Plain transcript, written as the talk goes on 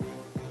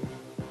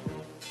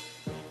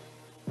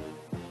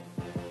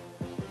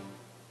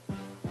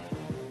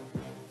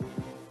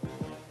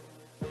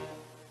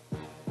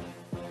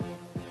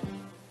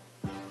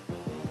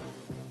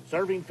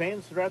Serving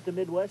fans throughout the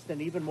Midwest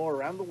and even more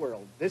around the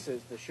world, this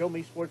is the Show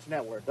Me Sports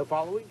Network. The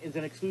following is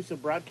an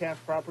exclusive broadcast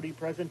property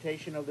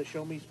presentation of the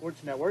Show Me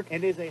Sports Network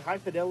and is a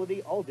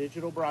high-fidelity,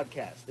 all-digital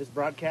broadcast. This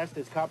broadcast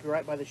is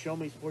copyright by the Show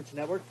Me Sports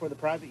Network for the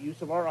private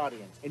use of our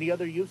audience. Any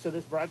other use of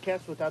this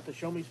broadcast without the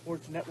Show Me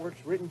Sports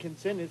Network's written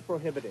consent is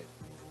prohibited.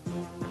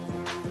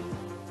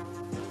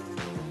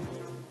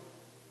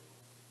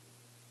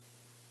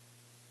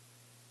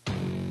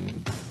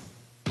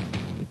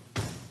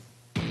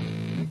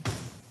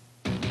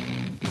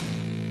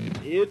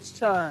 It's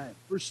time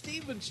for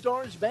Stephen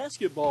Stars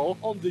basketball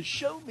on the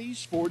Show Me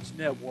Sports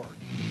Network.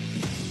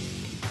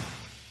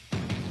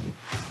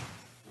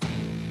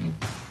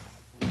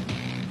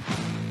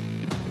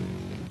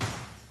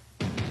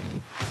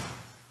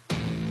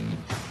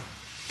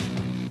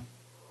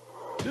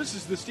 This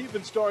is the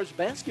Stephen Stars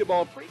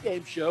basketball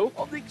pregame show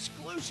on the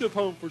exclusive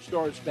home for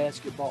Stars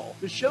basketball,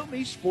 the Show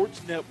Me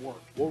Sports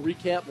Network. We'll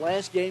recap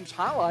last game's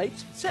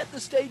highlights, set the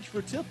stage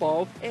for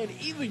tip-off, and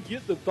even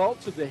get the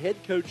thoughts of the head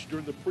coach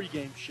during the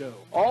pregame show.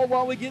 All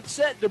while we get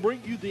set to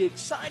bring you the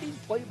exciting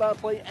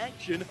play-by-play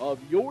action of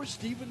your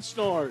Stephen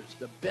Stars.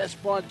 The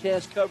best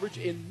broadcast coverage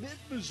in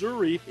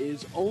mid-Missouri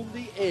is on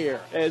the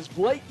air as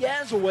Blake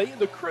Gazaway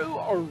and the crew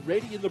are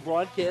ready in the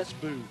broadcast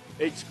booth.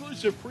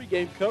 Exclusive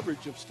pregame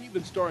coverage of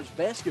Stephen Stars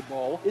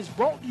basketball is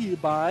brought to you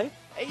by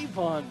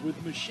Avon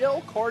with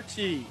Michelle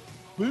Carty,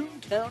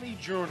 Boone County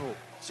Journal,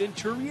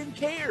 Centurion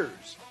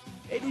Cares,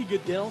 Eddie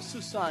Goodell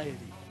Society,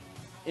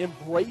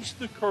 Embrace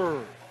the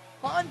Curve,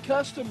 Han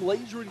Custom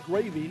Laser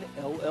Engraving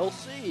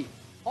LLC,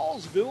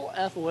 Hallsville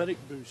Athletic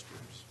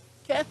Boosters,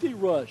 Kathy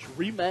Rush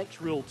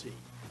Remax Realty,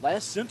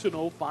 Last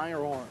Sentinel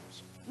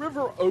Firearms,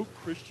 River Oak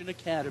Christian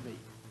Academy,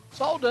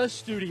 Sawdust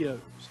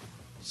Studios,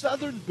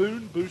 Southern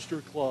Boone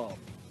Booster Club,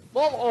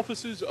 law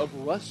offices of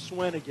Russ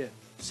Swanigan,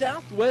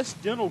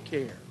 Southwest Dental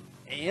Care,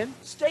 and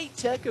State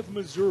Tech of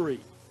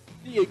Missouri.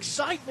 The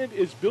excitement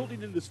is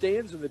building in the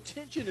stands and the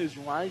tension is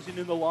rising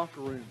in the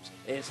locker rooms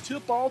as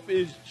tip-off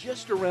is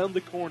just around the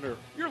corner.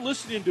 You're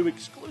listening to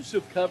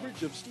exclusive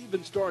coverage of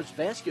Stephen Stars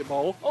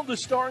basketball on the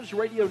Stars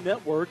Radio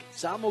Network,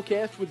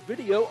 simulcast with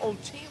video on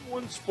Team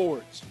One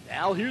Sports.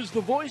 Now here's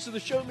the voice of the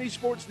Show Me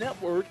Sports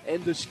Network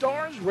and the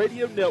Stars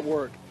Radio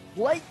Network,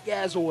 Blake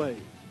Gazaway.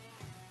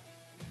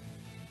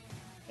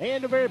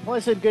 And a very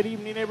pleasant good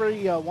evening,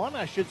 everyone.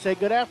 I should say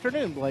good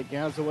afternoon. Blake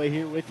Gazaway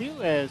here with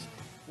you as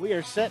we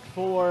are set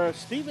for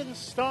Stephen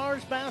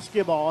Stars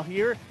basketball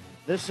here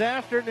this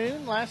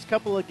afternoon. Last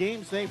couple of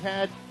games they've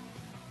had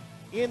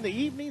in the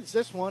evenings.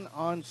 This one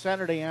on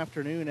Saturday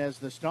afternoon as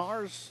the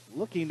Stars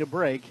looking to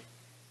break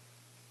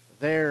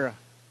their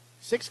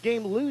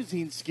 6-game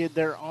losing skid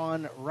they're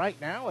on right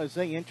now as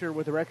they enter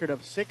with a record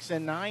of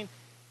 6-9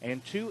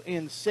 and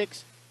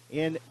 2-6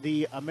 in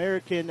the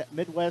American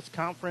Midwest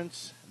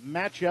Conference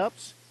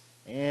matchups,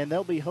 and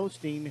they'll be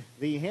hosting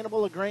the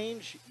Hannibal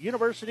LaGrange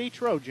University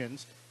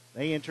Trojans.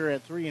 They enter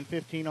at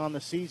 3-15 on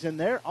the season.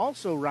 They're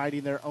also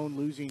riding their own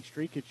losing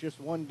streak. It's just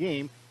one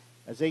game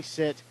as they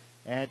sit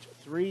at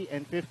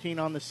 3-15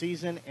 on the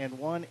season and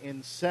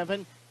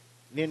 1-7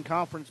 in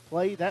conference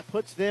play. That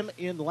puts them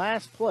in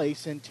last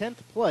place, in 10th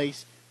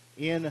place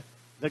in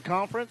the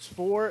conference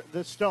for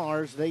the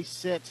Stars. They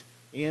sit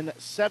in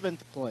 7th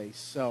place.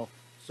 So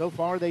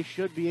far they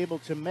should be able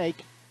to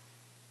make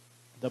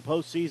the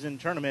postseason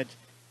tournament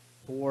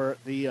for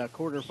the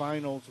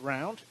quarterfinals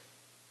round.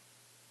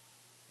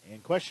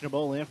 And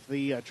questionable if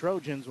the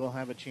Trojans will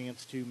have a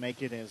chance to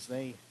make it as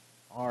they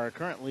are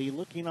currently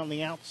looking on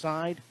the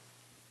outside,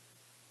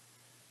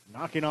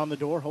 knocking on the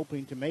door,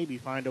 hoping to maybe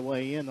find a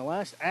way in. The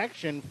last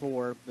action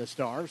for the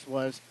Stars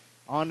was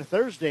on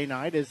Thursday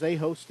night as they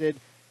hosted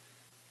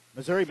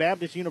Missouri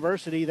Baptist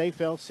University. They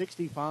fell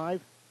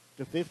 65-56.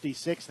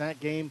 That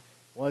game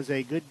was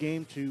a good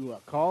game to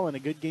call and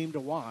a good game to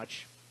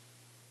watch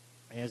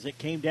as it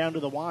came down to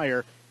the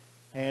wire.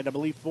 And I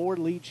believe 4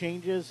 lead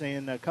changes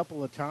and a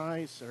couple of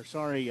ties, a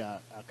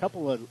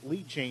couple of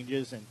lead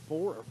changes and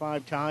 4 or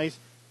 5 ties.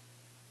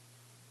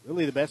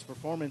 Really the best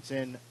performance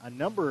in a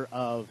number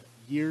of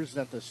years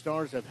that the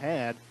Stars have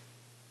had.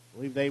 I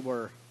believe they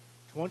were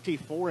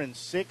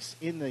 24-6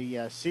 in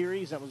the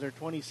series. That was their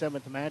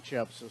 27th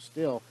matchup, so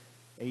still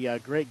a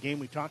great game.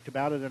 We talked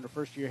about it under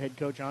first-year head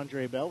coach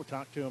Andre Bell. We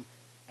talked to him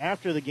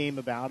after the game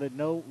about it.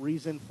 No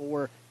reason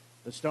for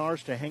the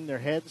Stars to hang their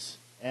heads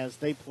as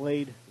they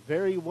played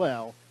very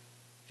well.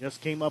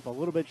 Just came up a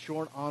little bit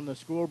short on the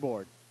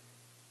scoreboard.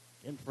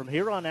 And from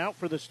here on out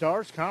for the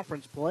Stars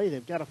conference play,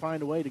 they've got to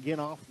find a way to get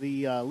off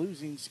the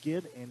losing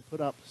skid and put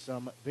up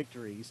some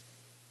victories.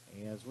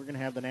 As we're going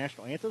to have the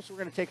national anthem, so we're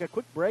going to take a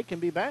quick break and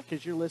be back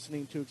as you're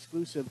listening to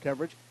exclusive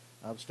coverage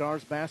of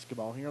Stars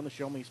basketball here on the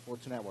Show Me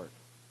Sports Network.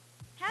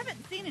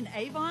 Haven't seen an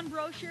Avon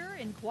brochure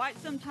in quite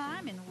some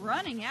time and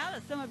running out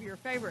of some of your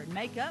favorite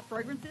makeup,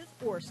 fragrances,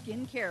 or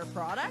skincare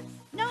products?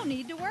 No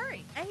need to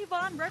worry.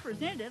 Avon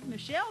representative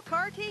Michelle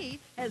Carty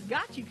has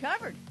got you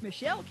covered.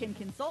 Michelle can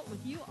consult with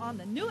you on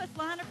the newest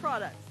line of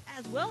products,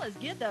 as well as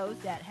get those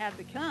that have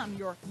become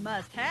your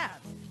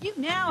must-haves. You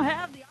now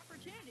have the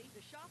opportunity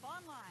to shop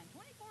online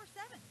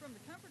 24/7 from the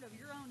comfort of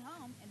your own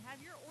home and have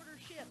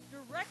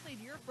directly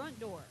to your front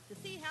door. To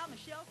see how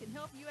Michelle can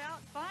help you out,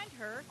 find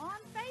her on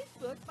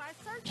Facebook by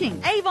searching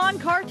Avon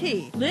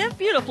Carty. Live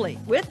beautifully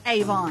with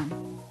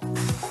Avon.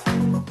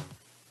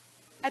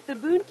 At the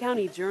Boone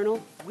County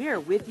Journal, we're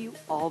with you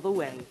all the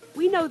way.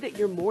 We know that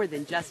you're more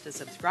than just a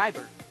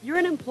subscriber. You're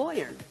an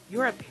employer.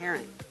 You're a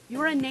parent.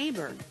 You're a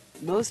neighbor.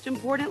 Most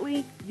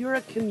importantly, you're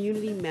a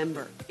community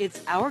member.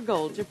 It's our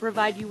goal to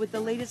provide you with the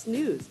latest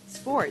news,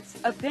 sports,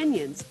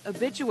 opinions,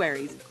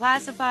 obituaries,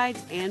 classifieds,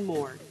 and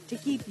more to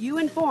keep you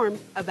informed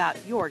about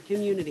your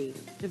community.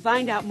 To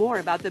find out more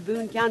about the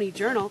Boone County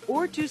Journal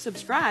or to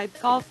subscribe,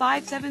 call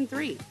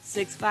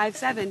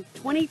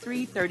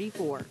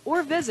 573-657-2334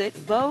 or visit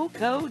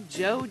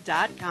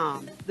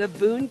bocojoe.com. The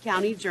Boone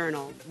County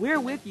Journal. We're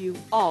with you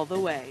all the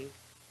way.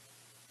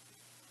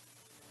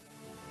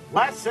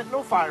 Last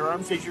Sentinel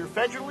Firearms is your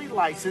federally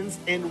licensed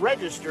and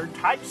registered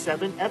Type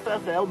 7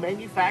 FFL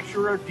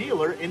manufacturer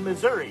dealer in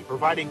Missouri,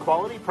 providing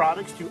quality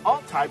products to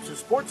all types of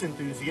sports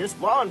enthusiasts,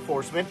 law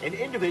enforcement, and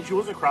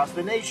individuals across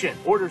the nation.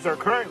 Orders are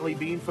currently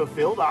being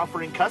fulfilled,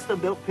 offering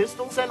custom-built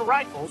pistols and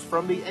rifles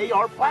from the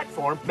AR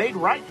platform made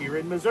right here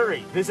in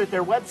Missouri. Visit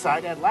their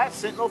website at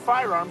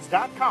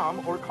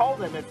lastsentinelfirearms.com or call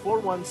them at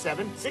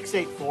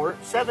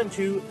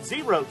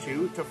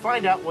 417-684-7202 to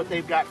find out what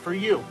they've got for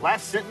you.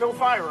 Last Sentinel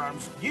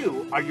Firearms,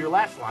 you are your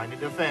last line of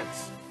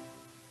defense.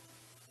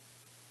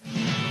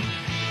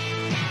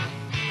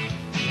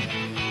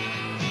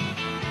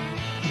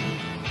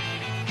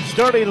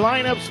 Starting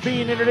lineups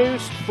being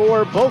introduced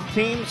for both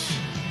teams.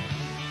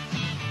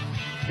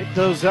 Pick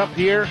those up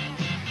here.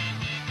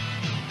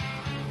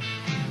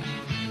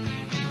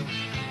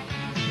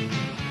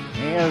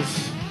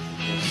 As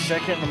a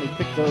second, let me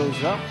pick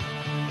those up.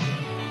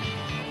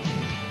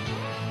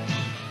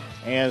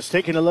 As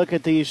taking a look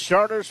at the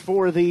starters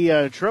for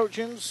the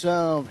Trojans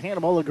of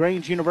Hannibal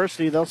LaGrange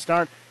University, they'll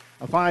start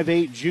a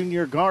 5'8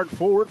 junior guard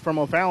forward from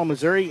O'Fallon,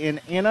 Missouri in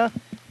Anna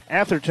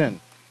Atherton.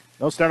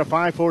 They'll start a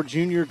 5'4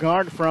 junior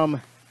guard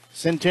from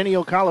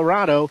Centennial,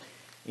 Colorado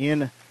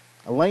in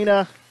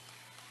Elena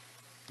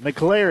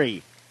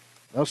McClary.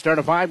 They'll start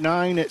a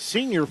 5'9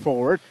 senior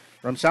forward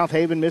from South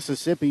Haven,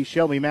 Mississippi,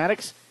 Shelby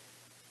Maddox.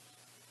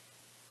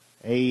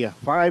 A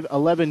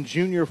 5'11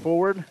 junior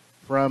forward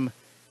from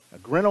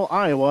Grinnell,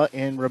 Iowa,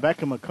 and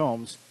Rebecca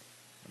McCombs.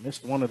 I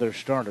missed one of their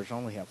starters. I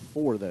only have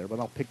 4 there,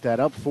 but I'll pick that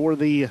up for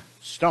the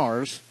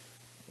Stars.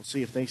 We'll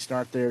see if they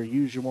start their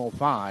usual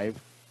 5.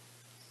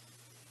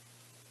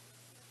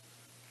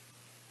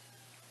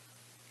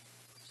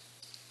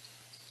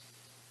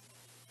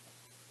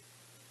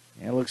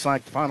 And it looks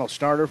like the final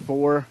starter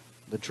for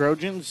the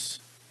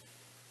Trojans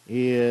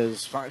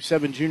is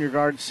 5'7 junior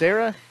guard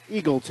Sarah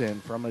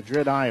Eagleton from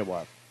Madrid,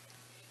 Iowa.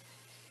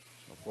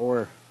 So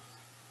for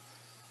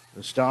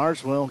the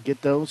Stars will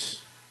get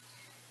those.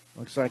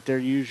 Looks like their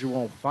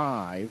usual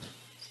 5.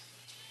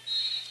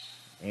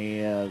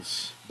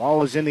 As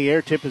ball is in the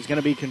air, tip is going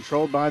to be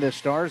controlled by the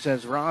Stars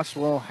as Ross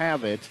will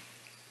have it.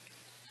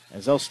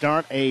 As they'll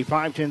start a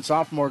 5'10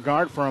 sophomore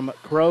guard from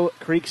Crow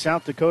Creek,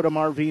 South Dakota,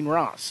 Marvine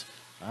Ross.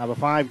 I have a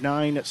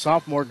 5'9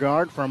 sophomore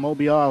guard from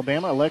Mobile,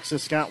 Alabama,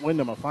 Alexis Scott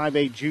Wyndham, a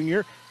 5'8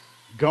 junior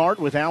guard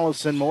with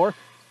Allison Moore.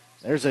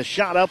 There's a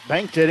shot up,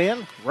 banked it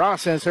in.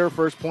 Ross has her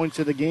first points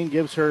of the game,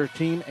 gives her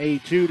team a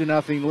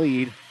 2-0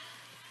 lead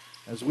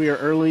as we are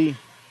early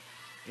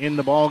in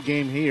the ball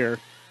game here.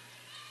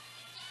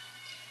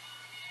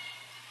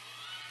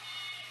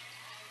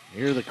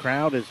 Here the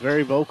crowd is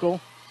very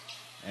vocal.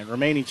 And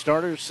remaining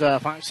starters,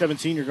 5'7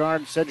 senior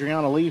guard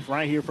Cedriana Leaf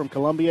right here from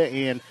Columbia,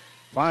 and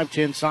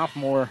 5'10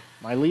 sophomore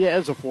Mylea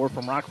Ezefor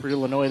from Rockford,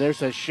 Illinois.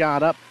 There's a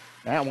shot up.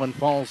 That one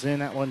falls in.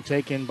 That one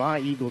taken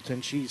by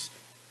Eagleton. She's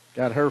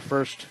got her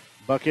first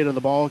bucket of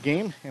the ball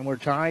game, and we're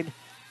tied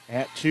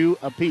at 2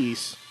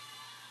 apiece.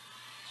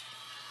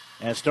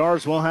 As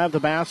Stars will have the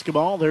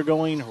basketball, they're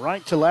going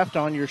right to left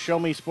on your Show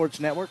Me Sports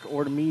Network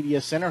or the Media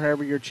Center,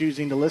 however you're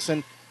choosing to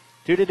listen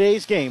to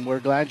today's game. We're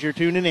glad you're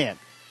tuning in.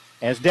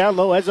 As down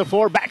low,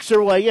 Ezefor backs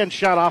her way in,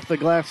 shot off the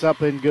glass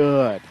up and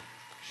good.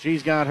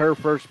 She's got her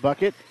first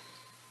bucket.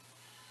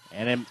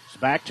 And it's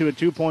back to a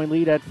 2-point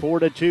lead at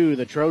 4-2.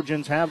 The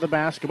Trojans have the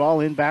basketball.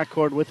 In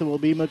backcourt with it will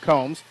be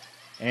McCombs.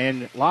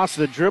 And lost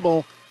the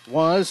dribble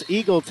was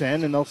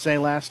Eagleton, and they'll say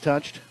last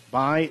touched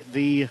by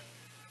the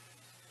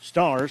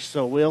Stars.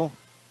 So we'll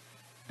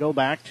go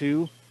back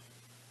to,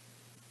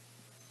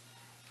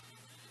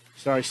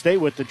 stay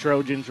with the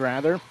Trojans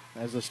rather,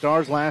 as the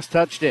Stars last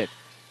touched it.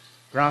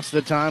 Across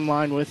the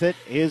timeline with it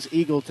is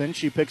Eagleton.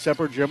 She picks up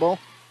her dribble,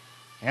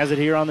 has it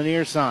here on the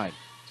near side.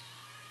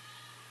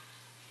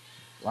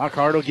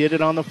 Lockhart will get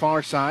it on the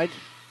far side.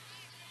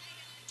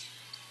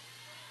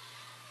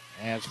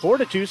 And it's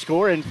 4-2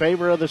 score in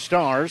favor of the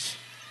Stars.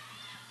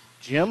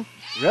 Jim,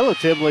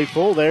 relatively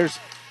full. There's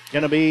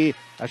going to be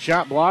a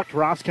shot blocked.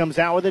 Ross comes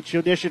out with it.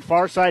 She'll dish it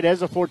far side.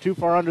 Ezefor too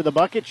far under the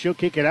bucket. She'll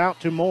kick it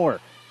out to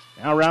Moore.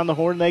 Now around the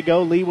horn they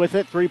go. Lee with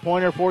it.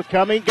 Three-pointer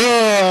forthcoming.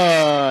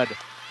 Good.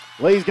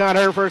 Lee's got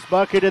her first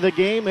bucket of the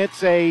game.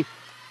 It's a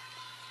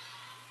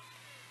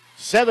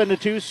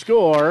 7-2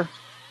 score.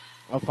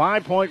 A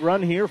 5-point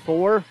run here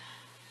for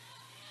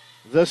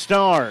the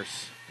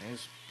Stars.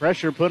 As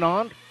pressure put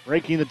on,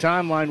 breaking the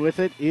timeline with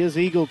it is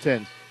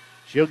Eagleton.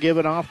 She'll give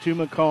it off to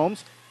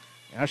McCombs.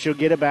 Now she'll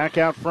get it back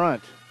out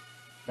front.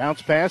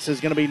 Bounce pass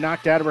is going to be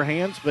knocked out of her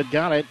hands, but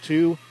got it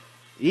to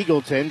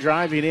Eagleton.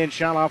 Driving in,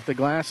 shot off the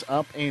glass,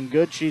 up and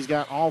good. She's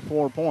got all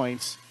 4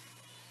 points.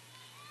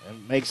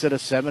 And makes it a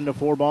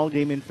 7-4 ball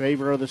game in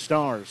favor of the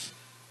Stars.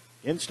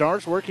 In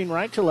Stars working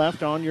right to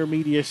left on your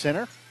media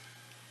center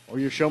or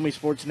your Show Me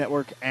Sports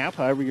Network app,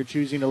 however you're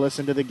choosing to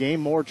listen to the game.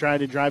 Moore tried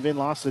to drive in,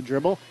 lost the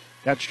dribble,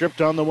 got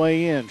stripped on the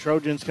way in.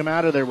 Trojans come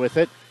out of there with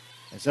it,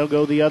 as they'll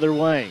go the other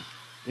way.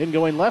 Then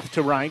going left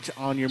to right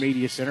on your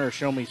media center or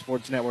Show Me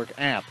Sports Network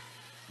app.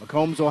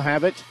 McCombs will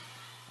have it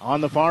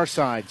on the far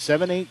side.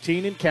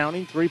 7:18 and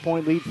counting,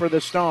 3-point lead for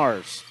the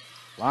Stars.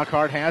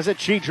 Lockhart has it.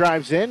 She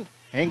drives in,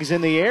 hangs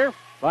in the air,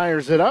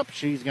 fires it up.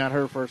 She's got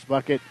her first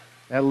bucket.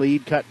 That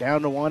lead cut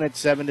down to 1 at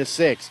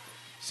 7-6.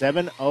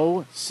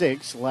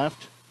 7:06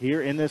 left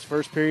here in this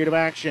first period of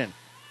action.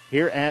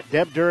 Here at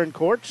Deb Duran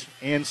Court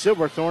and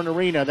Silverthorne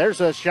Arena.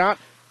 There's a shot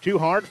too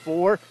hard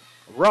for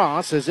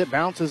Ross as it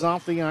bounces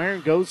off the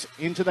iron, goes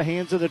into the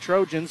hands of the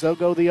Trojans. They'll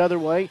go the other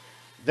way.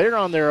 They're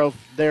on their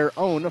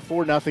own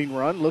 4-0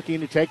 run,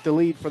 looking to take the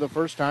lead for the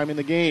first time in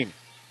the game.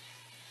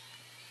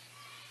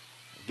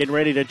 Getting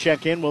ready to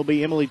check in will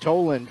be Emily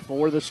Toland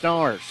for the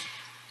Stars.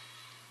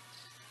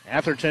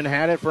 Atherton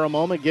had it for a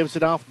moment, gives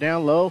it off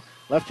down low.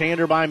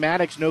 Left-hander by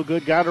Maddox, no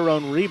good, got her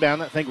own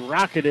rebound. That thing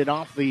rocketed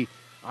off the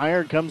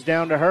iron, comes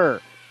down to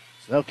her.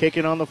 So they'll kick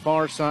it on the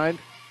far side.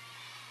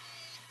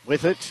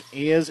 With it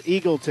is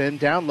Eagleton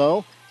down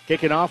low.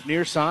 Kick it off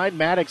near side.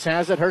 Maddox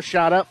has it. Her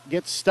shot up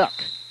gets stuck.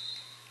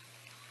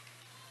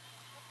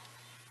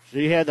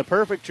 She had the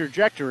perfect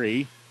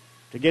trajectory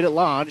to get it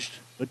lodged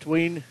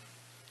between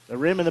the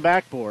rim and the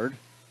backboard.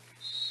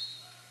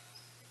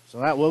 So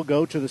that will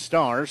go to the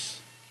Stars.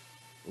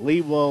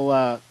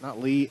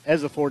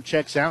 Ezaford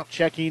checks out.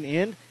 Checking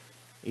in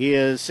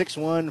is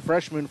 6'1"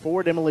 freshman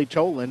forward Emily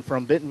Toland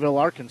from Bentonville,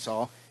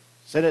 Arkansas.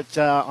 Said it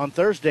on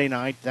Thursday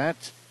night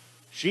that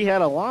she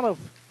had a lot of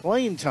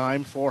playing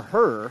time for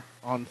her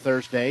on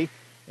Thursday,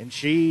 and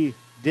she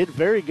did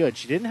very good.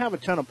 She didn't have a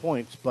ton of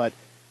points, but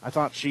I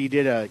thought she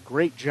did a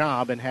great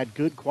job and had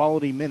good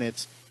quality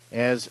minutes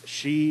as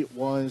she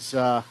was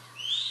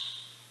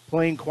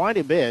playing quite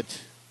a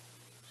bit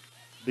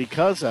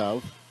because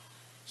of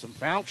some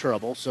foul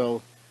trouble.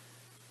 So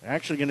they're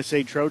actually going to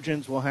say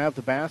Trojans will have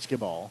the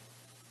basketball.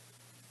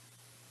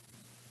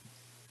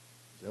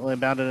 They'll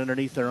inbound it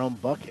underneath their own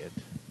bucket.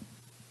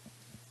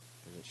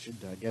 It should,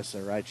 I guess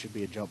they're right, should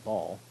be a jump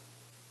ball.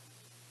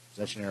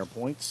 Possession error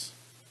points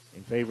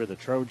in favor of the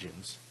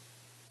Trojans.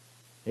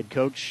 Head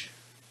coach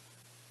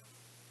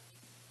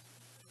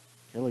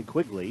Kelly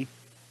Quigley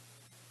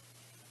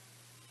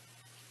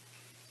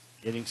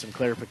getting some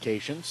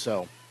clarification.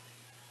 So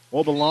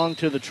will belong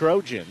to the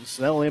Trojans.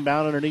 They'll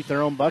inbound underneath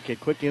their own bucket.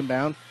 Quick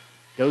inbound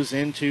goes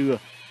into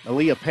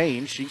Aaliyah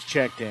Payne. She's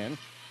checked in.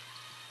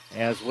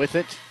 As with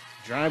it,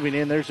 driving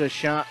in, there's a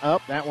shot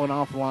up. That one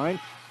offline.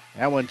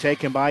 That one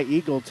taken by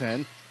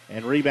Eagleton.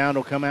 And rebound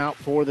will come out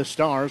for the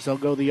Stars. They'll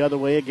go the other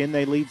way. Again,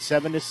 they lead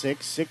 7-6.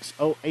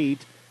 6:08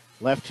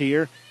 left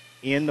here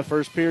in the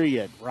first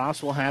period.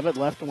 Ross will have it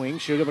left wing.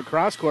 She'll give a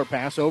cross-court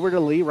pass over to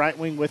Lee. Right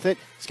wing with it.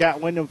 Scott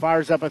Wyndham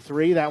fires up a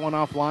three. That one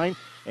offline.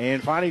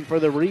 And fighting for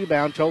the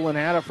rebound. Toland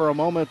had it for a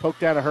moment.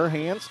 Poked out of her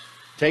hands.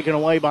 Taken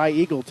away by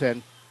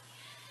Eagleton.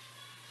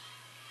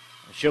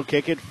 She'll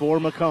kick it for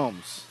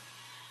McCombs.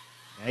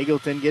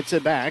 Eagleton gets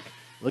it back.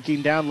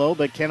 Looking down low,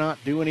 but cannot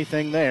do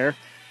anything there.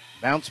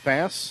 Bounce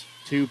pass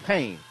to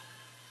Payne.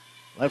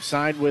 Left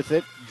side with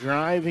it.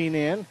 Driving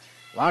in.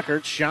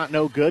 Lockhart's shot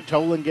no good.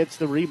 Toland gets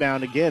the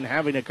rebound again.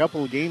 Having a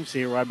couple of games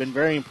here where I've been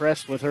very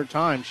impressed with her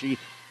time. She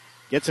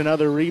gets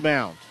another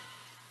rebound.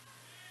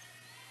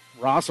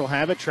 Ross will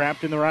have it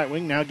trapped in the right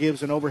wing. Now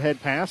gives an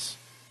overhead pass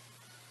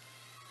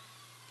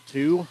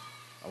to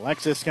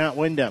Alexis Scott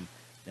Wyndham.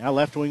 Now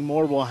left wing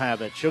Moore will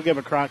have it. She'll give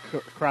a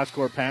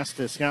cross-court pass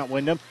to Scott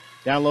Wyndham.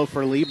 Down low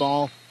for Lee.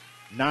 Ball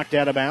knocked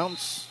out of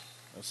bounds.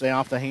 Let's say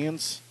off the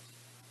hands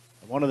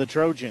of one of the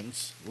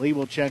Trojans. Lee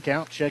will check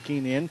out.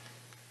 Checking in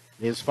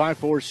is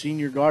 5'4"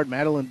 senior guard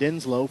Madeline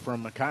Denslow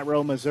from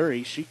Cairo,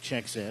 Missouri. She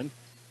checks in.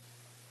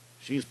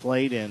 She's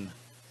played in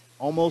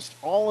almost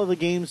all of the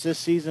games this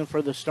season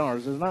for the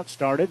Stars. Has not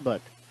started,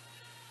 but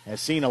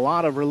has seen a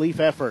lot of relief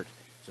effort.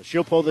 So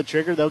she'll pull the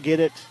trigger. They'll get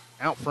it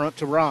out front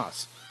to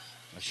Ross.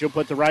 She'll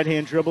put the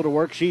right-hand dribble to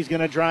work. She's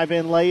going to drive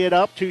in, lay it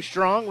up. Too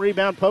strong.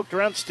 Rebound poked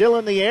around. Still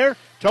in the air.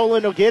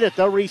 Toland will get it.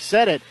 They'll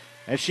reset it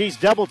as she's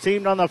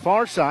double-teamed on the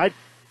far side.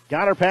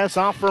 Got her pass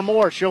off for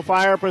Moore. She'll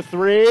fire up a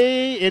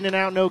three. In and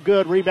out, no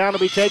good. Rebound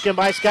will be taken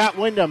by Scott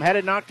Wyndham. Had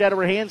it knocked out of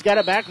her hands. Got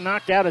it back.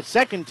 Knocked out a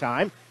second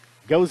time.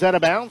 Goes out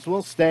of bounds.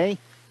 Will stay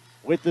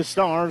with the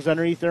Stars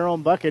underneath their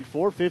own bucket.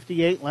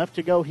 4:58 left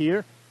to go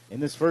here in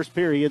this first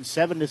period.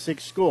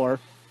 7-6 score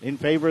in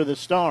favor of the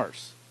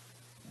Stars.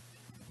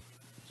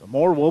 So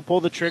Moore will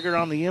pull the trigger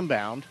on the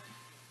inbound.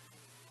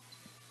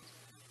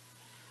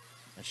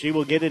 And she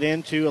will get it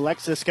into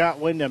Alexis Scott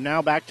Wyndham.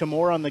 Now back to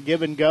Moore on the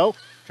give and go.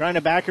 trying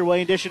to back her way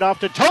and dish it off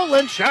to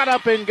Toland. Shot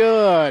up and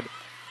good.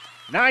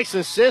 Nice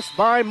assist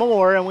by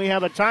Moore, and we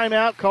have a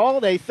timeout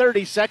called, a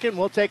 30-second.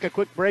 We'll take a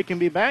quick break and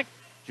be back.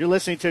 You're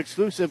listening to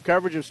exclusive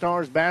coverage of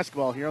Stars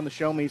basketball here on the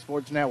Show Me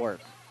Sports Network.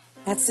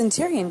 At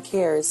Centurion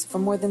Cares, for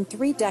more than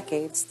 3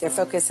 decades, their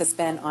focus has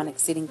been on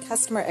exceeding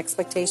customer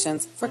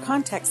expectations for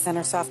contact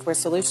center software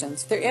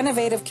solutions. Their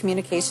innovative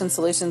communication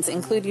solutions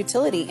include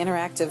utility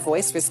interactive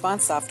voice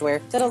response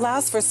software that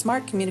allows for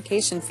smart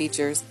communication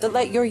features that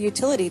let your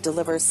utility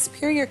deliver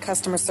superior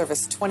customer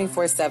service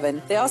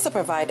 24/7. They also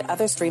provide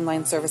other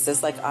streamlined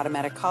services like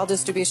automatic call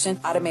distribution,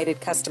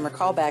 automated customer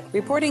callback,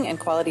 reporting, and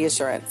quality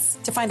assurance.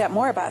 To find out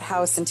more about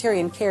how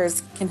Centurion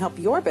Cares can help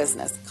your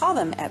business, call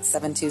them at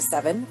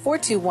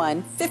 727-421-5300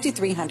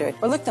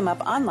 or look them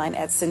up online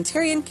at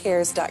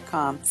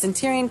centurioncares.com.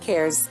 Centurion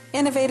Cares,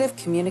 innovative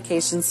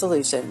communication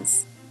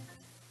solutions.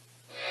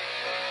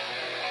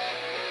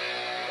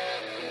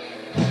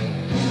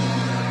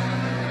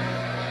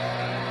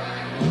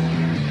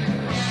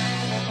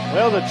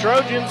 Well, the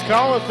Trojans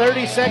call a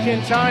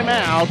 30-second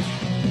timeout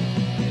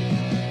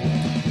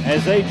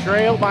as they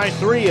trail by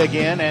 3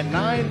 again at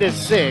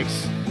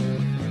 9-6.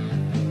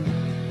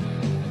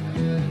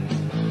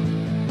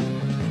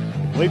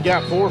 We've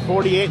got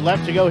 4:48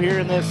 left to go here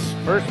in this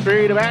first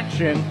period of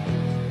action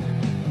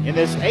in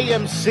this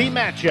AMC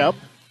matchup.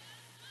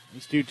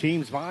 These two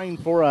teams vying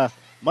for a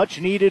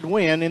much-needed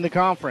win in the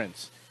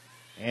conference.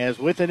 As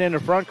with it in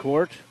the front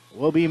court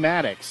will be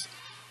Maddox.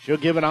 She'll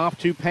give it off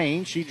to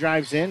Payne. She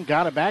drives in,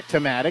 got it back to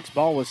Maddox.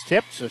 Ball was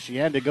tipped, so she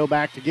had to go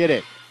back to get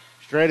it.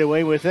 Straight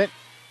away with it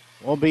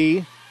will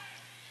be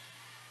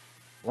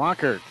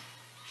Lockhart.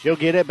 She'll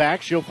get it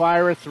back. She'll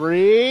fire a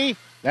 3.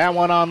 That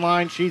one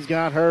online. She's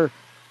got her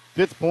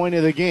 5th point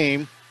of the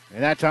game,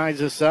 and that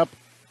ties us up.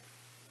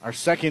 Our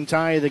second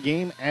tie of the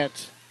game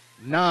at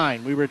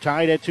 9. We were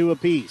tied at 2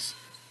 apiece.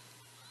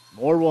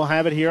 Moore will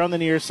have it here on the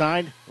near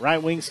side.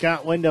 Right wing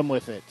Scott Wyndham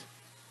with it.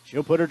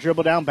 She'll put her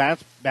dribble down,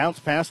 bounce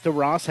pass to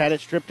Ross. Had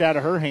it stripped out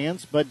of her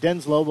hands, but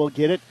Denslow will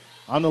get it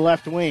on the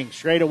left wing.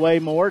 Straight away,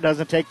 Moore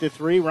doesn't take the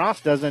 3. Ross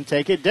doesn't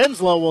take it.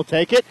 Denslow will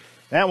take it.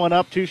 That one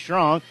up too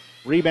strong.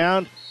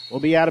 Rebound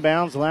will be out of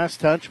bounds. Last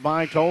touch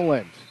by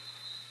Toland.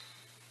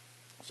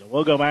 So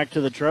we'll go back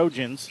to the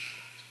Trojans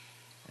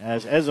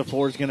as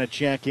Ezefor is going to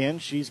check in.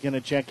 She's going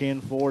to check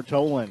in for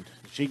Toland.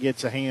 She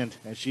gets a hand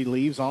as she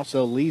leaves.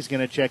 Also, Lee's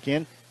going to check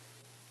in.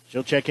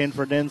 She'll check in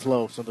for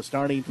Denslow. So the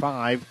starting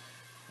 5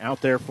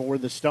 out there for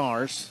the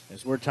Stars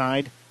as we're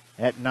tied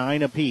at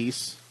 9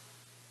 apiece.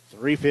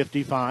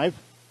 3:55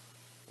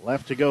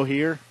 left to go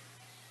here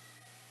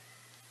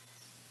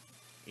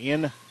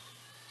in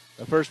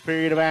the first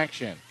period of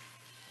action.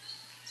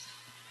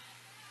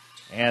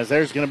 As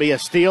there's going to be a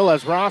steal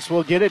as Ross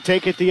will get it,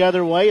 take it the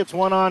other way. It's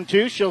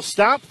 1-on-2. She'll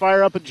stop,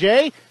 fire up a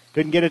J.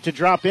 Couldn't get it to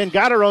drop in.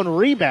 Got her own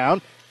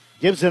rebound.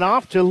 Gives it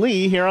off to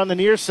Lee here on the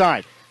near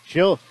side.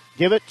 She'll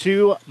give it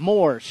to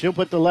Moore. She'll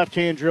put the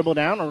left-hand dribble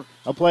down, or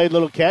a played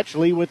little catch.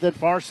 Lee with it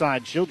far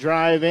side. She'll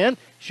drive in.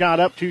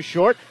 Shot up too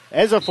short.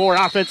 Ezefor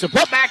offensive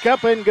put back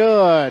up and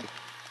good.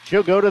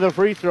 She'll go to the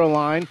free throw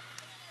line.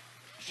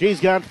 She's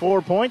got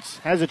 4 points.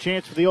 Has a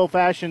chance for the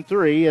old-fashioned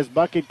 3 as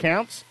bucket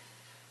counts.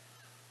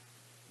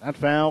 That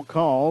foul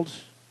called.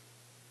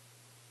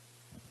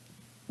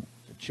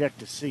 To check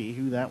to see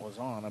who that was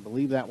on. I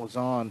believe that was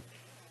on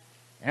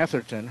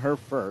Atherton, her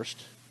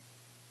first.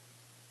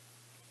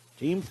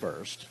 Team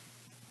first.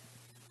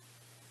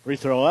 Free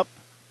throw up.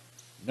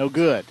 No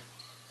good.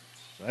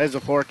 So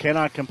Ezefor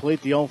cannot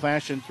complete the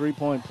old-fashioned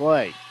 3-point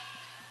play.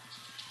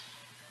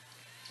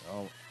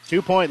 So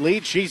 2-point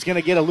lead. She's going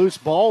to get a loose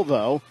ball,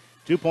 though.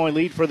 2-point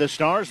lead for the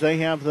Stars. They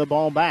have the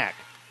ball back.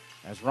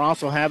 As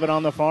Ross will have it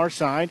on the far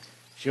side.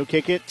 She'll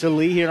kick it to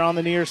Lee here on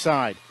the near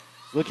side.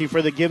 Looking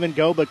for the give and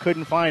go, but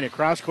couldn't find it.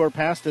 Cross-court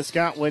pass to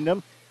Scott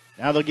Wyndham.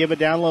 Now they'll give it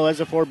down low.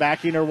 Ezefor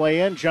backing her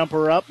way in.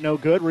 Jumper up, no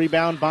good.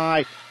 Rebound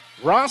by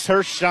Ross.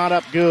 Her shot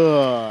up,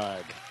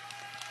 good.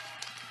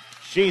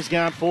 She's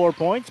got 4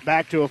 points.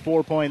 Back to a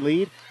 4-point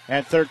lead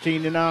at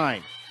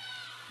 13-9.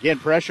 Again,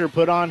 pressure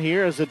put on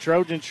here as the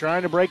Trojans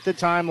trying to break the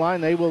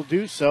timeline. They will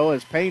do so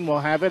as Payne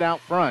will have it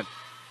out front.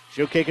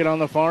 She'll kick it on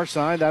the far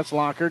side. That's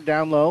Lockhart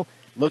down low.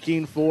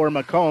 Looking for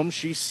McCombs.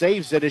 She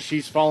saves it as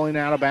she's falling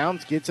out of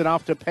bounds. Gets it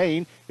off to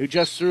Payne, who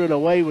just threw it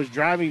away, was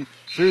driving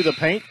through the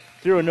paint.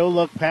 Threw a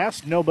no-look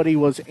pass. Nobody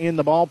was in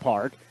the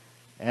ballpark.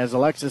 As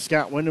Alexis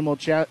Scott Wyndham will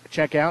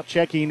check out.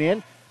 Checking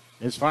in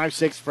is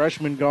 5'6"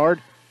 freshman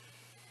guard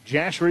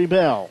Jashery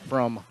Bell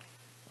from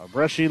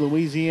Brushy,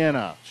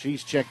 Louisiana.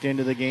 She's checked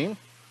into the game.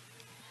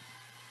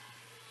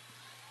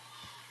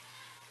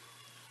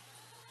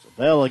 So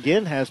Bell,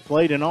 again, has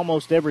played in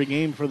almost every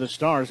game for the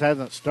Stars.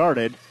 Hasn't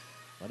started,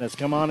 but has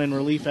come on in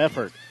relief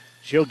effort.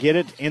 She'll get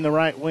it in the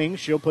right wing.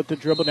 She'll put the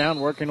dribble down,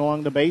 working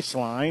along the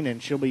baseline,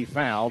 and she'll be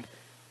fouled.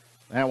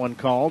 That one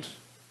called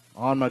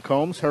on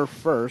McCombs, her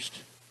first,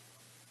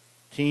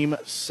 team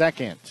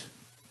second.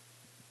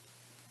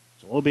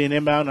 So it will be an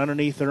inbound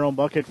underneath their own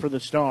bucket for the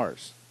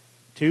Stars.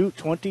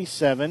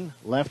 2:27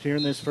 left here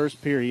in this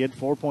first period.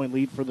 4-point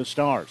lead for the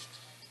Stars.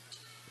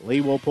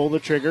 Lee will pull the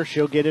trigger.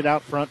 She'll get it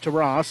out front to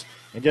Ross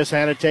and just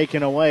had it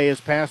taken away.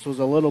 His pass was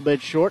a little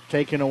bit short,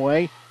 taken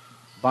away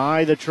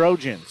by the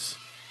Trojans.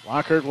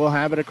 Lockhart will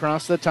have it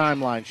across the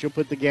timeline. She'll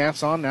put the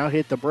gas on, now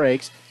hit the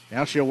brakes.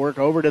 Now she'll work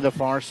over to the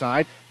far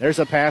side. There's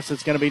a pass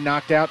that's going to be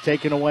knocked out,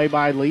 taken away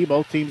by Lee.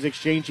 Both teams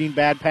exchanging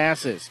bad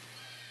passes.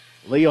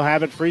 Lee will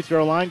have it free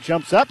throw line,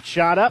 jumps up,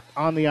 shot up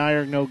on the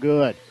iron, no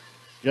good.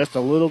 Just a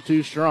little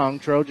too strong.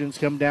 Trojans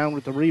come down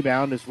with the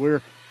rebound as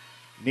we're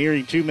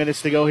nearing 2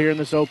 minutes to go here in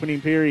this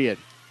opening period.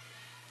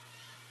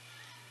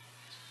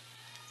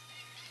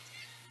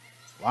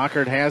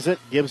 Lockhart has it,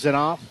 gives it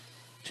off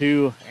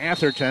to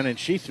Atherton, and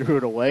she threw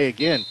it away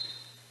again.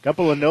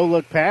 Couple of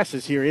no-look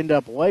passes here end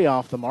up way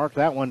off the mark.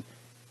 That one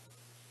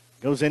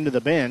goes into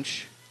the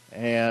bench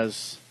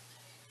as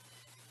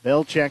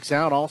Bell checks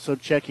out. Also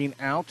checking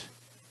out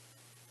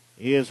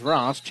is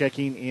Ross.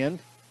 Checking in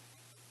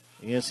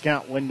is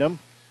Scott Wyndham.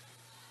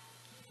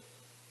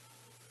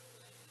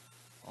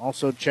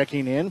 Also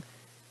checking in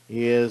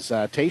is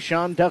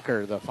Tayshawn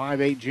Ducker, the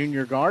 5'8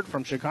 junior guard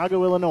from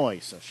Chicago, Illinois.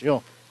 So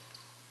she'll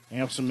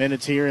have some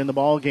minutes here in the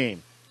ball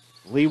game.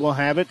 Lee will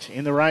have it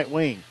in the right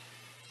wing.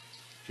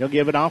 She'll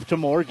give it off to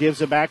Moore,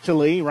 gives it back to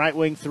Lee. Right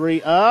wing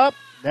three up.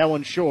 That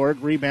one short.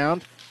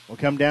 Rebound will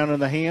come down in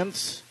the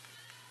hands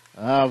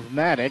of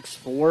Maddox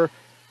for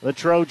the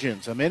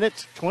Trojans. A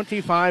minute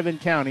 25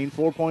 and counting.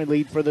 4-point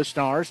lead for the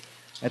Stars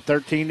at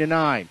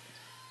 13-9.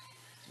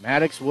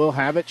 Maddox will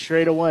have it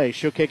straight away.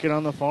 She'll kick it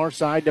on the far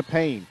side to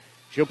Payne.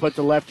 She'll put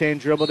the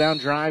left-hand dribble down,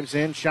 drives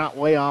in, shot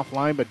way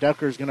offline, but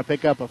Ducker's going to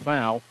pick up a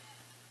foul.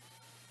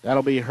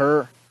 That'll be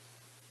her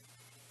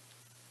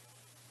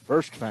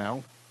first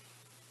foul.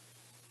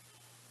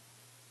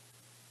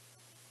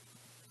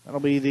 That'll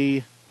be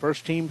the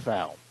first team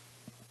foul.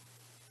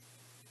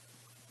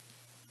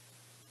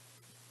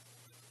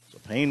 So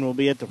Payne will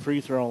be at the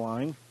free throw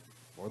line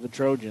for the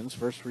Trojans.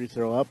 First free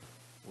throw up,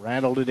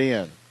 rattled it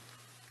in.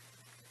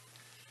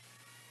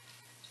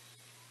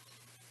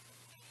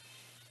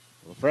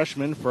 The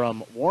freshman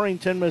from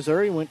Warrington,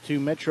 Missouri, went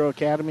to Metro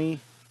Academy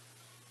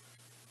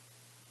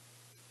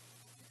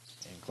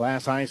and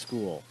Class High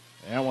School.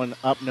 That one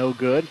up no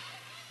good.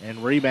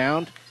 And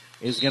rebound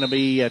is going to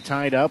be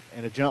tied up,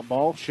 and a jump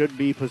ball should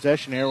be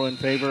possession arrow in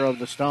favor of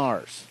the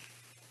Stars.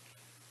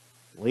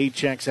 Lee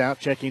checks out.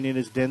 Checking in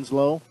is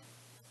Denslow.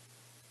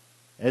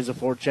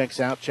 Ezefor checks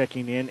out.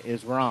 Checking in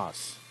is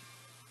Ross.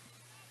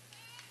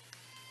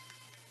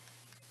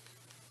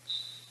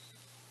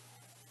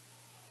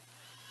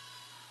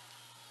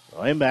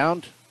 So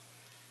inbound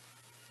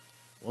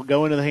will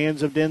go into the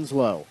hands of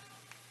Denslow.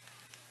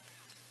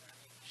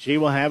 She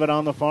will have it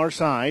on the far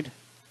side.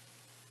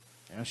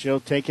 Now she'll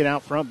take it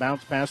out front,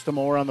 bounce past to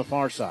Moore on the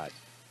far side.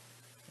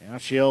 Now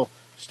she'll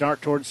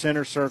start towards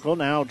center circle.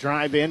 Now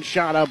drive in,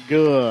 shot up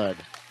good.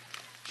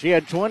 She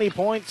had 20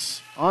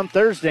 points on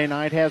Thursday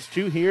night, has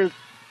 2 here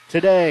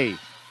today.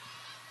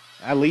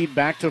 I lead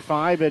back to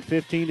 5 at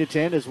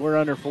 15-10 as we're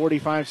under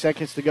 45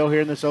 seconds to go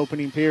here in this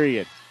opening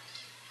period.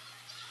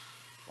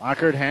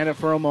 Lockhart had it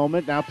for a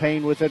moment. Now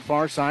Payne with it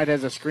far side,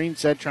 has a screen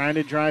set trying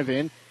to drive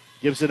in.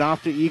 Gives it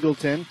off to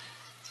Eagleton.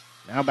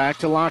 Now back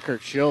to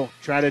Lockhart. She'll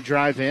try to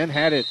drive in.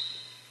 Had it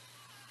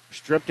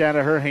stripped out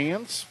of her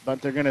hands,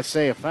 but they're going to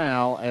say a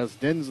foul as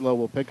Denslow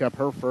will pick up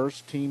her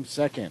first, team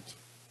second.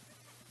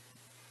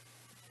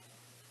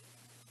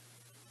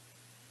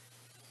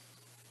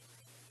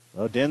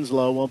 So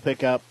Denslow will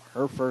pick up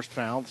her first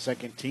foul,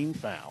 second team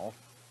foul.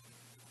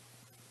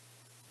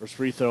 First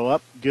free throw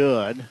up,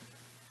 good.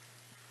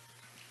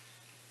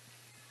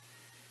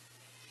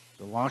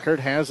 So Lockhart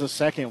has a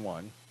second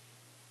one.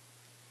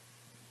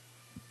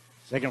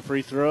 Second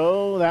free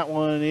throw, that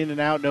one in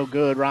and out, no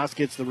good. Ross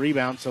gets the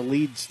rebound, so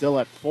lead still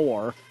at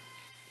 4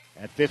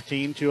 at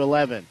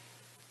 15-11.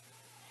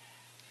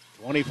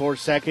 24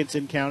 seconds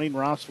and counting.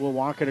 Ross will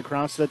walk it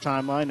across the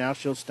timeline. Now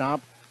she'll stop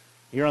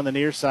here on the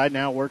near side.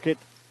 Now work it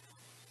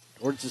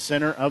towards the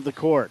center of the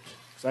court.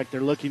 Looks like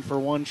they're looking for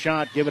one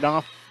shot. Give it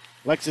off.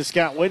 Alexis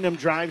Scott Wyndham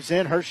drives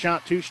in. Her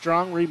shot too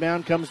strong.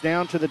 Rebound comes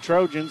down to the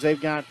Trojans.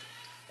 They've got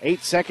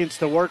 8 seconds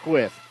to work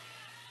with.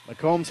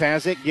 McCombs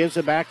has it, gives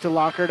it back to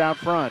Lockhart out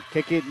front.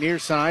 Kick it near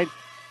side.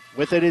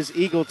 With it is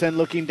Eagleton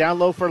looking down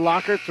low for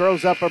Lockhart.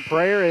 Throws up a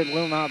prayer. It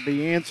will not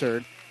be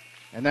answered.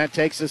 And that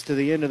takes us to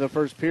the end of the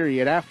first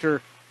period.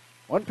 After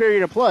one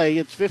period of play,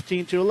 it's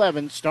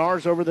 15-11.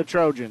 Stars over the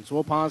Trojans.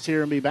 We'll pause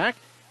here and be back.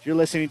 You're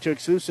listening to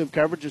exclusive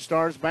coverage of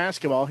Stars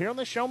basketball here on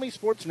the Show Me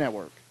Sports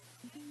Network.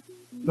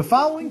 The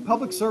following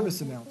public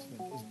service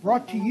announcement is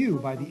brought to you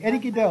by the Eddie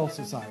Gaedel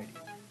Society,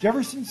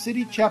 Jefferson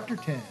City Chapter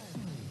 10.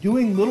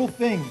 Doing little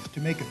things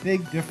to make a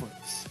big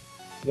difference.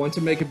 Want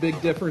to make a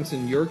big difference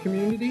in your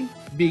community?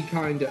 Be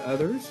kind to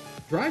others,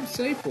 drive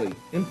safely,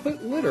 and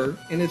put litter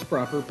in its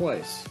proper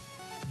place.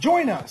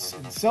 Join us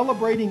in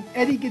celebrating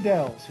Eddie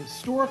Gaedel's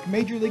historic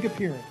Major League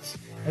appearance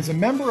as a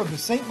member of the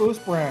St. Louis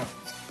Browns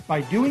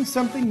by doing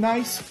something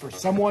nice for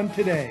someone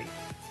today.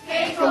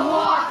 Take a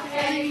walk,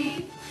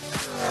 Eddie.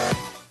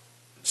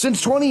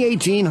 Since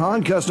 2018,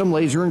 Han Custom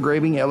Laser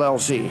Engraving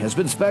LLC has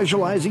been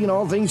specializing in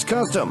all things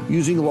custom,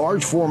 using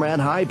large format,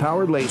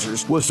 high-powered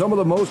lasers with some of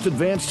the most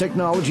advanced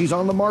technologies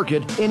on the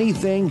market.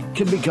 Anything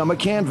can become a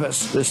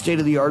canvas. The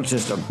state-of-the-art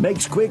system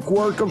makes quick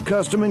work of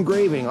custom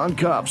engraving on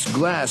cups,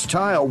 glass,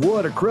 tile,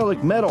 wood,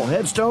 acrylic, metal,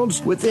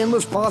 headstones with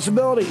endless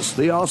possibilities.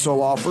 They also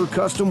offer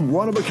custom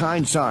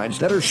one-of-a-kind signs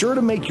that are sure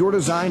to make your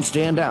design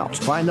stand out.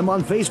 Find them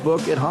on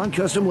Facebook at Han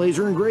Custom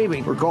Laser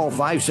Engraving or call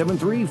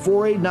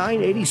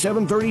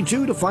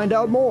 573-489-8732 to find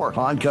out more.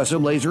 Han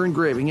Custom Laser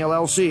Engraving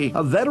LLC,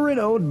 a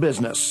veteran-owned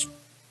business.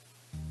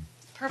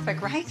 Perfect,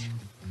 right?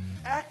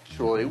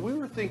 Actually, we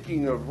were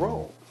thinking of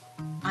Rome.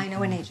 I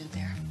know an agent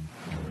there.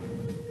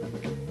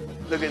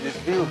 Look at this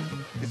view.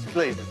 This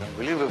place is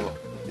unbelievable.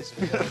 It's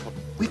beautiful.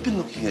 We've been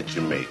looking at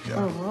Jamaica.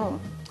 Oh,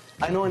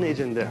 I know an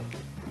agent there.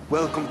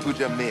 Welcome to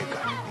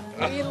Jamaica.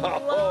 we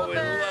love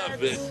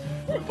it.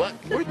 But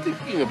we're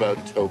thinking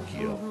about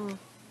Tokyo.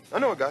 I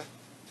know a guy.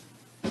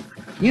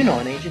 You know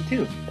an agent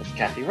too. That's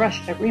Kathy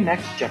Rush at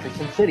RE/MAX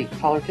Jefferson City.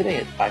 Call her today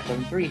at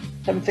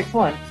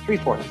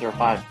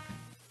 573-761-3405.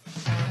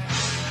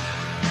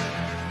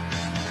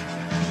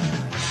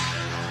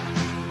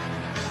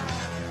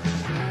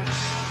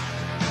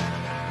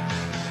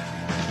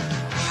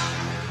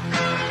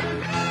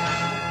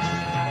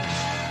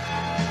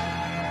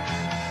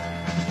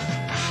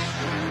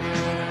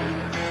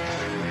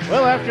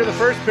 Well, after the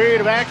first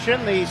period of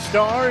action, the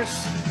Stars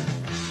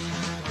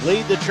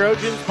lead the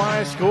Trojans by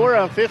a score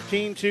of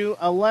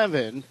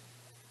 15-11.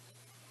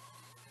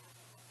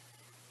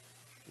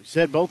 We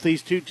said both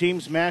these two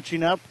teams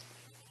matching up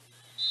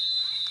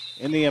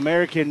in the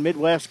American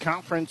Midwest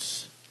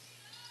Conference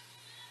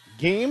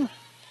game,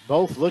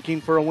 both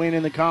looking for a win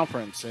in the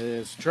conference.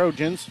 As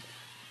Trojans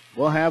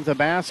will have the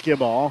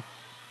basketball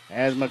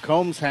as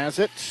McCombs has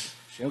it.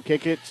 She'll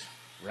kick it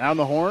around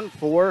the horn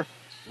for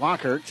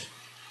Lockhart.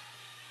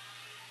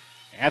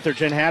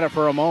 Atherton had it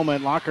for a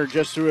moment. Lockhart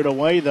just threw it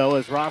away, though,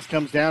 as Ross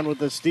comes down with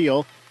the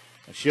steal.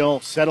 She'll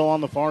settle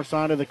on the far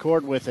side of the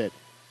court with it.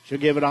 She'll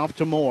give it off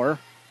to Moore.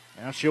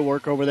 Now she'll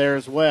work over there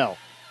as well.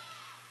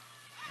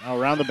 Now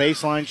around the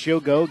baseline she'll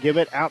go. Give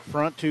it out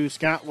front to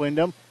Scott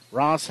Wyndham.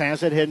 Ross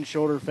has it. Head and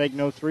shoulder fake,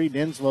 no three.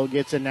 Denslow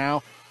gets it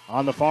now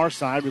on the far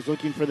side. Was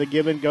looking for the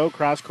give and go.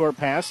 Cross-court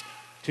pass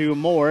to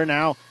Moore.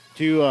 Now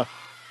to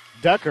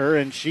Ducker,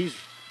 and she's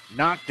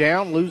knocked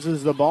down.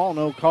 Loses the ball.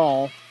 No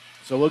call.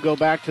 So we'll go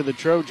back to the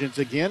Trojans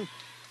again.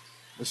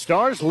 The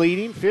Stars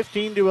leading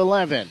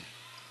 15-11.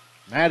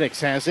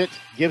 Maddox has it.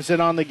 Gives it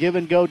on the give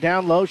and go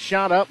down low.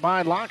 Shot up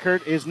by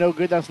Lockhart is no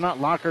good. That's not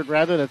Lockhart,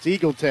 rather. That's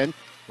Eagleton.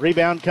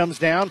 Rebound comes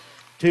down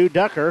to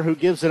Ducker, who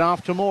gives it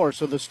off to Moore.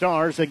 So the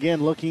Stars,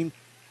 again, looking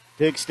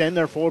to extend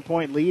their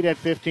 4-point lead at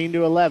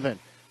 15-11.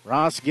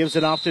 Ross gives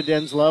it off to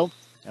Denslow,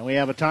 and we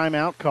have a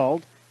timeout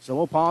called. So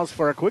we'll pause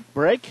for a quick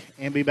break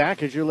and be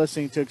back as you're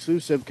listening to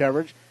exclusive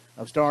coverage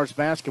of Stars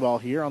basketball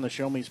here on the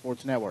Show Me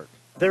Sports Network.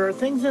 There are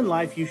things in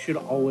life you should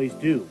always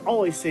do.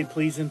 Always say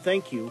please and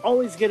thank you.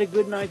 Always get a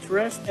good night's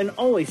rest, and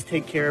always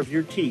take care of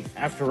your teeth.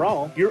 After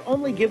all, you're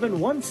only given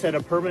one set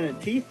of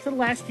permanent teeth to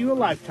last you a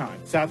lifetime.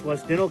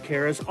 Southwest Dental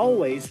Care is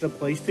always the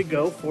place to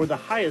go for the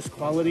highest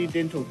quality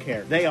dental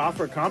care. They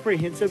offer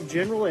comprehensive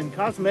general and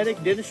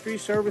cosmetic dentistry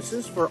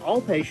services for all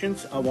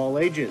patients of all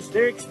ages.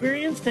 Their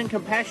experienced and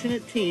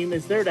compassionate team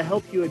is there to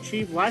help you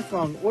achieve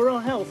lifelong oral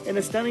health and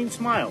a stunning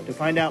smile. To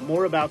find out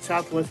more about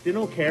Southwest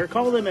Dental Care,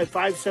 call them at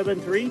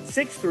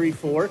 573-634-4909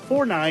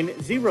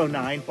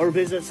 or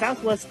visit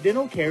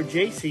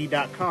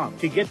southwestdentalcarejc.com.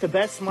 To get the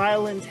best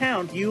smile in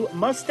town, you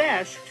must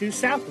dash to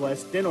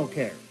Southwest Dental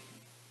Care.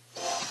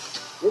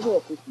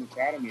 Riverwalk Christian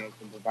Academy has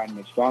been providing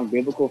a strong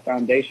biblical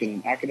foundation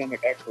and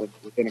academic excellence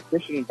within a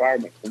Christian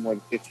environment for more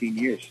than 15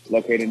 years.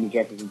 Located in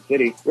Jefferson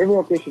City,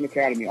 Riverwalk Christian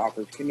Academy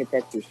offers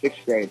kindergarten through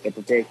 6th grade that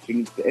prepares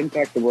students to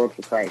impact the world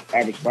for Christ.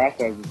 Average class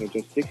sizes are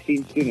just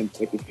 16 students,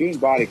 with the student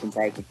body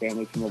comprised of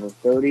families from over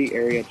 30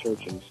 area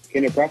churches.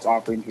 Kinder prep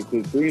offerings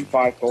include 3 and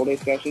 5 full-day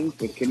sessions,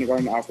 with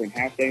kindergarten offering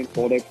half-day and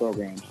full-day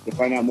programs. To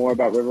find out more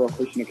about Riverwalk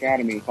Christian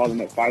Academy, call them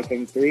at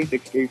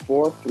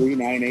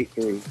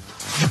 573-634-3983.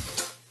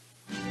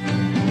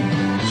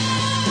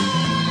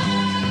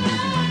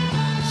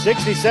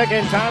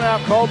 60-second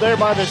timeout called there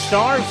by the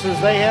Stars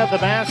as they have the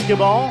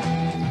basketball.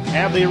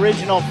 Have the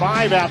original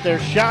 5 out there.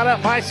 Shot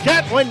up by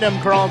Scott Wyndham,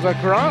 crawls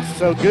across.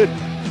 So good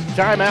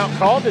timeout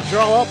called to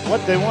draw up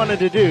what they wanted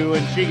to do,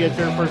 and she gets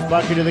her first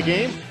bucket of the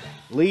game.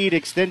 Lead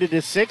extended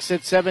to 6 at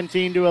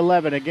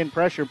 17-11. Again,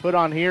 pressure put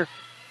on here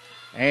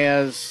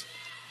as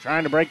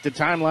trying to break the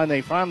timeline.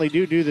 They finally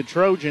do the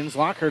Trojans.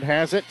 Lockhart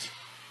has it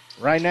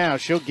right now.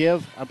 She'll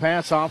give a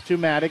pass off to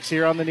Maddox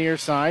here on the near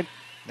side.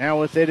 Now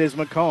with it is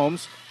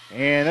McCombs.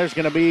 And there's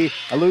going to be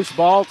a loose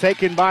ball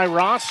taken by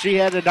Ross. She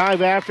had to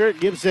dive after it.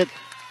 Gives it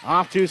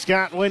off to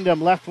Scott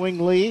Wyndham. Left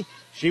wing Lee.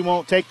 She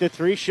won't take the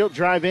 3. She'll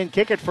drive in.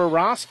 Kick it for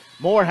Ross.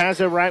 Moore has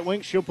a right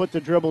wing. She'll put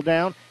the dribble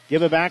down.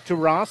 Give it back to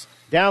Ross.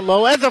 Down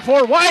low as a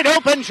 4. Wide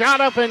open.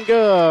 Shot up and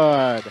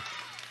good.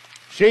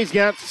 She's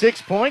got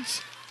 6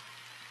 points.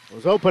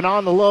 Was open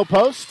on the low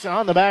post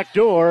on the back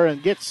door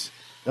and gets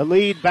the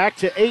lead back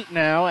to 8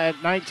 now at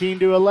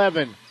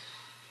 19-11.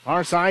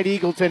 Far side,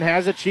 Eagleton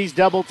has it. She's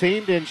double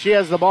teamed, and she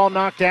has the ball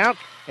knocked out.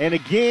 And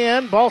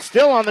again, ball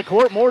still on the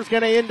court. Moore's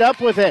going to end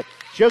up with it.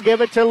 She'll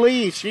give it to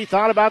Lee. She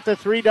thought about the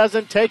three,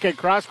 doesn't take it.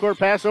 Cross-court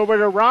pass over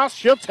to Ross.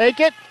 She'll take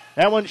it.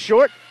 That one's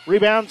short.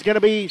 Rebound's going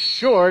to be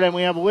short, and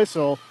we have a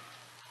whistle.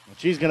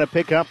 She's going to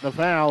pick up the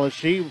foul as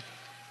she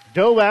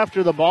dove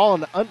after the ball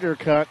and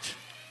undercut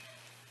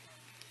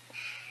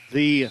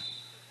the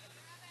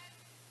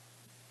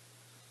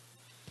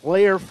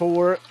player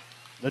for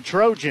the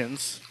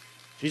Trojans.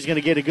 She's going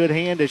to get a good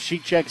hand as she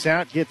checks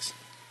out, gets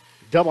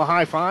double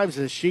high fives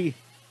as she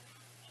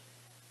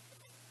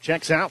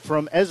checks out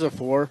from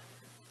Ezefor.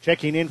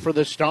 Checking in for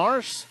the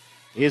Stars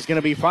is going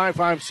to be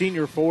 5'5"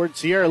 senior forward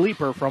Sierra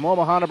Leaper from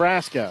Omaha,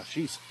 Nebraska.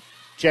 She's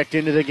checked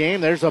into the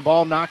game. There's a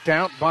ball knocked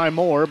out by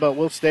Moore, but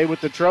we'll stay with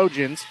the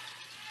Trojans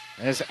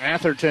as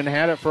Atherton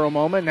had it for a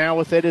moment. Now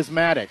with it is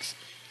Maddox.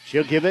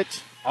 She'll give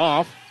it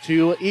off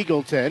to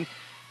Eagleton.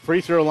 Free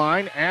throw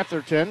line,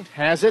 Atherton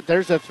has it.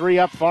 There's a three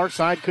up far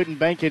side. Couldn't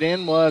bank it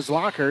in was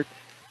Lockhart.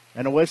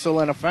 And a whistle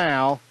and a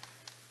foul.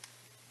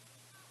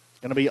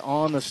 It's going to be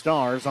on the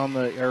Stars,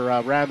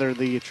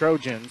 the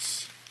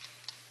Trojans.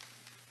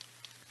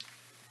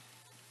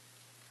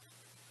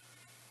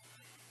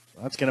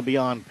 That's going to be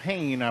on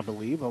Payne, I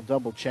believe. I'll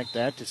double check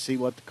that to see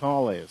what the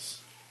call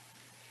is.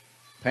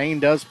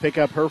 Payne does pick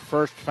up her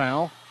first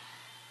foul.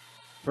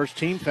 First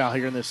team foul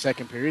here in this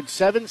second period.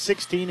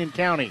 7-16 in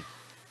county.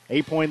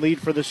 8-point lead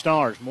for the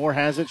Stars. Moore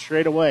has it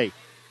straight away.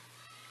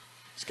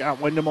 Scott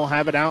Wyndham will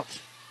have it out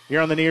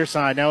here on the near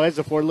side. Now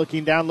Ezefor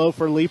looking down low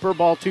for Leaper.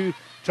 Ball too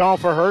tall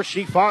for her.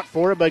 She fought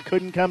for it but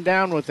couldn't come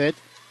down with it.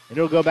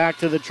 It'll go back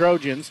to the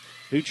Trojans,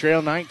 who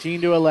trail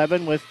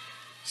 19-11 with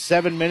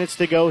 7 minutes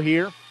to go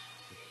here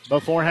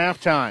before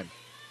halftime.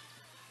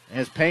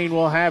 As Payne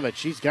will have it.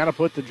 She's got to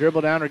put the dribble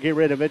down or get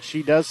rid of it.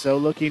 She does so.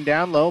 Looking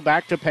down low.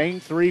 Back to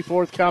Payne. 3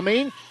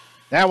 forthcoming.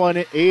 That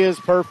one is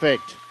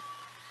perfect.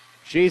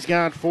 She's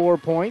got 4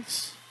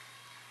 points.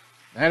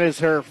 That is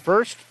her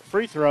first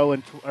first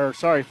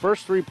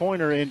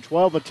 3-pointer in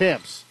 12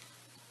 attempts.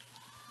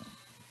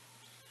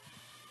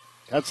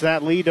 Cuts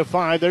that lead to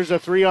 5. There's a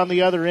 3 on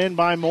the other end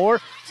by Moore.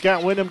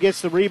 Scott Wyndham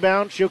gets the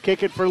rebound. She'll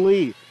kick it for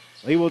Lee.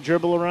 Lee will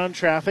dribble around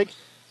traffic.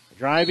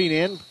 Driving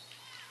in.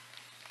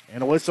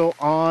 And a whistle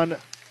on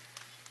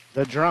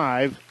the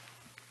drive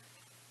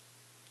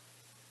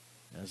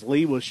as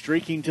Lee was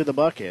streaking to the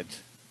bucket.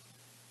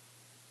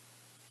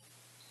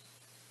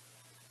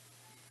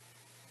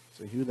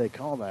 See who they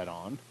call that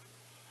on.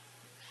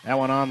 That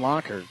one on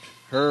Lockhart.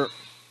 Her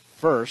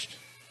first.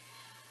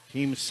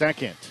 Team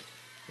second.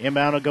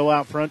 Inbound will go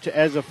out front to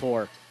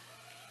Ezefor.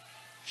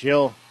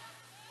 She'll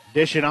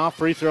dish it off.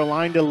 Free throw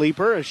line to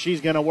Leaper as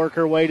she's going to work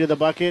her way to the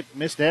bucket.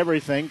 Missed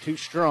everything. Too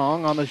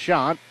strong on the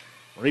shot.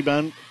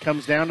 Rebound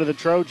comes down to the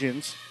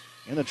Trojans.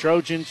 And the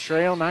Trojans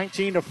trail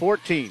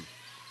 19-14.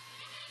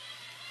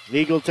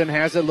 Eagleton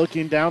has it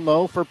looking down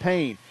low for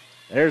Payne.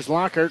 There's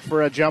Lockhart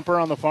for a jumper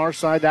on the far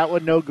side. That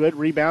one no good.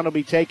 Rebound will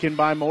be taken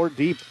by Moore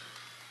deep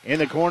in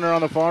the corner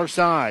on the far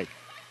side.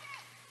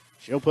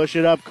 She'll push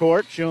it up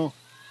court. She'll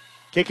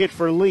kick it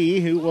for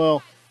Lee, who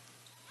will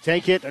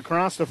take it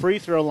across the free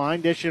throw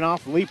line. Dish it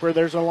off Leaper.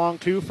 There's a long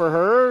 2 for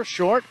her.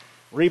 Short.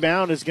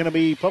 Rebound is going to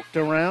be poked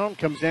around.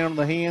 Comes down to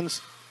the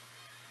hands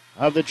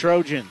of the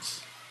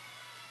Trojans.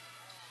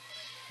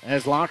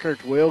 As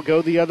Lockhart will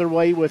go the other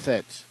way with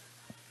it.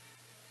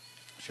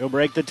 She'll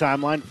break the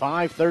timeline.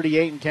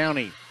 5:38 in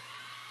county.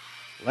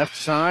 Left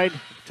side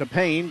to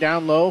Payne.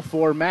 Down low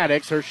for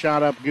Maddox. Her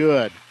shot up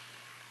good.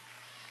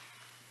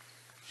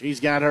 She's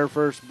got her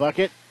first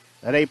bucket.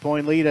 That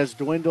 8-point lead has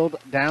dwindled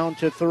down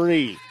to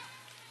 3.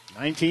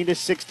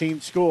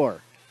 19-16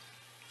 score.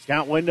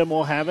 Scott Wyndham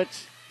will have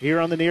it here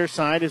on the near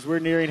side as we're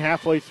nearing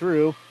halfway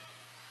through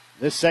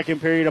this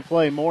second period of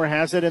play. Moore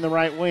has it in the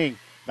right wing.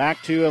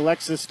 Back to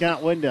Alexis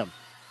Scott Wyndham.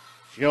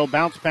 She'll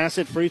bounce past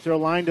it. Free throw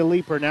line to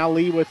Leaper. Now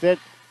Lee with it.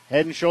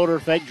 Head and shoulder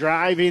fake.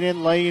 Driving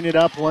in, laying it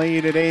up,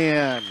 laying it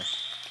in.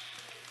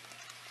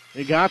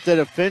 He got the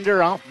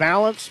defender off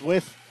balance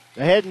with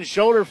the head and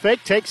shoulder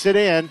fake. Takes it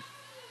in.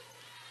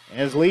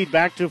 As lead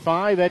back to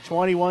 5 at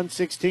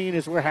 21-16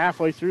 as we're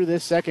halfway through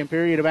this second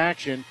period of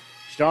action.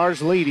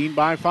 Stars leading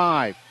by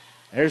 5.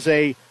 There's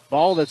a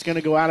ball that's going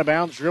to go out of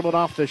bounds. Dribbled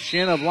off the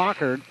shin of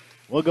Lockhart.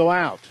 Will go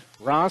out.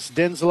 Ross,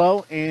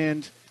 Denslow,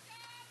 and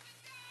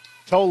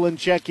Tolan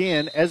check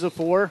in.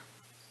 Ezefor,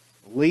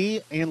 Lee,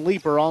 and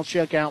Leaper all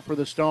check out for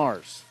the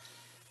Stars.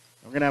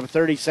 We're going to have a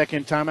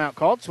 30-second timeout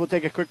called, so we'll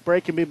take a quick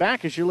break and be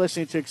back as you're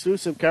listening to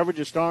exclusive coverage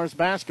of Stars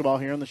basketball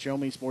here on the Show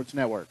Me Sports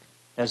Network.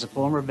 As a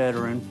former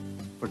veteran,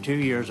 for 2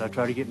 years I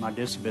tried to get my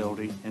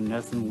disability and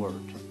nothing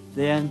worked.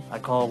 Then I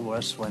called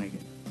Wes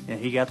Swanigan, and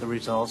he got the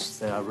results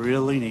that I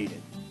really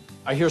needed.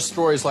 I hear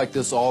stories like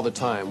this all the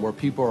time where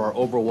people are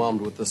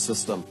overwhelmed with the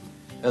system.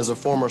 As a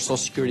former Social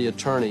Security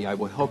attorney, I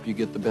will help you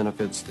get the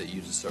benefits that you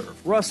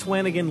deserve. Russ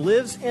Swanigan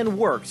lives and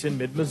works in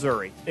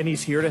mid-Missouri, and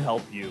he's here to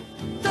help you.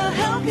 The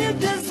help you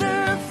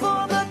deserve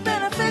for the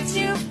benefits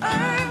you've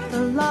earned.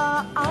 The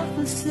law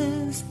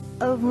offices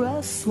of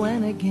Russ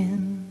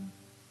Swanigan.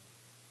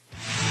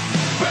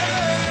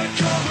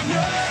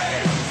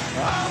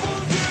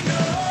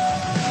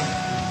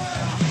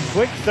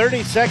 Quick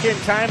 30-second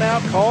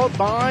timeout called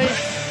by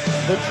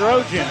the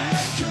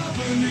Trojans.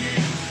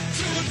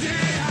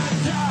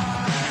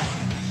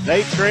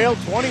 They trail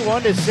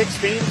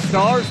 21-16.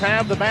 Stars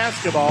have the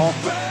basketball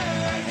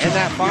and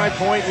that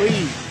 5-point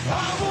lead.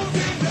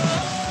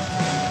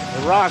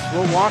 Ross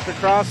will walk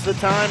across the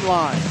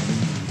timeline.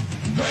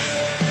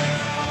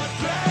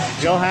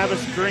 She'll have a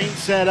screen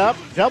set up,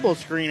 double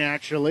screen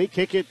actually.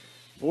 Kick it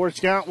for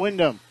Scott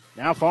Wyndham.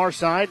 Now far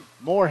side,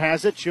 Moore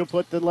has it. She'll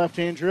put the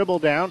left-hand dribble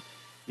down.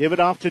 Give it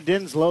off to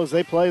Dinslow as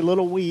they play a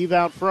little weave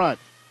out front.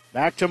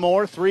 Back to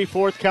Moore,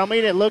 3/4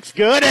 coming. It looks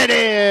good. It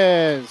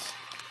is.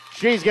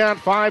 She's got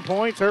 5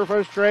 points. Her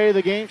first tray of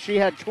the game. She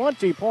had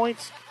 20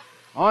 points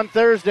on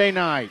Thursday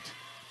night.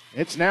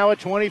 It's now a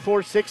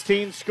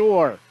 24-16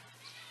 score.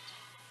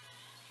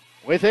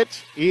 With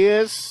it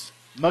is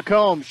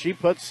McCombs. She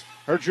puts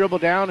her dribble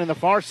down in the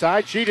far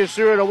side. She just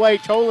threw it away.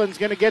 Tolan's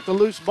going to get the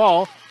loose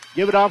ball.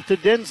 Give it off to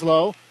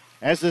Dinslow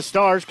as the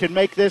Stars can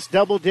make this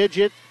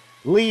double-digit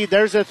lead.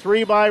 There's a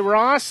three by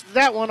Ross.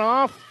 That one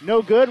off.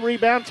 No good.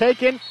 Rebound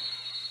taken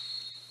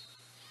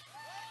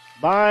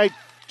by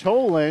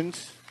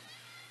Tolan's.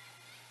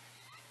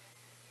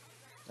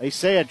 They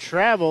say a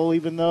travel,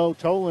 even though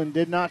Tolan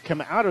did not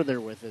come out of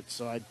there with it.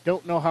 So I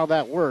don't know how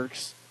that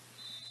works.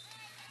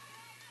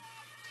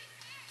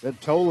 Said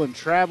Tolan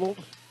traveled,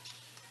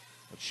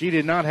 but she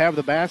did not have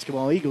the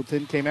basketball.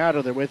 Eagleton came out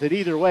of there with it.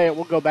 Either way, it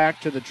will go back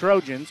to the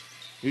Trojans,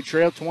 who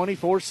trail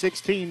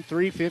 24-16,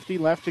 3:50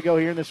 left to go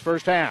here in this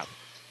first half.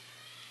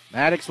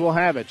 Maddox will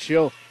have it.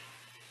 She'll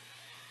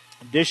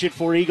dish it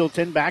for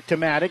Eagleton, back to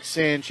Maddox,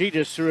 and she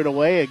just threw it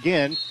away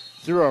again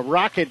through a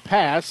rocket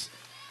pass.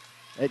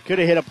 It could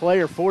have hit a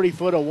player 40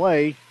 foot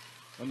away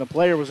when the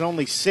player was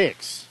only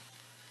 6.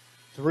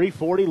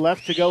 3:40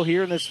 left to go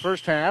here in this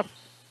first half.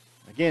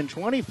 Again,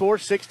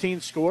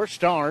 24-16 score.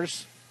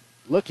 Stars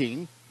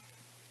looking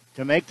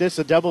to make this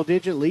a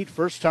double-digit lead.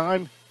 First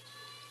time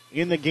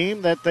in the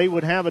game that they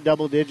would have a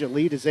double-digit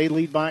lead as they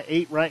lead by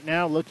 8 right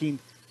now, looking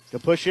to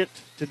push it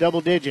to double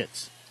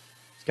digits.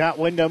 Scott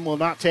Wyndham will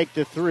not take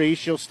the three.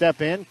 She'll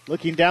step in.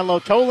 Looking down low.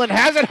 Tolan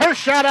has it. Her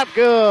shot up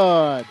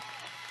good.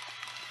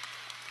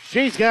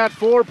 She's got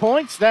 4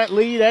 points. That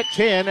lead at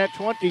 10 at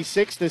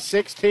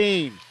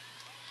 26-16.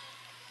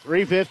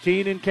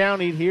 3:15 and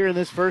counting here in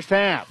this first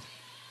half.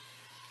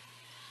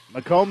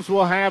 McCombs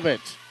will have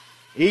it.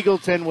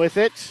 Eagleton with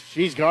it.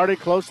 She's guarded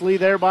closely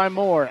there by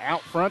Moore.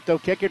 Out front, they'll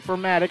kick it for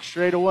Maddox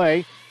straight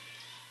away.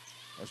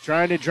 As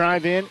trying to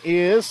drive in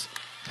is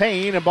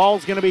Payne. The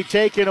ball's going to be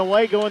taken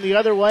away. Going the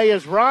other way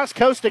is Ross.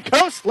 Coast to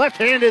coast.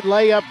 Left-handed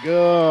layup.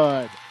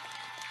 Good.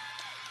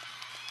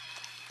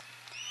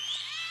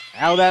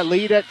 Now that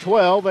lead at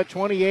 12 at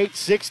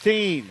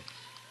 28-16.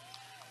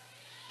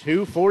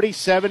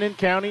 2:47 and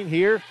counting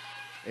here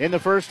in the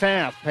first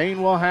half.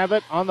 Payne will have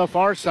it on the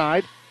far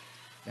side.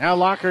 Now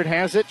Lockhart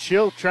has it.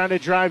 She'll try to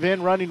drive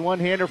in, running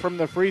one-hander from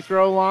the free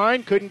throw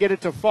line. Couldn't get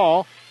it to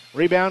fall.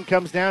 Rebound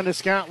comes down to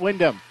Scott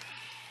Wyndham.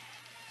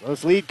 So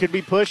this lead could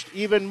be pushed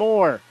even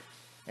more.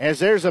 As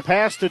there's a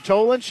pass to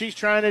Tolan. She's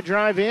trying to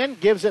drive in.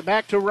 Gives it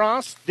back to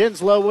Ross.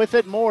 Dinslow with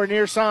it. Moore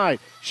near side.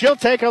 She'll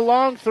take a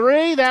long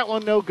three. That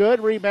one no good.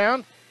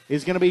 Rebound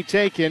is going to be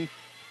taken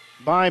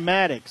by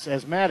Maddox.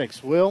 As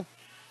Maddox will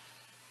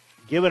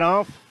give it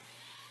off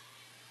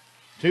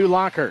to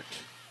Lockhart.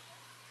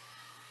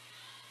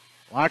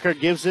 Lockhart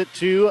gives it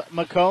to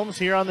McCombs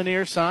here on the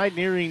near side.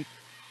 Nearing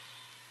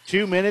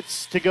 2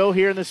 minutes to go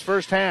here in this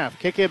first half.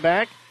 Kick it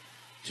back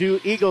to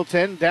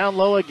Eagleton. Down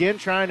low again,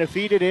 trying to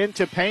feed it in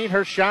to Payne.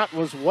 Her shot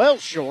was well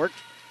short.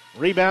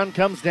 Rebound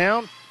comes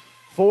down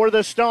for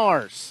the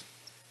Stars.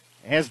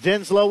 As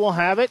Dinslow will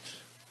have it.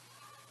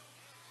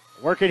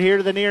 Work it here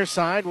to the near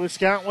side with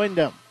Scott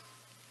Wyndham.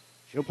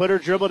 She'll put her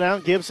dribble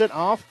down, gives it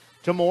off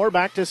to Moore.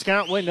 Back to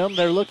Scott Wyndham.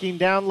 They're looking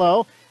down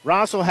low.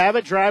 Ross will have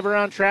it. Drive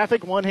around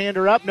traffic.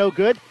 One-hander up. No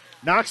good.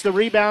 Knocks the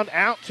rebound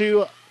out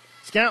to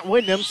Scott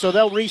Wyndham, so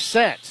they'll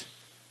reset.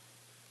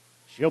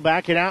 She'll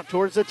back it out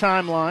towards the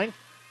timeline.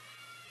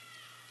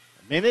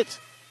 1.5 minutes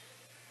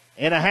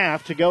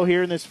to go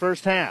here in this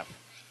first half.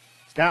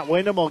 Scott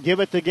Wyndham will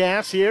give it the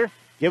gas here.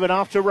 Give it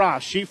off to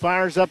Ross. She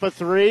fires up a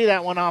three.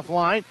 That one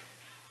offline.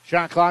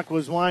 Shot clock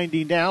was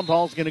winding down.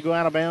 Ball's going to go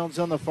out of bounds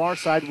on the far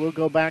side. We'll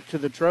go back to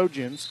the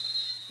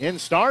Trojans. In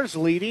Stars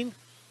leading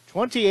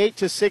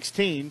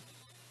 28-16.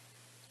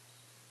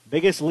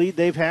 Biggest lead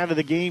they've had of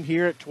the game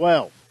here at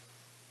 12.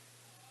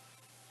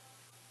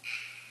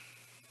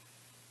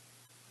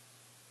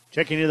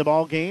 Checking into the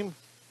ball game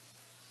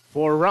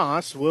for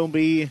Ross will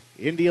be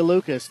India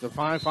Lucas, the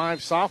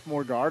 5'5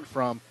 sophomore guard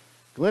from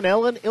Glen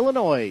Ellen,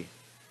 Illinois.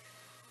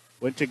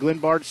 Went to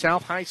Glenbard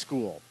South High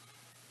School.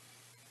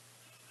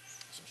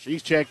 So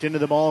she's checked into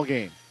the ball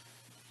game.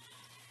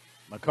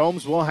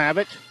 McCombs will have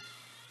it.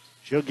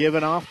 She'll give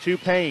it off to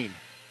Payne.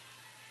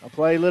 They'll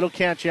play a little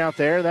catch out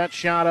there. That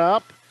shot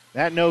up.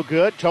 That no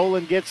good.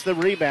 Tolan gets the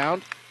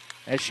rebound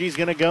as she's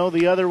going to go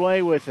the other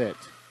way with it.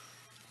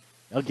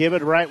 They'll give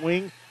it right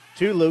wing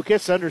to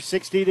Lucas. Under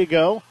 60 to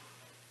go.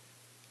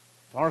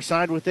 Far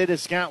side with it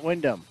is Scott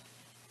Wyndham.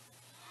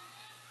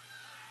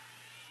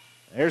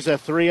 There's a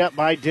 3 up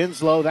by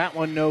Dinslow. That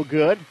one no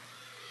good.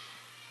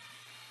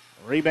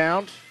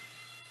 Rebound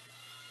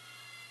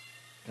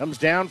comes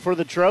down for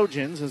the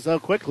Trojans as they'll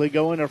quickly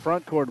go into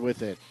front court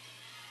with it.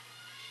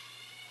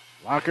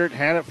 Lockhart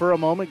had it for a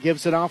moment,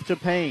 gives it off to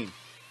Payne.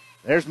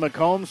 There's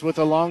McCombs with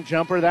a long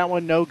jumper. That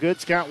one no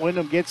good. Scott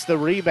Wyndham gets the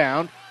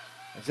rebound.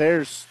 As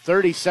there's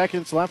 30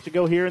 seconds left to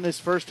go here in this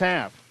first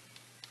half.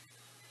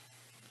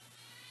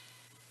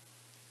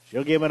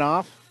 She'll give it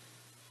off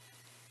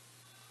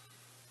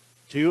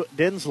to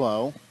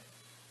Dinslow.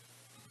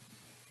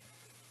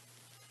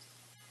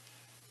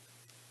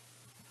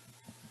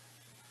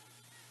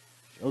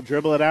 She'll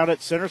dribble it out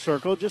at center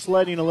circle, just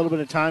letting a little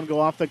bit of time go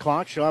off the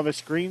clock. She'll have a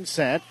screen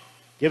set.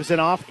 Gives it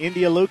off.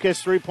 India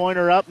Lucas,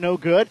 three-pointer up, no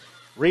good.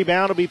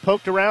 Rebound will be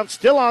poked around,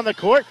 still on the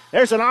court.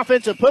 There's an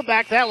offensive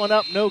putback. That one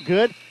up, no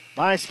good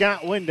by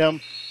Scott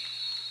Wyndham.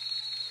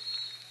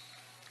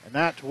 And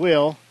that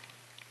will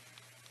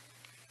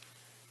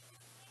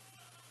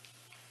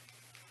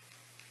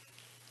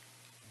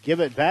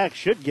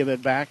should give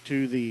it back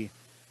to the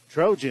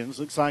Trojans.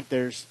 Looks like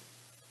there's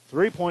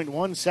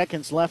 3.1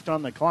 seconds left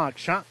on the clock.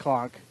 Shot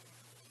clock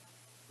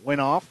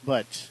went off,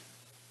 but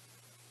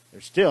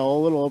there's still a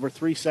little over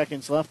 3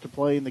 seconds left to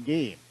play in the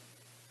game.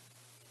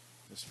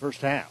 This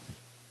first half.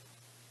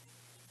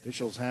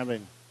 Officials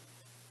having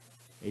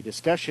a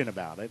discussion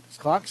about it. This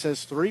clock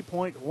says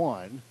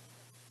 3.1.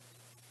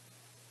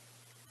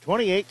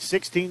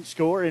 28-16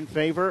 score in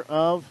favor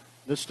of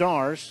the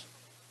Stars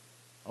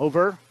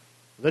over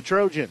the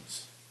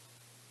Trojans.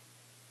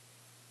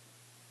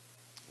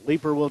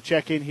 Leeper will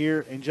check in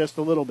here in just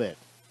a little bit.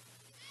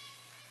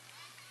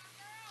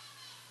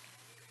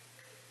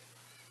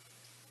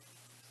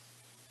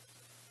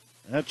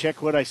 And I'll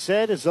check what I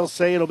said, as they'll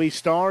say it'll be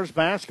Stars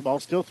basketball.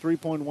 Still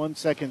 3.1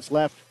 seconds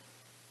left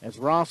as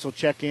Ross will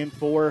check in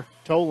for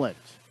Toland.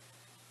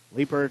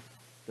 Leeper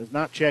does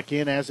not check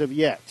in as of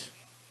yet.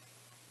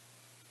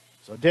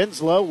 So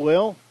Dinslow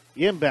will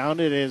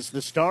inbound it as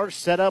the Stars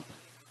set up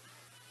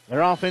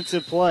their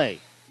offensive play.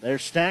 They're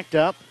stacked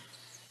up,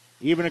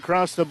 even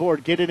across the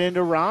board. Get it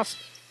into Ross.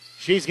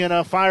 She's going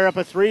to fire up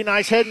a three.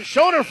 Nice head and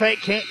shoulder fake.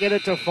 Can't get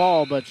it to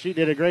fall, but she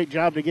did a great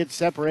job to get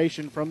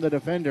separation from the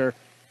defender.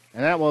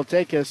 And that will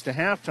take us to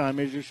halftime.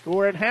 As your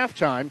score at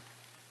halftime,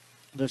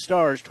 the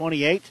Stars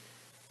 28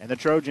 and the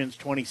Trojans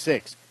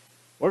 26.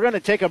 We're going to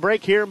take a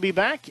break here and be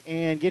back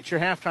and get your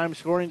halftime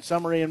scoring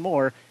summary and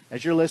more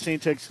as you're listening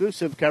to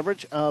exclusive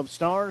coverage of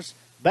Stars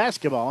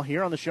basketball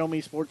here on the Show Me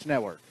Sports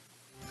Network.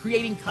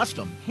 Creating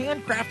custom,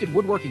 handcrafted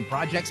woodworking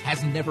projects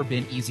has never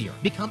been easier.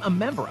 Become a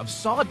member of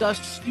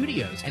Sawdust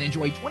Studios and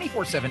enjoy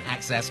 24/7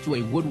 access to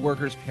a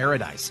woodworker's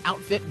paradise.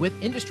 Outfit with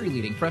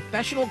industry-leading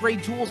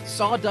professional-grade tools,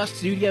 Sawdust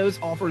Studios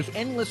offers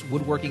endless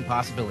woodworking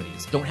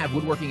possibilities. Don't have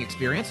woodworking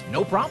experience?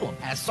 No problem,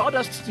 as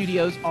Sawdust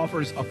Studios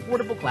offers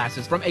affordable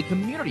classes from a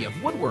community of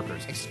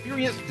woodworkers,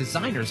 experienced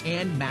designers,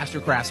 and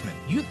master craftsmen.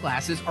 Youth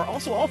classes are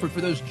also offered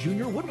for those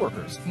junior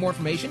woodworkers. For more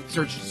information,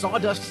 search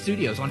Sawdust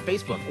Studios on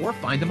Facebook or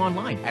find them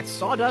online at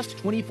Sawdust247.com.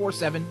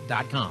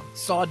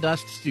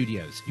 Sawdust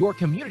Studios, your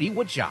community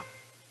woodshop.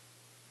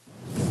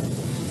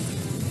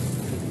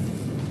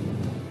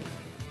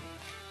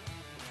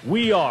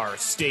 We are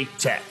State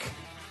Tech.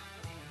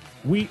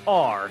 We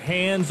are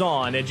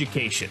hands-on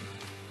education.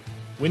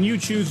 When you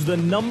choose the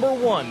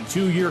 #1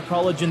 two-year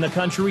college in the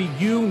country,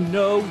 you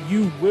know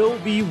you will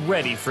be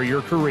ready for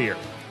your career.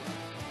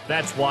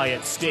 That's why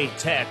at State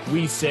Tech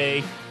we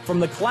say, from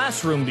the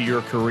classroom to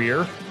your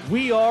career,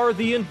 we are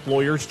the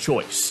employer's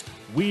choice.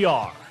 We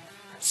are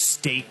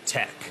State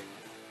Tech.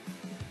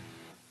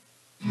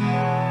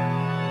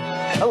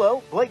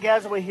 Hello, Blake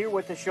Gazaway here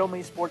with the Show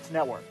Me Sports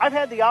Network. I've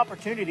had the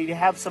opportunity to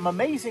have some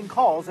amazing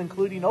calls,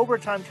 including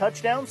overtime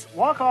touchdowns,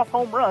 walk-off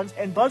home runs,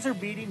 and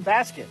buzzer-beating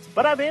baskets.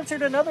 But I've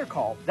answered another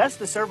call. That's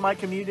to serve my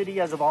community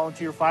as a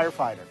volunteer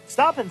firefighter.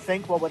 Stop and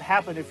think what would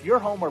happen if your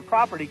home or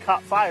property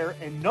caught fire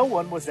and no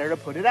one was there to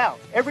put it out.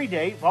 Every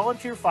day,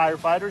 volunteer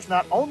firefighters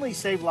not only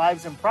save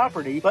lives and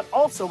property, but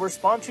also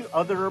respond to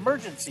other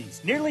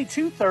emergencies. Nearly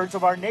 2/3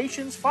 of our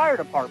nation's fire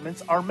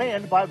departments are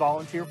manned by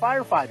volunteer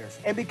firefighters.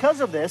 And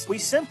because of this, we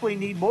simply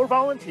need more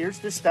volunteers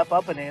to step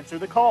up and answer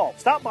the call.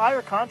 Stop by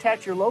or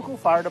contact your local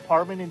fire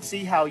department and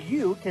see how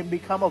you can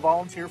become a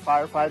volunteer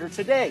firefighter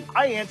today.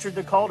 I answered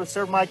the call to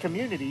serve my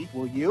community.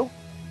 Will you?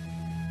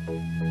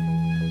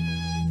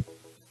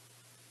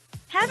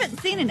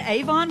 Haven't seen an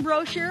Avon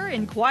brochure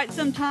in quite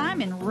some time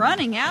and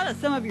running out of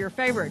some of your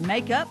favorite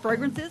makeup,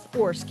 fragrances,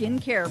 or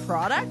skincare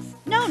products?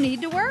 No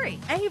need to worry.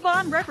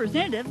 Avon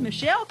representative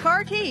Michelle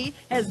Carty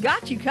has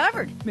got you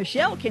covered.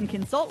 Michelle can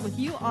consult with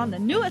you on the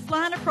newest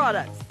line of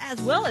products, as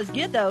well as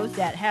get those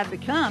that have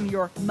become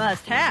your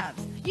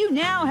must-haves. You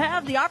now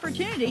have the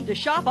opportunity to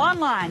shop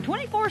online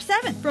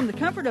 24/7 from the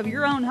comfort of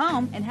your own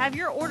home and have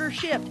your order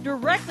shipped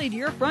directly to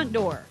your front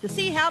door. To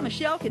see how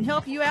Michelle can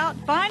help you out,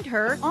 find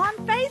her on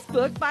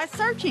Facebook by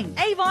searching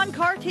Avon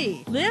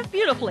Carty. Live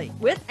beautifully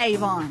with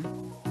Avon.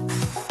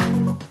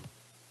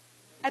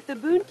 At the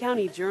Boone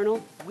County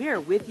Journal, we're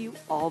with you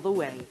all the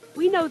way.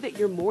 We know that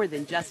you're more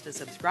than just a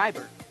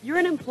subscriber. You're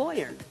an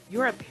employer,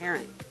 you're a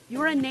parent,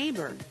 you're a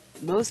neighbor.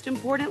 Most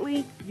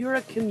importantly, you're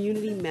a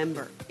community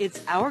member.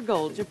 It's our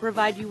goal to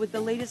provide you with the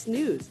latest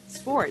news,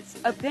 sports,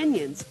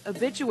 opinions,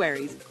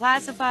 obituaries,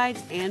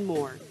 classifieds, and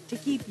more to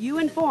keep you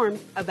informed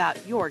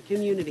about your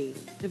community.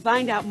 To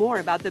find out more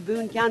about the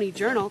Boone County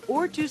Journal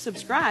or to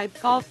subscribe,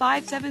 call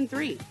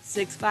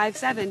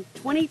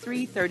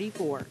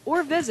 573-657-2334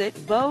 or visit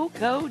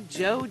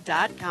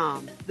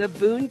bocojoe.com. The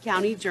Boone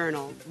County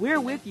Journal. We're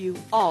with you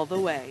all the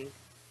way.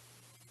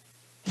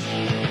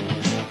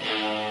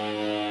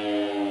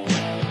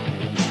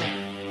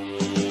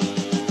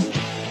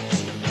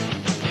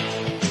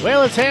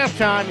 Well, it's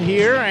halftime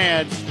here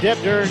at Deb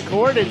Duren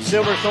Court in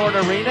Silverthorne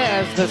Arena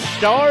as the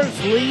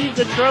Stars lead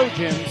the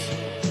Trojans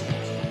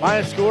by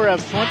a score of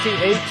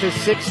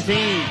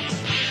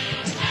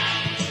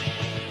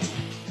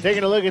 28-16.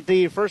 Taking a look at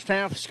the first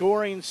half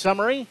scoring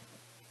summary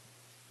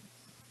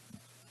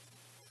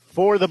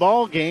for the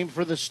ball game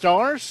for the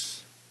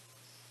Stars.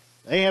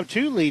 They have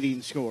two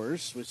leading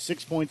scorers with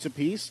 6 points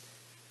apiece.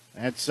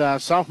 That's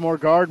sophomore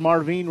guard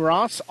Marvin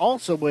Ross,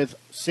 also with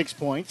 6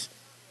 points,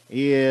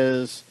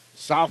 is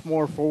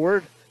sophomore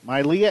forward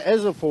Mylea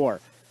Ezefor.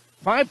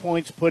 5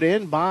 points put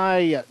in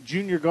by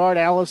junior guard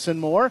Allison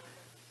Moore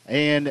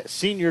and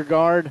senior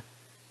guard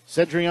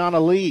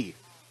Cedriana Lee.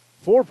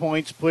 4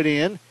 points put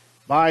in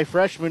by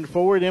freshman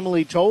forward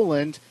Emily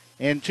Toland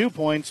and 2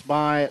 points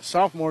by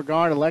sophomore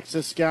guard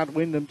Alexis Scott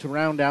Wyndham to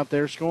round out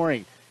their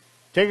scoring.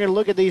 Taking a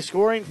look at the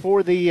scoring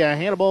for the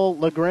Hannibal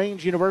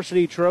LaGrange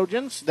University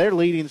Trojans, their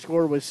leading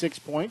scorer was 6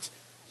 points.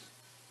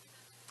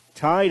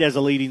 Tied as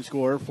a leading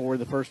scorer for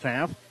the first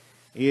half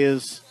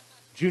is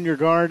junior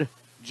guard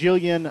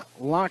Jillian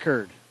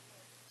Lockard.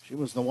 She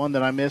was the one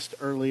that I missed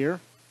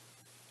earlier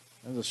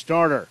as a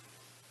starter.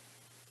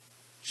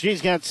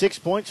 She's got 6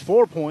 points,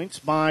 4 points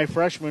by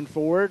freshman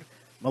forward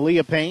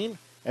Malia Payne,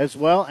 as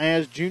well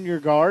as junior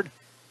guard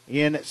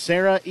in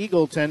Sarah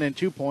Eagleton, and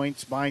 2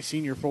 points by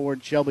senior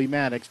forward Shelby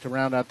Maddox to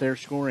round out their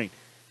scoring.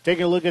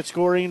 Taking a look at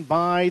scoring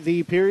by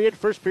the period.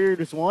 First period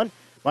was won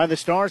by the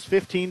Stars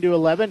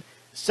 15-11.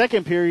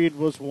 Second period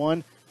was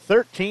won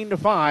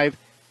 13-5.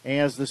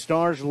 As the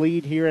Stars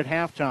lead here at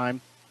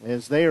halftime,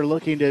 as they are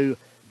looking to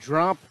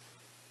drop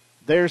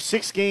their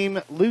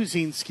 6-game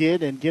losing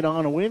skid and get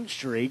on a win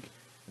streak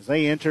as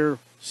they enter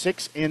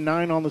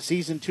 6-9 on the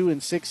season,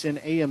 2-6 in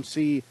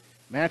AMC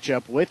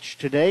matchup, which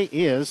today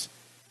is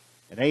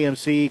an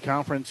AMC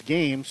conference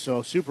game,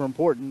 so super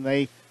important.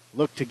 They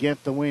look to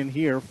get the win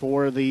here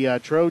for the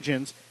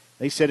Trojans.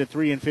 They sit at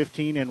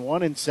 3-15 and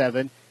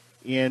 1-7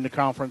 in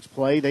conference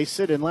play. They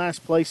sit in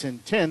last place in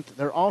 10th.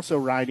 They're also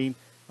riding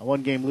a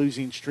one-game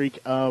losing streak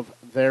of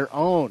their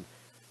own.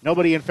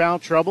 Nobody in foul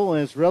trouble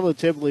and is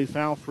relatively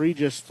foul-free.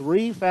 Just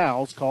 3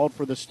 fouls called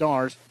for the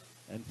Stars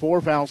and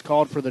 4 fouls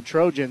called for the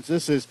Trojans.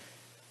 This is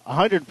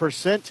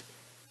 100%,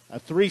 a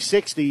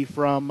 360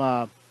 from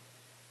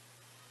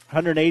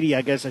 180,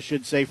 I guess I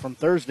should say, from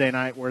Thursday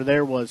night, where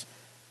there was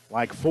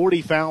like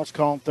 40 fouls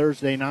called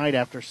Thursday night.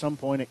 After some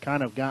point, it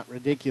kind of got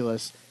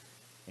ridiculous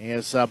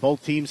as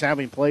both teams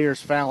having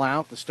players foul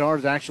out. The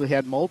Stars actually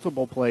had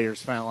multiple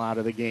players foul out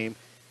of the game,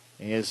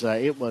 as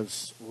it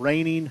was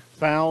raining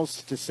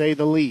fouls, to say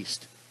the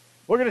least.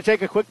 We're going to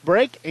take a quick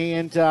break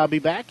and be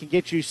back and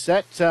get you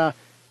set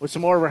with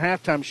some more of our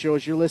halftime show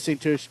as you're listening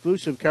to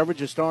exclusive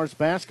coverage of Stars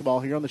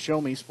basketball here on the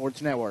Show Me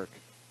Sports Network.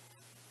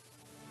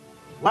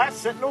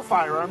 Last Sentinel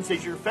Firearms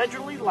is your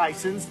federally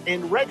licensed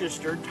and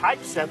registered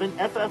Type 7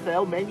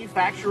 FFL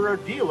manufacturer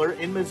dealer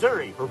in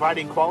Missouri,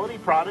 providing quality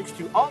products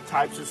to all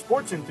types of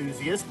sports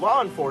enthusiasts,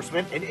 law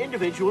enforcement, and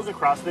individuals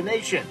across the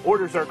nation.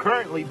 Orders are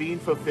currently being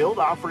fulfilled,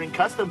 offering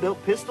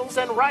custom-built pistols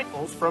and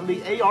rifles from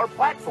the AR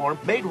platform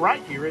made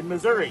right here in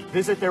Missouri.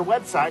 Visit their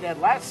website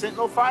at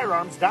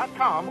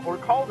lastsentinelfirearms.com or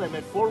call them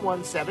at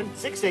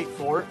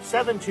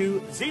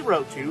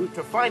 417-684-7202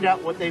 to find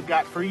out what they've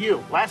got for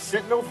you. Last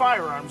Sentinel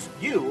Firearms,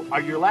 you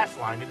are your last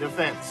line of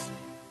defense.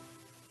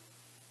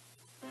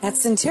 At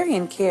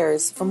Centurion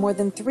Cares, for more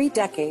than 3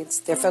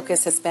 decades, their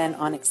focus has been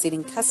on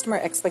exceeding customer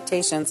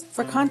expectations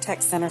for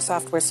contact center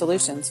software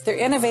solutions. Their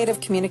innovative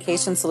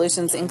communication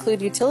solutions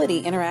include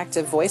utility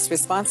interactive voice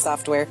response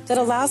software that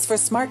allows for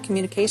smart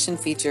communication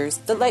features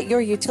that let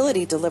your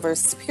utility deliver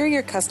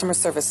superior customer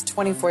service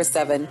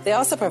 24/7. They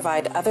also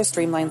provide other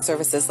streamlined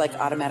services like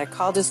automatic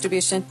call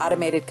distribution,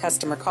 automated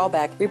customer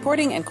callback,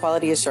 reporting, and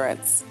quality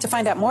assurance. To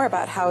find out more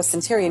about how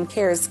Centurion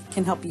Cares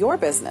can help your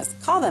business,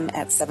 call them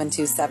at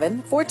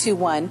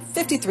 727-421-5300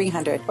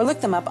 or look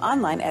them up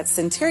online at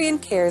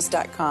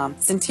centurioncares.com.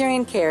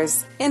 Centurion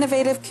Cares,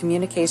 innovative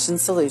communication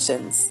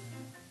solutions.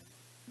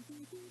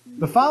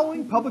 The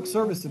following public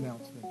service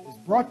announcement is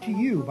brought to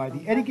you by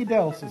the Eddie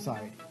Gaedel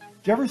Society,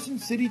 Jefferson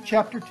City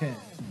Chapter 10,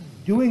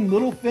 doing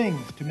little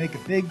things to make a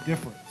big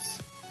difference.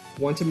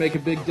 Want to make a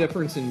big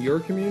difference in your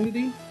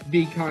community?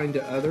 Be kind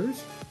to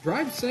others,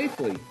 drive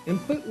safely, and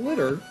put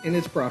litter in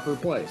its proper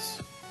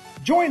place.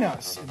 Join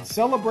us in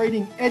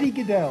celebrating Eddie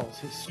Gaedel's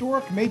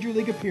historic Major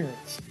League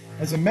appearance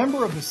as a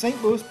member of the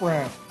St. Louis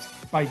Browns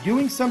by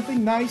doing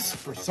something nice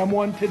for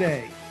someone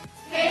today.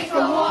 Take a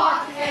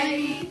walk,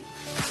 Eddie.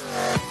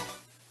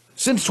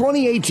 Since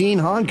 2018,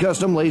 Han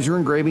Custom Laser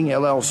Engraving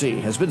LLC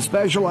has been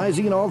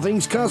specializing in all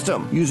things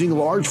custom, using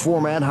large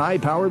format,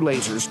 high-powered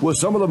lasers with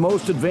some of the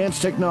most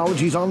advanced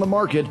technologies on the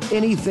market.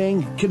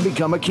 Anything can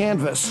become a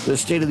canvas.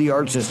 This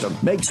state-of-the-art system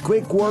makes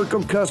quick work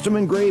of custom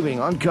engraving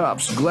on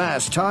cups,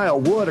 glass, tile,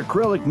 wood,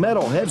 acrylic,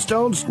 metal,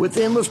 headstones with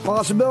endless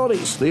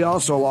possibilities. They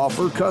also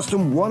offer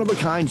custom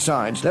one-of-a-kind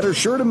signs that are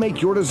sure to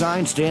make your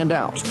design stand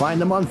out. Find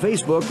them on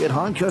Facebook at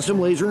Han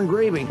Custom Laser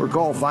Engraving or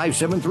call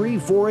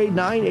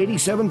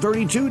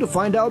 573-489-8732 to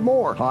find out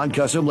more. Han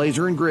Custom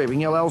Laser Engraving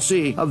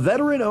LLC, a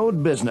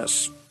veteran-owned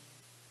business.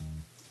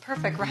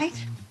 Perfect, right?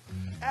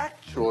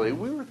 Actually,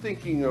 we were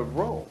thinking of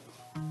Rome.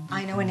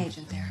 I know an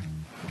agent there.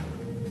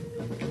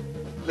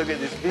 Look at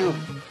this view.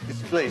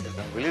 This place is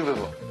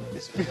unbelievable.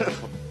 It's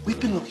beautiful. We've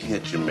been looking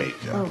at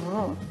Jamaica.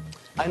 Oh,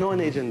 I know an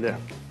agent there.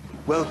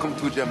 Welcome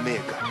to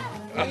Jamaica.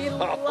 We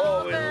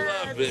love we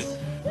love it.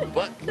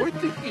 But we're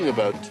thinking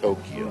about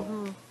Tokyo.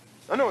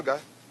 I know a guy.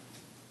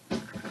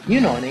 You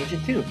know an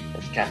agent too.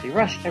 That's Kathy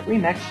Rush at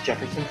RE/MAX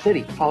Jefferson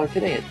City. Call her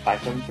today at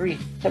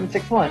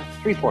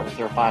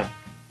 573-761-3405.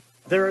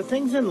 There are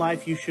things in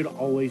life you should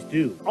always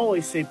do.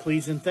 Always say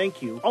please and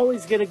thank you.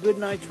 Always get a good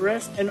night's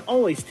rest, and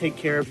always take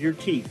care of your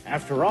teeth.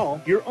 After all,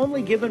 you're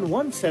only given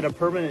one set of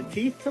permanent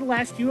teeth to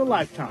last you a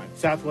lifetime.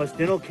 Southwest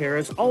Dental Care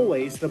is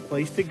always the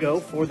place to go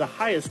for the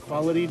highest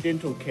quality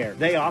dental care.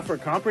 They offer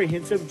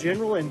comprehensive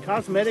general and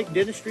cosmetic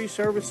dentistry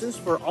services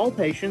for all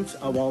patients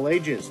of all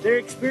ages. Their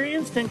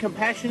experienced and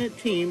compassionate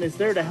team is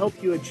there to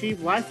help you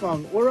achieve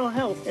lifelong oral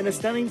health and a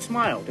stunning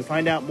smile. To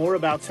find out more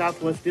about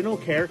Southwest Dental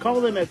Care,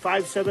 call them at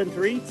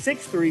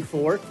 573-634-4909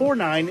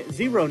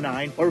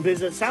 or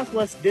visit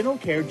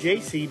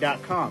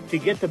southwestdentalcarejc.com. To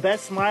get the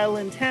best smile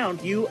in town,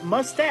 you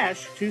must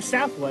dash to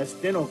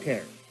Southwest Dental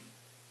Care.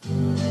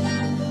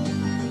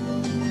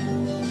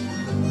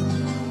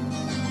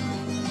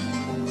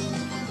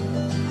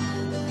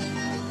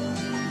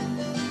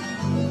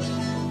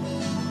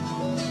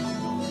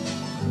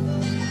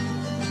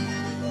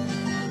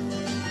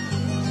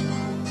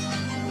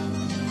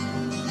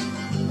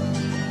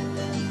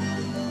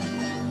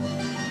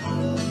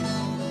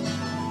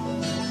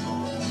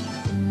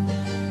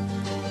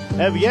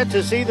 Have yet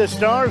to see the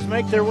Stars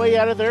make their way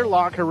out of their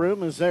locker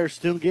room as they're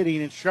still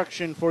getting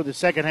instruction for the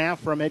second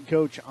half from head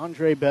coach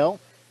Andre Bell.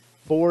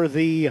 For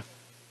the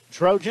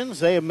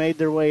Trojans, they have made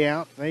their way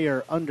out. They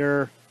are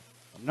under,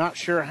 I'm not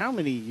sure how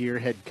many year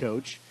head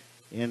coach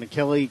in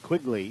Kelly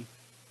Quigley.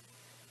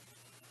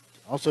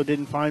 Also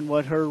didn't find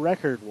what her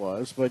record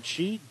was, but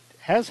she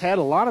has had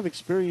a lot of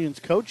experience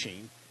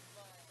coaching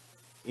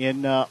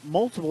in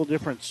multiple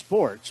different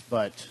sports,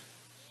 but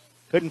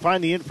couldn't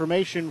find the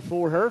information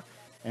for her.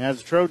 As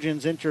the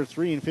Trojans enter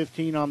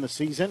 3-15 on the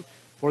season.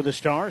 For the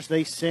Stars,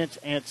 they sit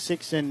at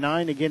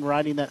 6-9, again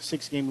riding that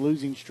 6-game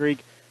losing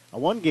streak, a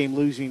 1-game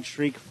losing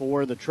streak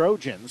for the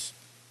Trojans.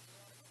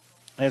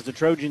 As the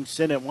Trojans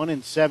sit at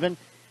 1-7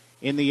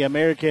 in the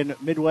American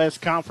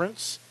Midwest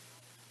Conference.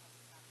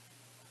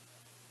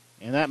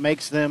 And that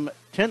makes them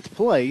 10th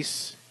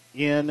place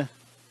in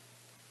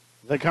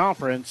the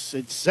conference.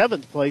 It's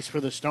 7th place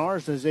for the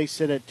Stars as they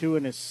sit at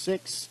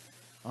 2-6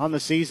 on the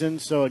season.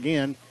 So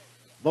again,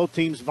 both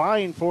teams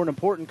vying for an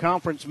important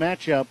conference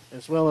matchup,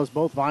 as well as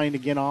both vying to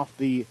get off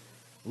the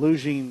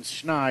losing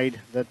schneid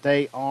that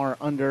they are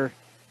under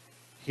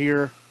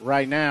here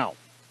right now.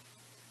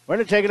 We're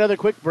going to take another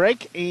quick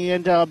break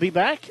and be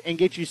back and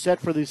get you set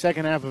for the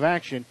second half of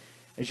action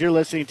as you're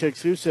listening to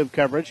exclusive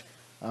coverage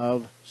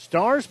of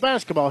Stars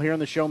basketball here on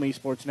the Show Me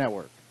Sports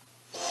Network.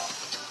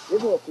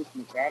 Riverwalk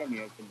Christian Academy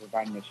has been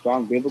providing a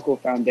strong biblical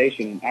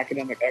foundation and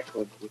academic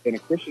excellence within a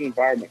Christian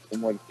environment for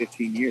more than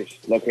 15 years.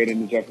 Located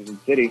in Jefferson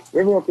City,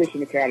 Riverwalk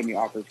Christian Academy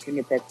offers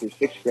kinder prep through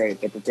 6th grade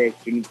that prepares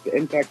students to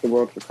impact the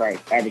world for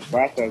Christ. Average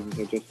class sizes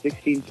are just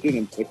 16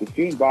 students, with the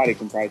student body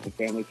comprised of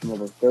families from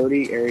over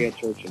 30 area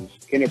churches.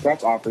 Kinder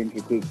prep offerings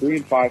include 3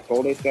 and 5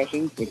 full-day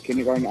sessions, with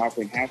kindergarten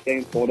offering half-day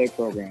and full-day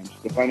programs.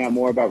 To find out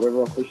more about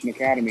Riverwalk Christian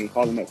Academy,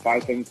 call them at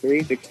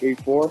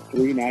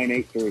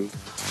 573-634-3983.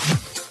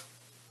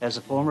 As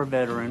a former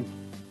veteran,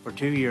 for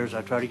 2 years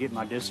I tried to get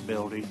my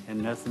disability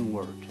and nothing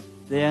worked.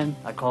 Then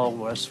I called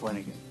Wes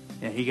Swanigan,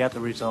 and he got the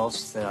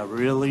results that I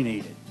really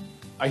needed.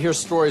 I hear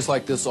stories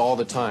like this all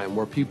the time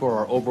where people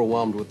are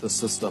overwhelmed with the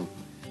system.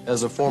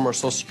 As a former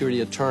Social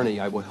Security attorney,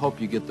 I will help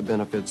you get the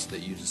benefits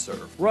that you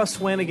deserve. Russ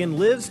Swanigan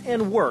lives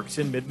and works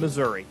in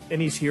mid-Missouri, and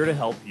he's here to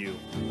help you.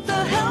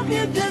 The help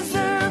you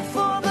deserve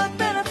for the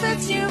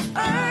benefits you've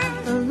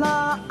earned. The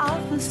law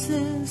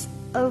offices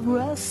of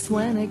Russ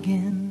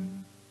Swanigan.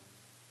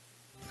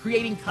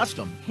 Creating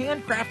custom,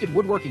 handcrafted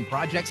woodworking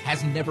projects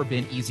has never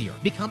been easier.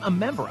 Become a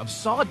member of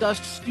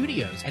Sawdust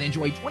Studios and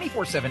enjoy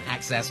 24/7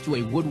 access to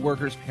a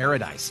woodworker's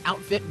paradise.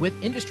 Outfit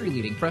with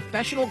industry-leading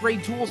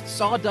professional-grade tools,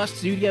 Sawdust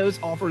Studios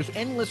offers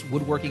endless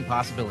woodworking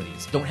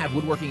possibilities. Don't have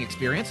woodworking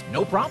experience?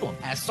 No problem,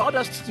 as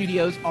Sawdust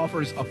Studios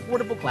offers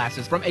affordable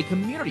classes from a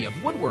community of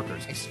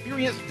woodworkers,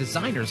 experienced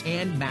designers,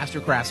 and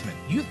master craftsmen.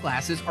 Youth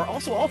classes are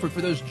also offered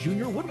for those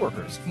junior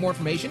woodworkers. For more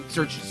information,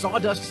 search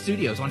Sawdust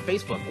Studios on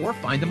Facebook or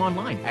find them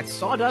online at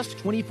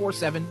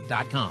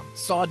sawdust247.com.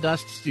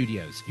 Sawdust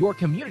Studios, your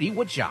community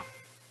woodshop.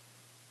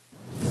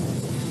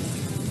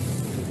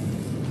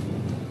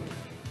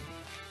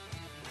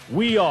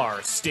 We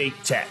are State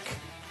Tech.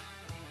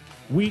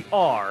 We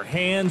are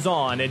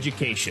hands-on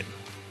education.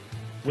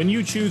 When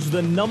you choose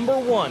the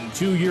 #1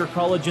 two-year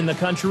college in the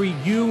country,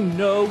 you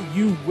know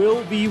you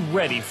will be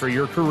ready for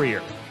your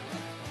career.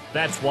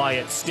 That's why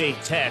at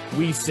State Tech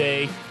we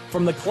say,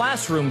 from the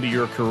classroom to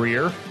your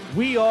career,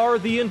 we are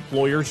the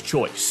employer's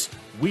choice.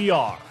 We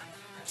are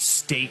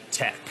State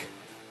Tech.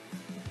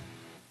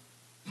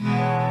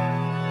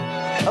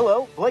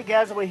 Hello, Blake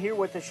Gazaway here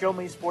with the Show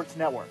Me Sports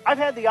Network. I've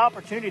had the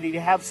opportunity to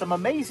have some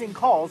amazing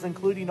calls,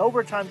 including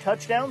overtime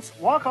touchdowns,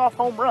 walk-off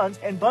home runs,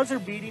 and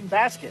buzzer-beating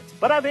baskets.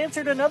 But I've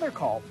answered another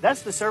call.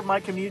 That's to serve my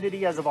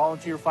community as a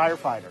volunteer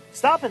firefighter.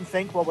 Stop and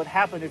think what would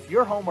happen if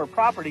your home or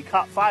property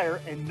caught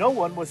fire and no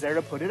one was there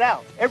to put it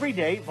out. Every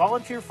day,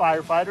 volunteer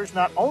firefighters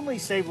not only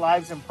save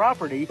lives and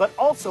property, but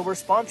also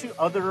respond to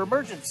other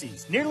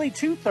emergencies. Nearly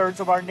 2/3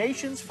 of our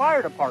nation's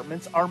fire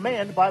departments are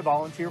manned by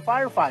volunteer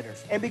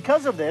firefighters. And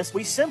because of this,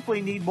 we simply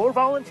need more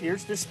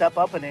volunteers to step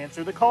up and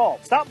answer the call.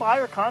 Stop by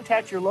or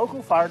contact your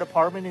local fire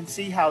department and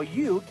see how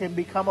you can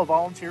become a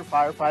volunteer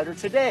firefighter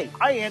today.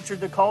 I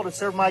answered the call to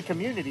serve my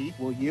community.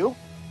 Will you?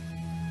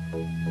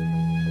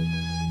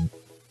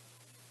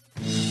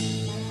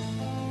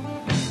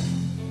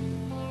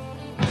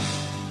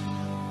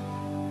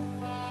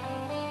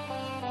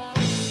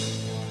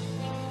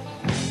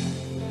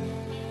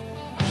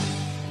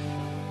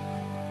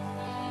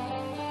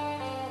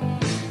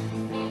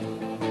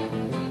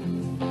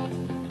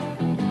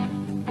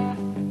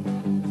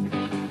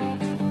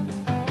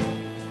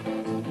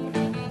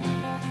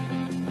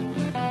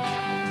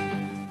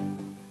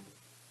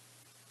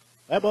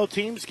 Both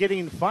teams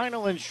getting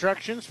final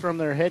instructions from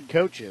their head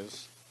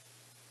coaches.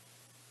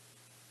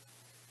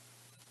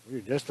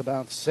 We're just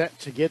about set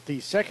to get the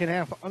second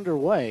half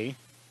underway.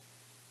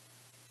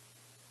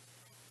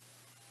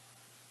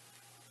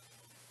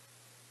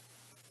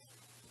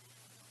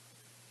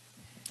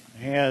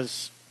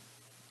 As,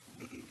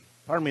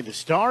 the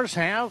Stars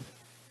have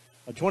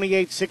a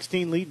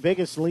 28-16 lead,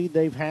 biggest lead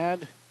they've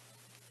had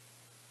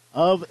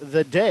of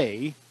the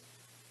day.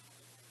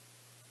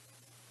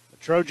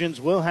 Trojans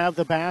will have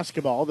the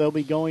basketball. They'll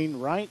be going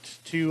right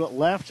to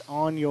left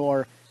on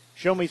your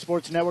Show Me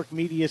Sports Network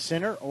Media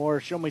Center or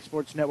Show Me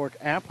Sports Network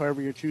app,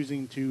 however you're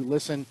choosing to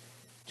listen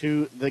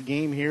to the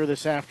game here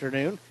this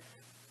afternoon.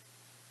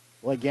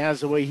 Well,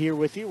 Gazaway here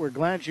with you. We're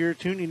glad you're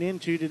tuning in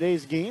to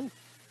today's game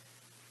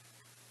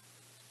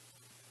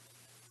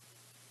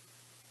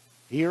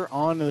here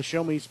on the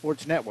Show Me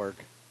Sports Network,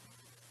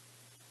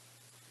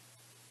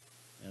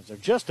 as they're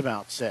just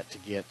about set to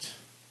get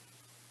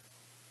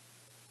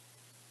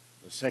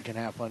the second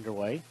half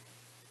underway.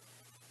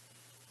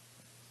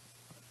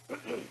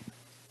 We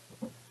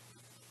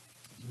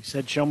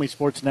said Show Me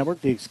Sports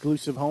Network, the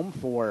exclusive home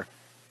for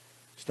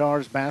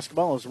Stars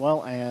basketball as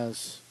well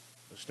as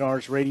the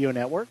Stars radio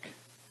network.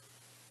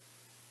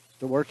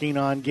 Still working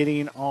on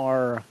getting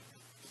our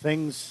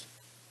things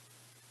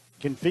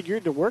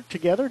configured to work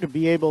together to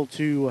be able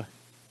to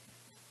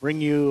bring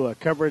you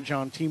coverage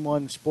on Team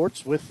One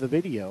Sports with the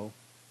video.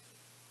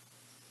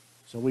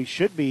 So we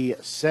should be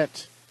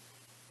set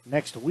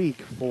next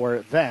week for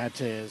that,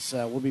 as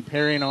we'll be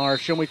pairing our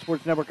Show Me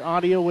Sports Network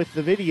audio with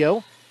the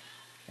video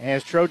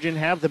as Trojan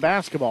have the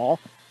basketball.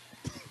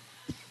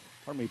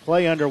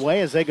 Play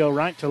underway as they go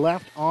right to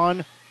left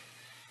on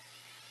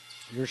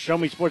your Show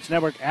Me Sports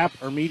Network app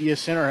or media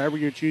center, however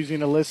you're choosing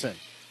to listen.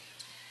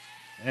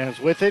 As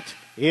with it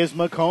is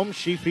McCombs.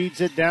 She feeds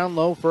it down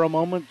low for a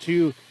moment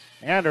to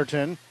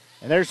Anderton.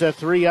 And there's a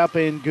three up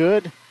and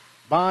good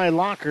by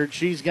Lockard.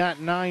 She's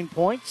got 9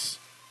 points.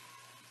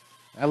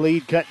 That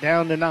lead cut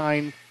down to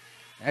 9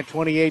 at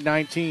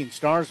 28-19.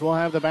 Stars will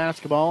have the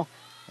basketball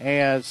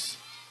as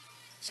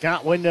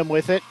Scott Wyndham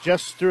with it.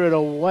 Just threw it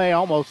away,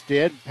 almost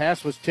did.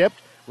 Pass was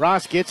tipped.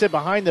 Ross gets it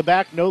behind the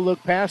back.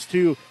 No-look pass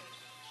to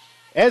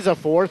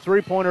Ezefor.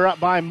 Three-pointer up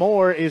by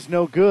Moore is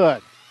no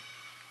good.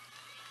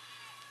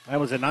 That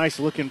was a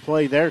nice-looking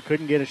play there.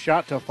 Couldn't get a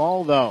shot to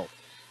fall, though.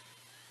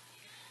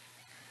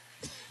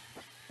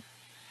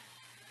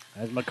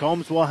 As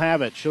McCombs will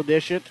have it. She'll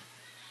dish it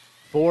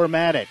for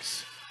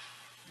Maddox.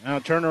 Now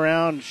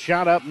turnaround,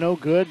 shot up, no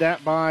good.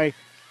 That by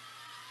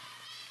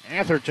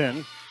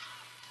Atherton.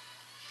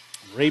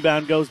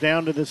 Rebound goes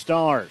down to the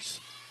Stars.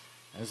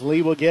 As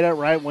Lee will get it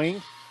right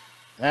wing.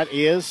 That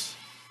is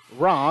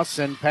Ross,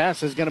 and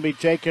pass is going to be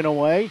taken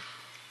away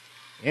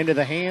into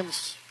the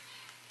hands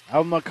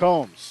of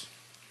McCombs.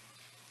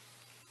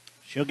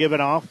 She'll give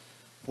it off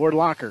for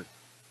Lockhart.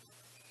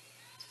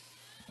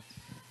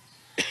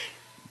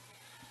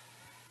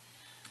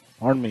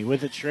 Pardon me.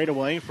 With it straight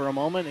away for a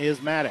moment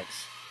is Maddox.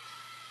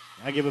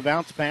 Now give a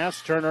bounce pass.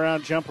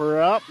 Turnaround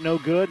jumper up. No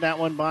good. That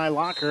one by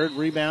Lockhart.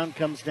 Rebound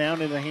comes down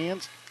in the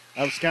hands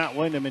of Scott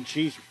Wyndham, and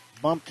she's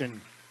bumped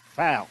and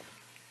fouled.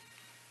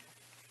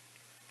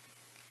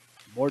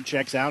 Board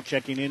checks out.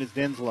 Checking in is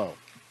Denslow.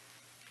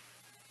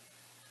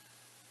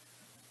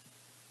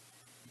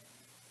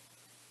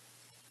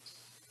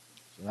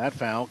 So that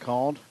foul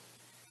called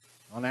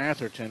on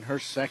Atherton, her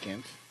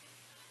second,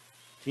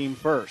 team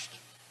first.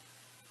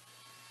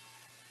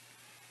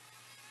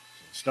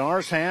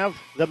 Stars have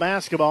the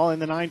basketball in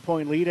the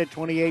 9-point lead at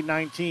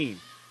 28-19.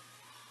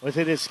 With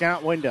it is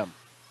Scott Wyndham.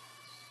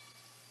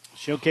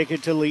 She'll kick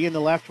it to Lee in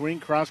the left wing.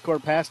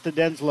 Cross-court pass to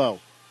Denslow.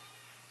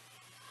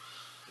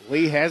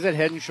 Lee has it.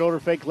 Head and shoulder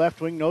fake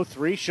left wing. No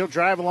three. She'll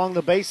drive along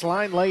the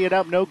baseline. Lay it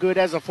up. No good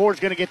as a four is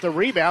going to get the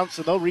rebound,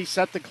 so they'll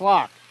reset the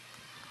clock.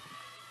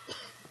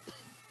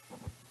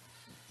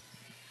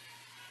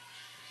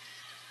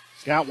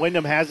 Scott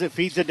Wyndham has it.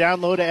 Feeds it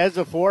down low to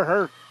Ezefor.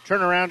 Her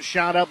turnaround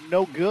shot up.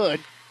 No good.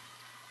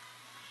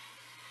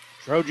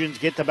 Trojans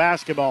get the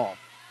basketball.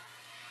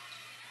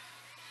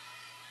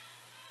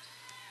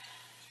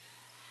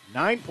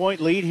 9-point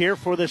lead here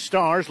for the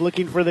Stars.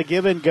 Looking for the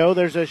give and go.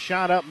 There's a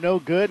shot up, no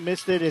good.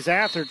 Missed it is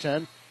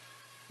Atherton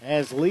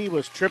as Lee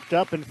was tripped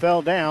up and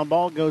fell down.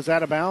 Ball goes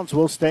out of bounds.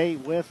 We'll stay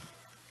with,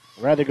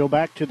 rather go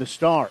back to the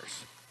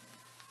Stars.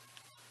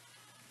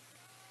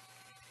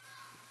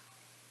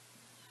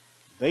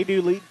 They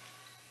do lead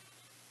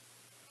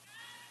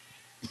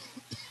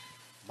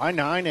by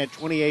 9 at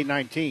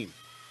 28-19.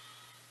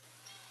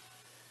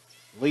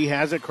 Lee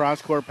has it.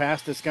 Cross-court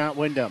pass to Scott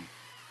Wyndham.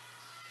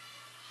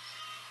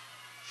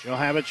 She'll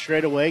have it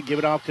straight away. Give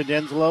it off to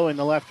Denslow in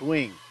the left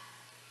wing.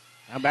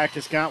 Now back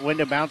to Scott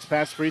Wyndham. Bounce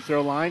pass free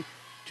throw line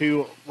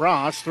to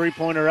Ross.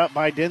 Three-pointer up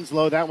by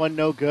Denslow. That one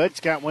no good.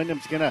 Scott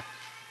Wyndham's going to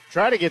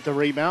try to get the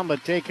rebound,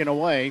 but taken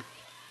away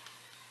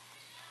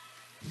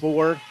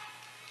for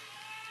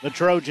the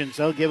Trojans.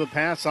 They'll give a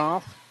pass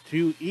off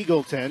to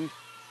Eagleton.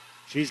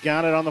 She's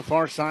got it on the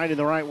far side in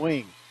the right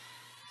wing.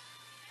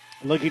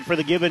 Looking for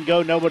the give and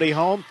go. Nobody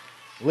home.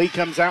 Lee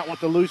comes out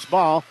with the loose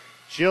ball.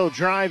 She'll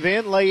drive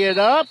in, lay it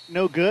up.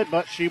 No good,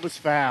 but she was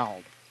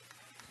fouled.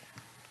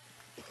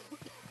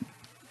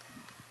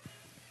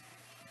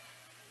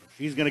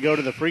 She's going to go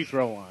to the free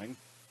throw line.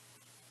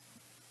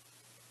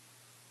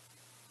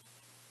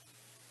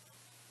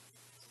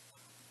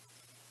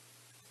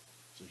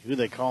 So who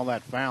they call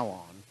that foul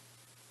on?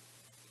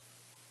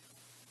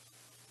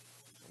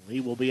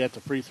 Lee will be at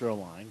the free throw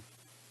line.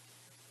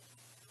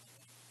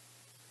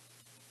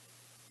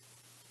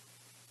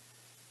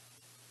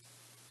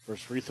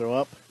 First free throw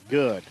up,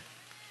 good.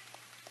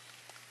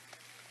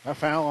 A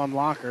foul on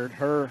Lockhart,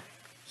 her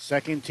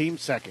second, team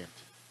second.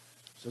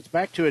 So it's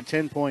back to a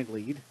 10-point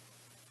lead.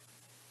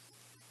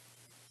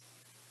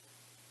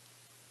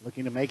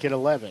 Looking to make it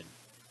 11.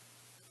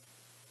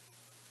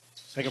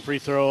 Second free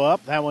throw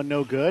up, that one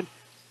no good.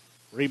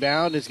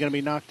 Rebound is going to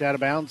be knocked out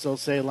of bounds. They'll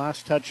say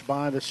last touch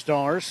by the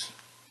Stars.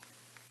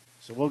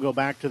 So we'll go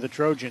back to the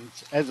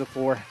Trojans.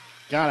 Ezefor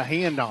got a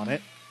hand on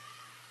it,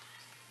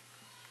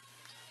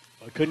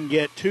 but couldn't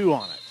get two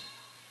on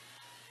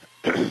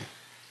it.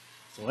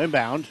 So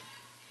inbound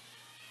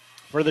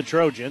for the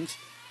Trojans,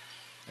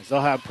 as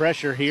they'll have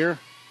pressure here.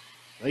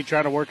 They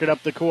try to work it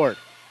up the court.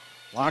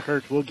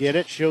 Lockhart will get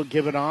it. She'll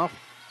give it off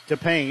to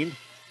Payne.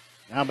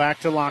 Now back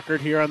to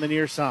Lockhart here on the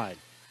near side.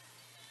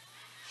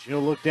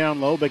 She'll look down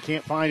low, but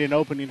can't find an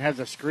opening. Has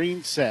a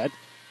screen set.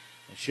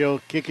 She'll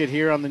kick it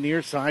here on the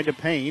near side to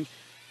Payne.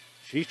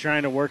 She's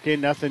trying to work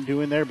in, nothing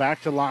doing there.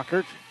 Back to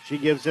Lockhart. She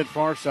gives it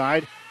far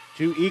side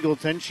to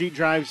Eagleton. She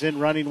drives in,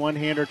 running one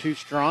hander too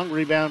strong.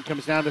 Rebound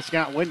comes down to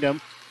Scott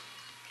Wyndham.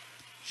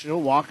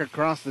 She'll walk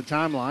across the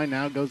timeline.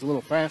 Now goes a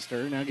little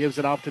faster. Now gives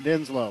it off to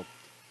Denslow.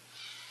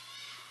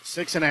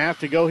 6.5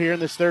 to go here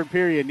in this third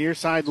period. Near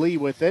side Lee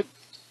with it.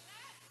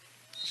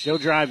 She'll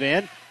drive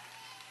in,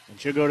 and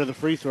she'll go to the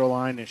free throw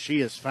line as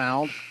she is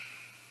fouled.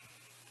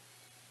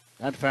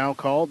 That foul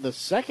called, the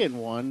second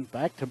one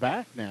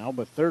back-to-back now,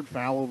 but third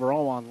foul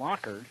overall on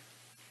Lockhart.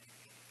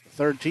 The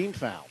third team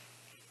foul.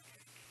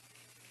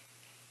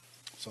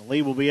 So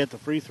Lee will be at the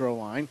free throw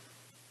line.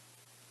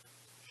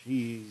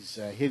 She's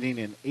hitting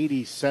an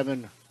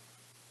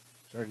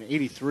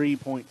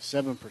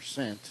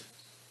 83.7%.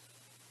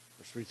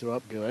 First free throw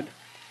up, good.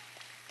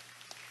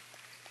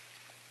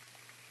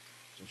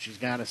 So she's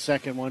got a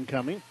second one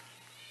coming.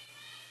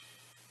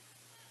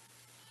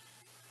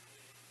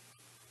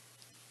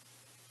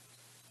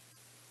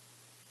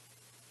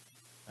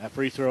 That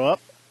free throw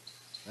up.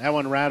 That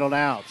one rattled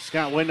out.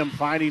 Scott Wyndham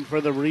fighting for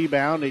the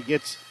rebound. It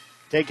gets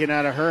taken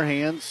out of her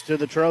hands to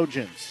the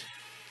Trojans.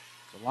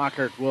 So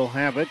Lockhart will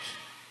have it.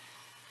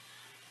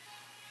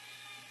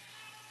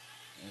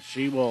 And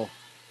she will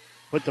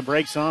put the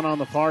brakes on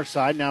the far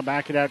side. Now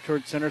back it out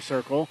towards center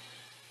circle.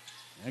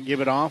 And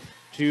give it off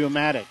to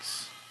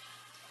Maddox.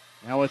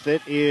 Now with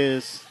it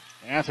is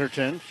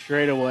Atherton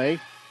straight away.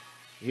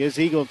 is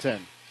Eagleton.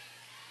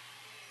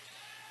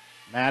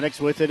 Maddox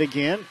with it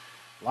again.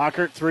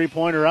 Lockhart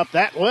three-pointer up.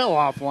 That well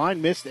offline.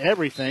 Missed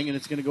everything, and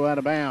it's going to go out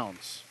of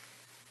bounds.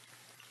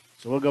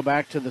 So we'll go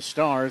back to the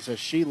Stars as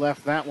she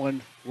left that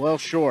one well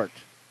short.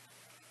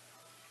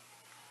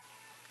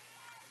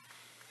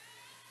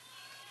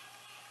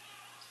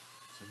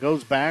 So it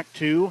goes back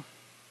to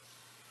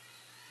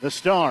the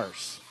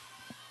Stars.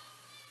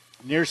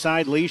 Near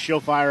side, Lee, she'll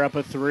fire up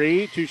a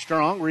three. Too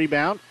strong.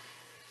 Rebound.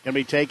 Going to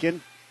be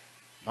taken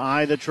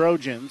by the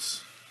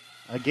Trojans.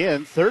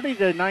 Again,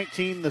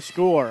 30-19 the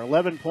score.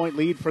 11-point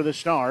lead for the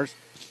Stars.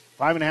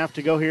 5.5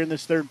 to go here in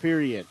this third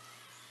period.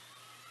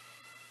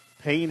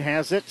 Payne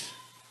has it.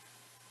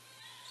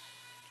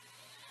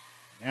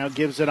 Now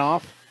gives it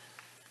off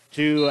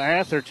to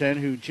Atherton,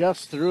 who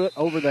just threw it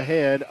over the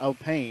head of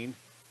Payne.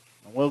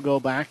 And we'll go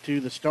back to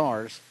the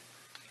Stars.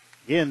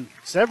 Again,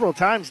 several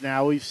times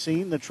now we've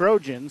seen the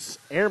Trojans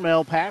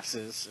airmail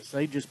passes as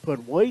they just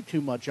put way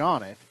too much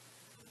on it.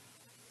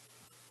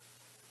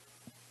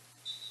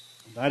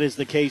 That is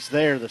the case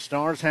there. The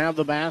Stars have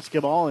the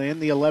basketball in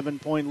the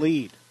 11-point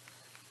lead.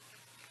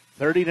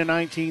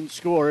 30-19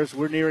 scores.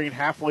 We're nearing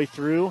halfway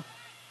through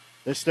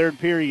this third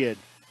period.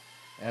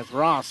 As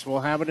Ross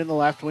will have it in the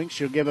left wing.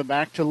 She'll give it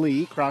back to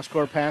Lee.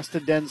 Cross-court pass to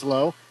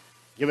Denslow.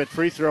 Give it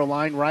free throw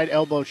line. Right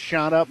elbow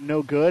shot up.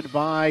 No good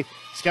by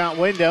Scott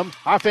Wyndham.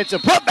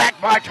 Offensive putback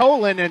by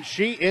Toland, and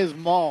she is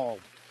mauled.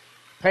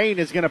 Payne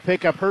is going to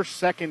pick up her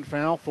second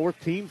foul,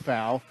 fourth team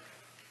foul.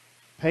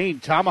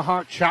 Payne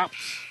tomahawk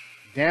chops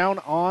down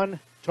on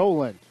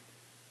Toland.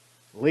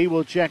 Lee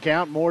will check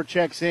out. Moore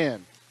checks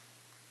in.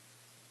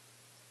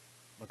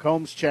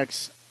 McCombs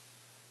checks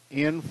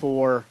in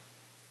for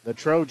the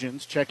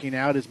Trojans. Checking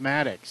out is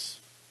Maddox.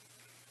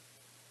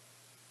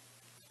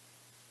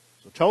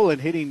 So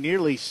Toland hitting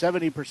nearly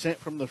 70%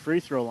 from the free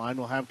throw line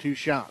will have two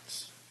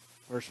shots.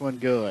 First one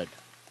good.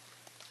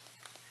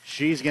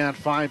 She's got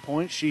 5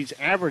 points. She's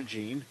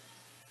averaging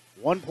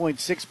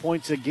 1.6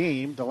 points a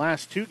game. The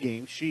last two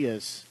games, she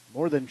has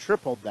more than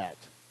tripled that.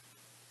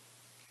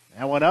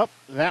 That one up.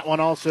 That one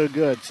also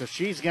good. So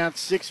she's got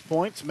 6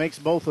 points, makes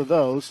both of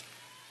those.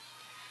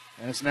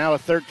 And it's now a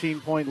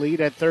 13-point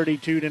lead at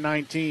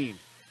 32-19.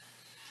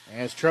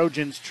 As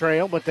Trojans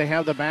trail, but they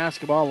have the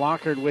basketball.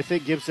 Lockhart with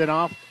it, gives it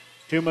off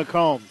to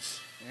McCombs.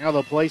 Now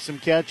they'll play some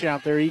catch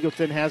out there.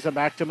 Eagleton has it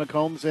back to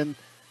McCombs in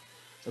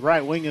the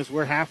right wing as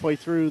we're halfway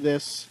through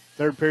this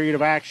third period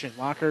of action.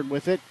 Lockhart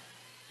with it.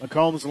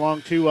 McCombs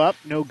long two up.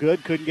 No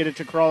good. Couldn't get it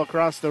to crawl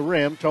across the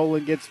rim.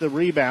 Toland gets the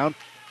rebound.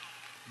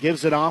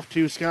 Gives it off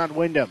to Scott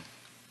Wyndham.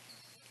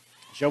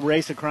 She'll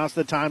race across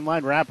the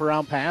timeline.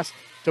 Wraparound pass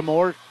to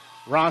Moore.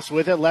 Ross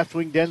with it. Left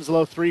wing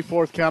Denslow, 3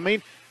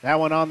 forthcoming. That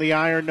one on the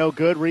iron, no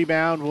good.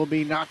 Rebound will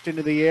be knocked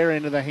into the air,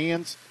 into the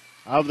hands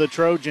of the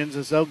Trojans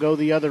as they'll go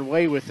the other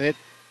way with it.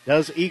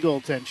 Does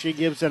Eagleton. She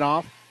gives it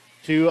off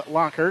to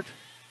Lockhart.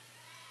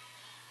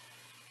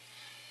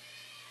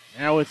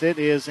 Now with it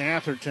is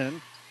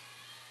Atherton.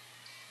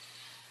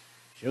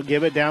 She'll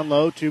give it down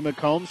low to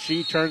McCombs.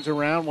 She turns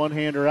around,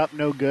 one-hander up,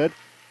 no good.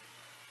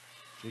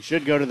 She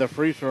should go to the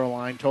free throw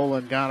line.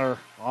 Toland got her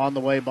on the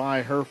way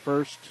by her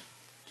first,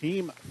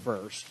 team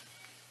first.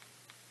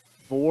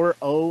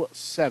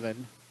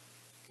 4:07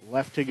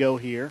 left to go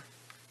here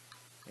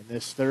in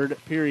this third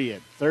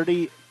period.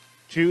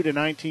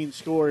 32-19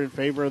 score in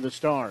favor of the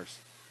Stars.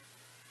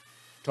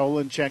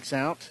 Toland checks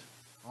out.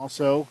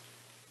 Also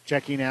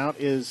checking out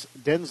is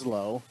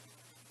Denslow.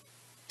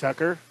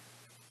 Tucker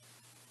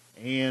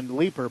and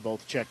Leaper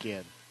both check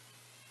in.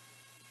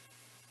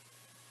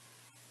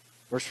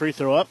 First free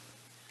throw up.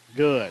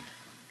 Good.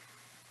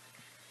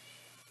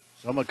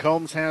 So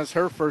McCombs has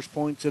her first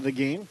points of the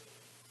game.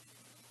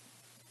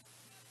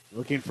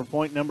 Looking for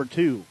point number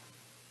 2.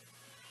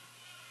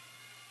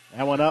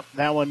 That one up.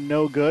 That one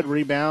no good.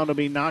 Rebound will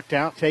be knocked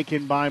out.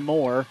 Taken by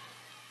Moore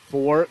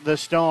for the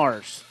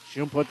Stars.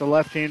 She'll put the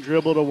left-hand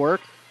dribble to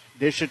work.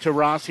 Dish it to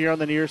Ross here on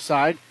the near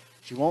side.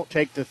 She won't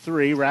take the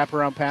three.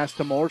 Wraparound pass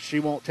to Moore. She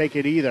won't take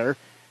it either.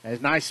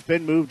 As nice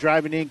spin move,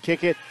 driving in,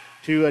 kick it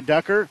to a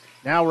Ducker.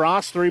 Now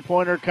Ross,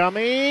 three-pointer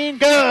coming.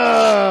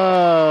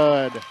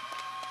 Good!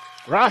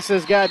 Ross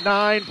has got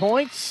 9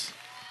 points.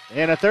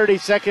 And a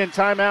 30-second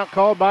timeout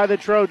called by the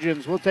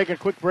Trojans. We'll take a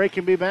quick break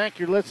and be back.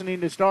 You're listening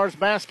to Stars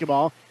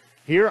Basketball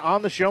here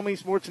on the Show Me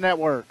Sports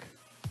Network.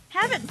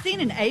 Haven't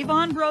seen an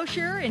Avon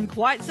brochure in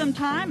quite some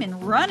time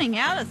and running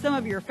out of some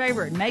of your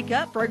favorite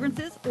makeup,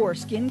 fragrances, or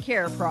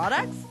skincare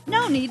products?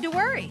 No need to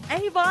worry.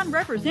 Avon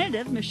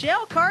representative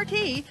Michelle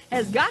Carty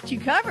has got you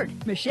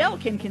covered. Michelle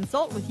can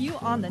consult with you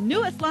on the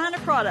newest line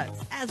of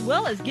products, as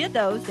well as get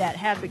those that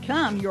have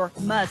become your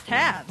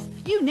must-haves.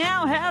 You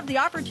now have the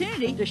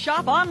opportunity to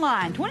shop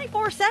online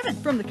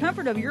 24/7 from the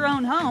comfort of your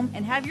own home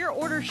and have your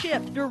order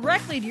shipped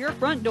directly to your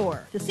front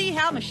door. To see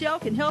how Michelle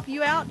can help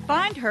you out,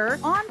 find her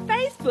on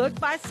Facebook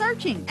by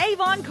searching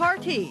Avon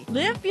Carty.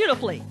 Live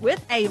beautifully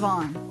with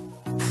Avon.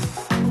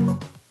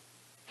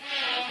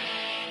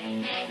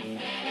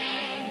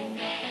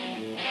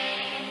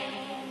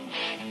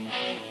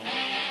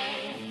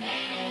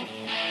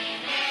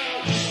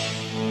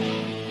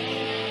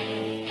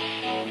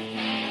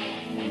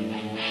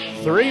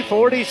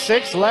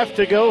 3:46 left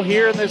to go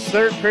here in this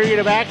third period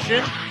of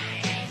action.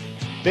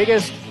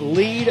 Biggest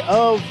lead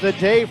of the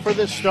day for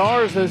the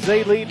Stars as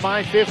they lead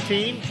by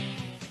 15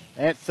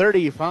 at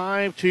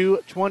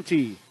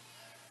 35-20.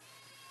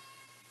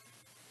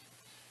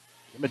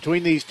 In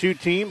between these two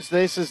teams,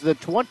 this is the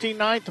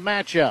 29th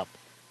matchup.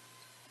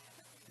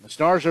 The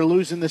Stars are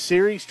losing the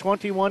series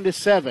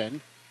 21-7.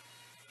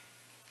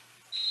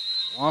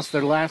 Lost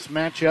their last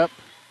matchup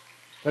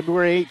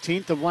February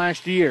 18th of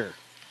last year.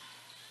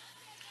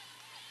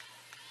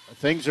 But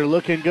things are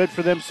looking good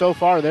for them so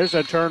far. There's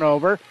a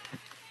turnover.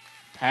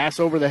 Pass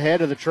over the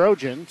head of the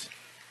Trojans.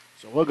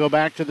 So we'll go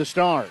back to the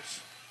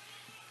Stars.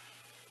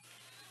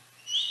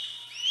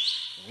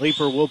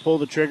 Leaper will pull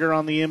the trigger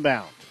on the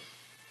inbound.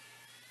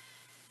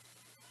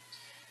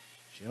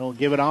 She'll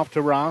give it off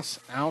to Ross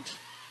out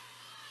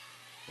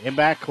in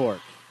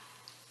backcourt.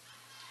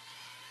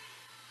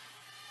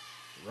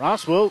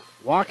 Ross will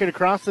walk it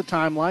across the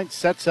timeline,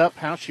 sets up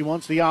how she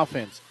wants the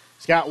offense.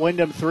 Scott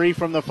Wyndham, three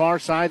from the far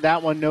side.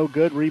 That one no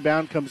good.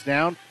 Rebound comes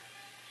down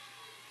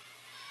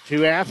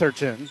to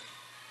Atherton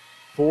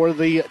for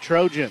the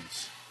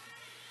Trojans.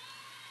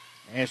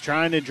 And is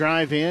trying to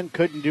drive in.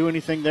 Couldn't do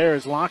anything there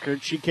as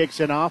Lockhart. She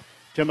kicks it off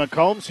to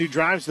McCombs, who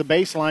drives the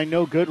baseline.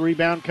 No good.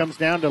 Rebound comes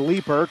down to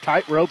Leaper.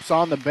 Tight ropes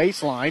on the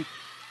baseline.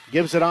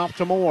 Gives it off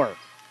to Moore.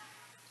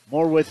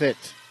 Moore with it.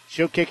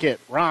 She'll kick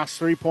it. Ross,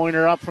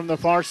 three-pointer up from the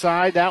far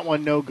side. That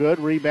one no good.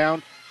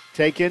 Rebound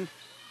taken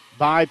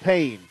by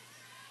Payne.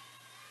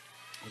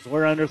 As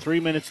we're under 3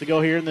 minutes to go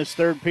here in this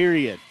third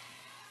period.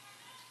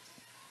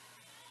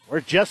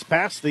 We're just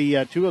past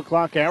the 2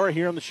 o'clock hour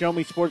here on the Show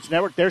Me Sports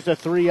Network. There's a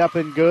three up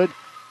and good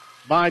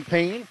by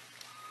Payne.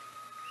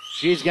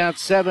 She's got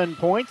 7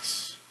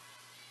 points,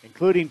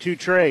 including 2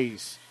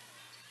 trays.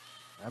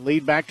 And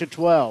lead back to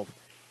 12.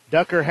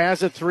 Ducker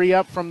has a three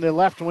up from the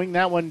left wing.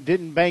 That one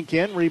didn't bank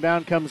in.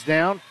 Rebound comes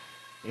down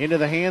into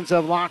the hands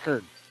of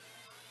Lockhart.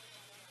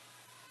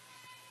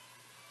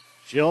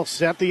 She'll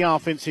set the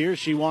offense here.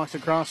 She walks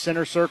across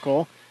center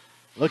circle.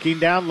 Looking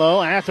down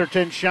low.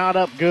 Atherton shot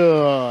up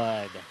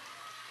good.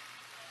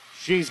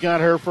 She's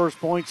got her first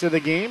points of the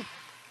game.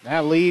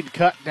 That lead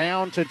cut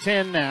down to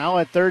 10 now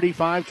at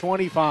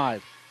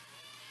 35-25.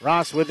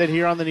 Ross with it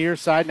here on the near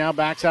side. Now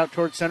backs out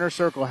towards center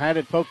circle. Had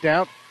it poked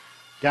out.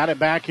 Got it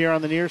back here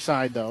on the near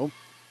side, though.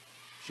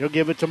 She'll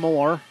give it to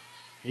Moore.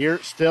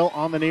 Here, still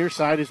on the near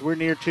side as we're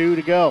near 2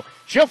 to go.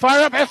 She'll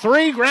fire up a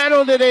three,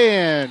 rattled it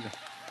in.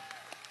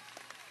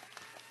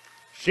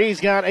 She's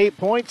got 8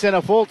 points and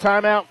a full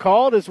timeout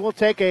called as we'll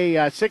take a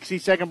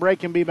 60-second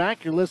break and be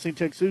back. You're listening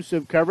to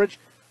exclusive coverage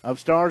of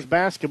Stars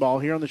basketball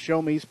here on the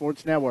Show Me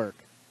Sports Network.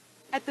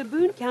 At the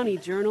Boone County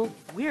Journal,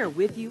 we're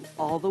with you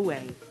all the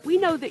way. We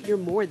know that you're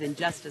more than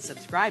just a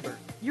subscriber.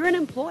 You're an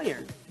employer.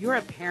 You're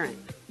a parent.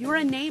 You're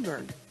a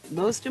neighbor.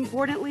 Most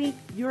importantly,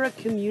 you're a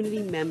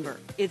community member.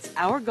 It's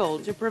our goal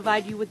to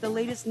provide you with the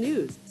latest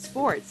news,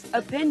 sports,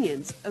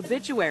 opinions,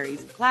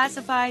 obituaries,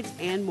 classifieds,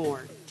 and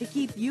more to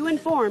keep you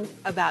informed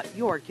about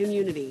your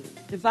community.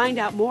 To find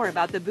out more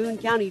about the Boone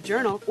County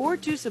Journal or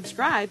to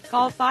subscribe,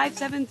 call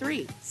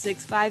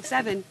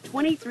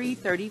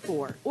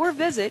 573-657-2334 or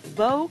visit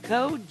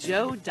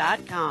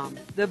bocojoe.com.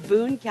 The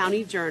Boone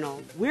County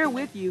Journal. We're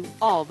with you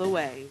all the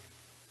way.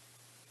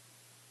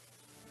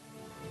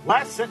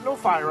 Last Sentinel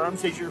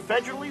Firearms is your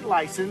federally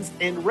licensed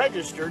and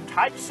registered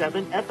Type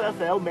 7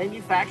 FFL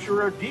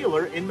manufacturer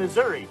dealer in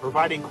Missouri,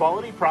 providing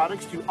quality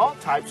products to all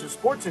types of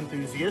sports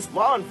enthusiasts,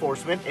 law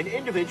enforcement, and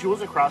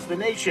individuals across the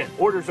nation.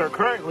 Orders are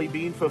currently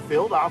being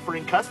fulfilled,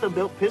 offering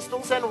custom-built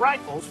pistols and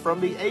rifles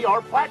from the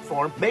AR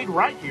platform made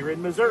right here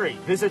in Missouri.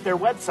 Visit their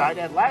website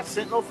at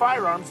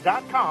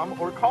lastsentinelfirearms.com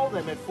or call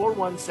them at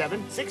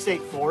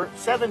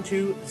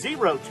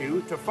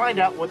 417-684-7202 to find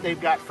out what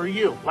they've got for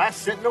you.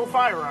 Last Sentinel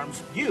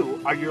Firearms, you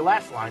are your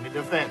last line of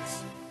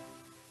defense.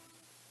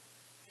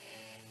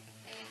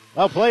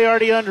 Well, play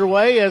already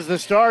underway as the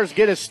Stars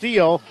get a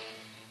steal.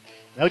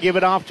 They'll give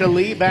it off to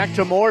Lee, back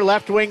to Moore,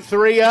 left wing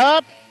three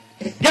up.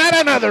 Got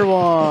another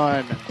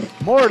one.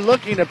 Moore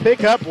looking to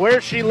pick up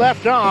where she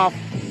left off.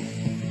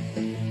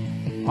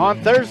 On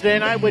Thursday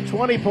night with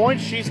 20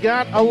 points, she's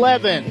got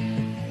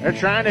 11. They're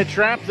trying to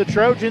trap the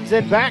Trojans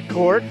in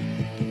backcourt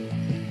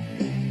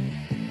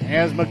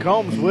as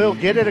McCombs will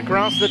get it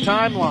across the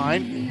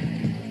timeline.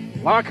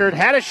 Lockhart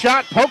had a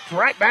shot poked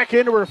right back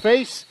into her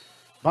face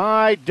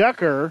by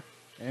Ducker,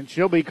 and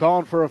she'll be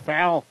called for a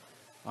foul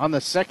on the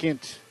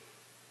second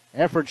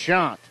effort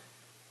shot.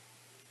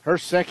 Her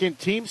second,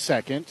 team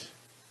second.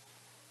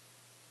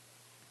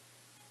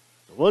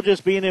 We'll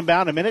just be in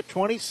about a minute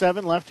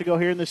 27 left to go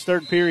here in this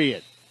third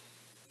period.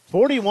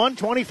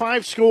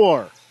 41-25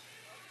 score.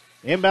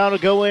 Inbound will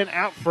go in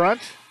out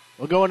front.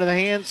 Will go into the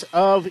hands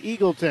of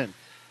Eagleton.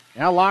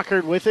 Now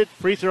Lockhart with it.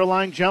 Free throw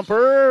line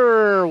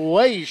jumper.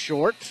 Way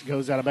short.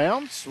 Goes out of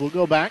bounds. We'll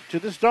go back to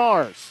the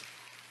Stars.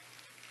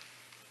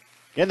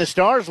 Again, the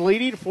Stars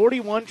leading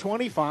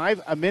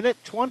 41-25. A minute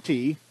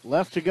 20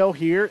 left to go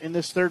here in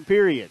this third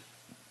period.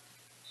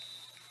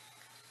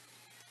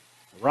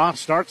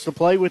 Ross starts to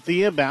play with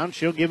the inbound.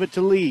 She'll give it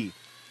to Lee.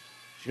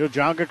 She'll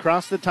jog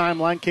across the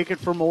timeline, kick it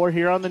for more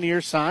here on the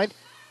near side.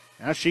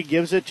 Now she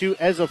gives it to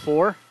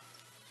Ezefor.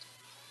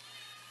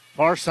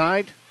 Far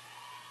side,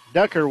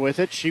 Ducker with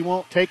it. She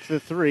won't take the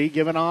three.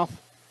 Given off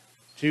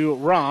to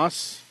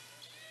Ross.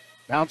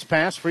 Bounce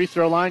pass, free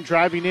throw line,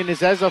 driving in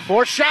is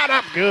Ezefor. Shot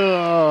up,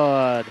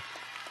 good.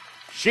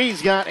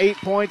 She's got 8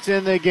 points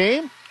in the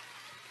game.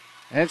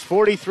 And it's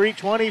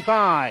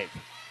 43-25.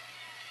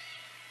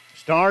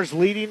 Stars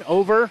leading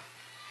over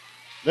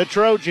the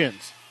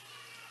Trojans.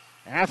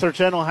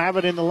 Atherton will have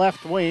it in the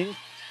left wing.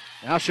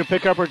 Now she'll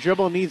pick up her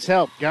dribble, needs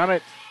help. Got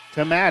it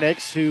to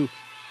Maddox, who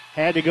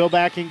had to go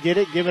back and get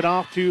it, give it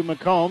off to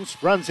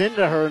McCombs. Runs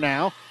into her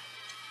now.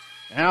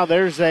 Now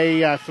there's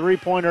a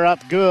three-pointer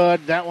up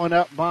good. That one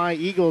up by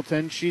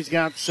Eagleton. She's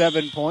got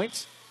 7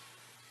 points.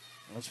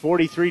 It's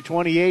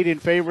 43-28 in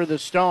favor of the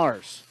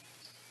Stars.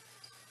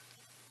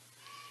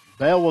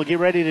 Bell will get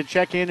ready to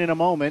check in a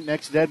moment.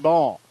 Next dead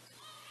ball.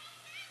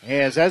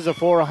 As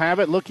Ezefor will have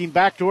it, looking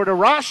back toward her.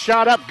 Ross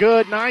shot up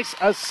good. Nice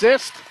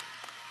assist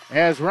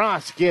as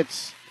Ross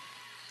gets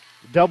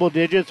double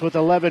digits with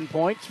 11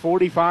 points,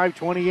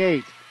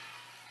 45-28.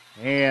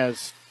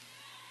 As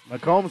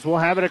McCombs will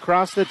have it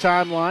across the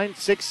timeline.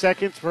 6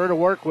 seconds for her to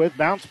work with.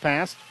 Bounce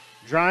pass.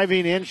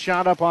 Driving in,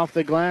 shot up off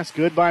the glass.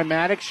 Good by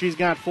Maddox. She's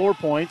got 4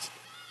 points.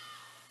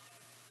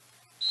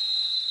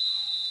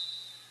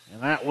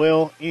 And that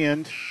will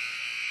end,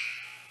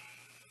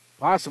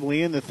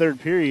 possibly in the third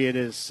period,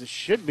 as it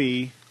should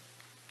be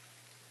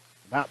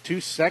about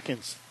 2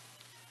 seconds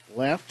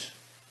left.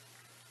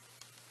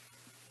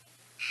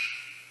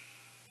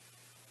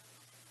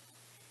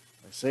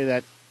 I say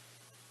that.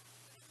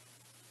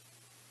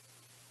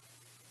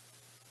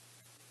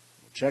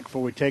 We'll check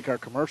before we take our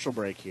commercial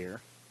break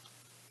here.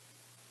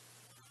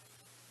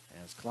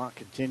 As clock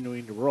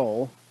continuing to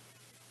roll.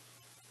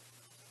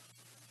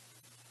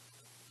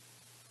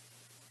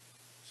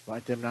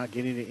 Despite them not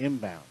getting to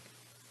inbound.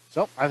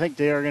 So I think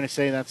they are going to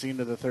say that's the end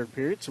of the third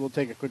period, so we'll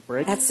take a quick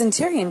break. At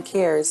Centurion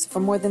Cares, for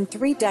more than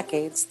 3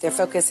 decades, their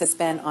focus has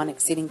been on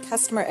exceeding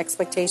customer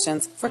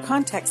expectations for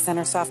contact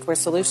center software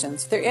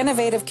solutions. Their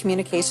innovative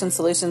communication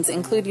solutions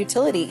include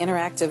utility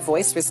interactive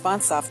voice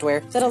response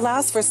software that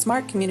allows for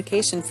smart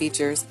communication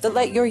features that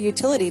let your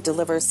utility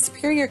deliver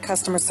superior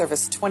customer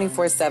service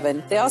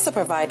 24/7. They also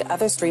provide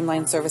other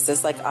streamlined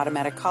services like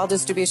automatic call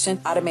distribution,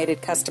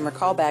 automated customer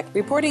callback,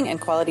 reporting, and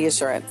quality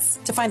assurance.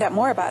 To find out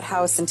more about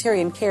how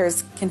Centurion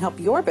Cares can help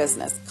your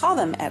business, call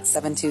them at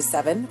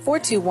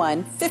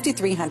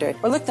 727-421-5300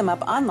 or look them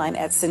up online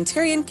at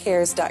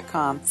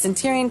centurioncares.com.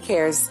 Centurion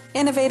Cares,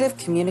 innovative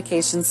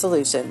communication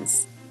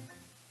solutions.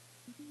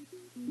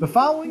 The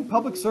following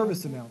public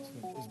service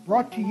announcement is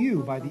brought to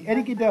you by the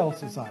Eddie Gaedel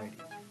Society,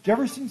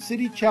 Jefferson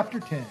City Chapter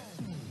 10,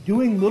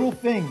 doing little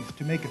things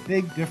to make a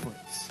big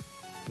difference.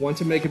 Want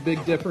to make a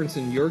big difference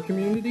in your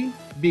community?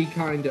 Be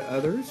kind to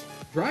others,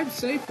 drive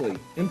safely,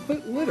 and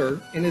put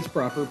litter in its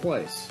proper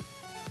place.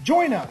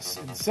 Join us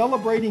in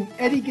celebrating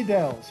Eddie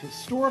Gaedel's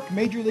historic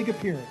Major League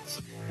appearance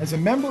as a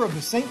member of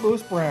the St.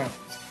 Louis Browns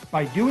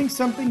by doing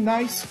something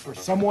nice for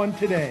someone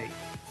today.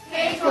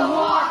 Take a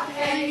walk,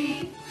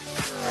 Eddie.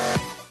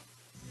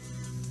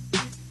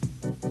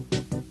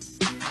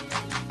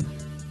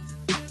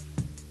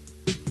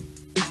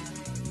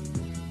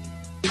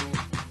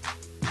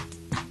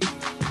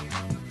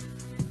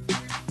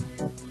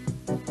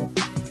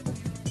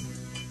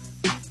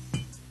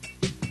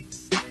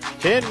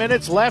 10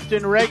 minutes left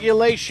in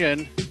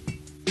regulation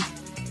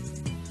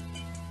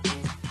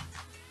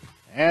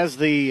as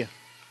the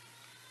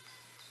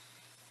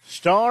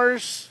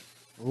Stars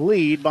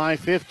lead by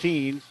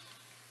 15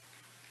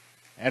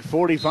 at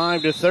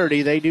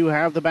 45-30. They do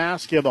have the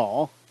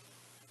basketball.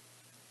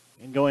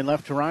 And going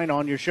left to right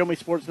on your Show Me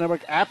Sports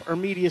Network app or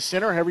media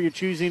center, however you're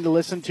choosing to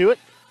listen to it.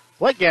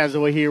 Blake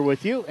Gazaway here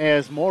with you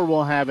as Moore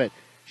will have it.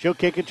 She'll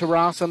kick it to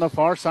Ross on the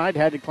far side.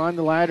 Had to climb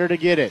the ladder to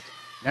get it.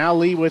 Now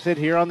Lee with it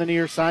here on the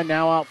near side,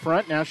 now out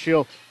front. Now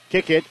she'll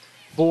kick it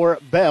for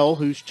Bell,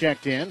 who's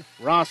checked in.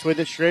 Ross with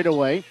it straight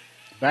away.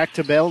 Back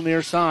to Bell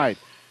near side.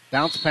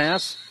 Bounce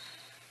pass.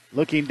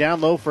 Looking down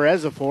low for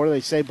Ezefor.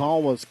 They say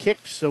ball was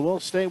kicked, so we'll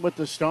stay with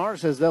the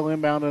Stars as they'll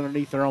inbound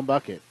underneath their own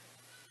bucket.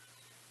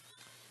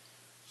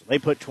 So they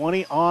put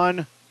 20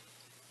 on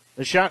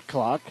the shot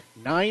clock.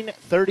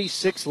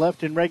 9:36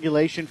 left in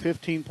regulation.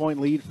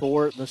 15-point lead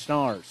for the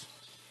Stars.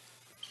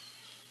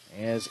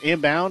 As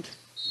inbound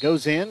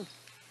goes in.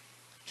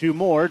 2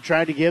 more,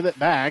 tried to give it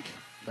back,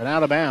 but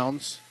out of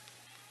bounds.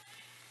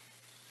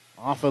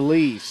 Off of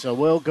Lee. So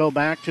we'll go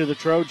back to the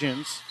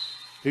Trojans,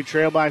 who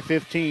trail by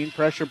 15.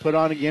 Pressure put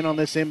on again on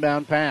this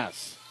inbound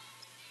pass.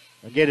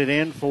 They'll get it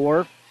in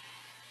for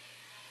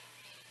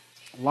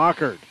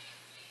Lockard.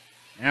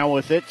 Now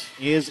with it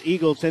is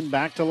Eagleton,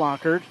 back to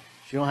Lockard.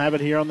 She'll have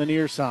it here on the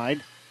near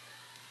side.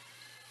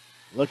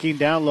 Looking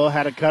down low,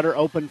 had a cutter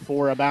open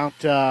for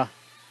about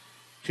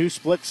 2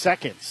 split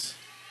seconds.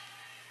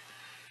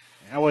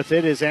 Now with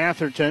it is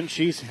Atherton.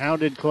 She's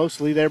hounded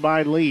closely there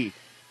by Lee.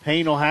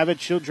 Payne will have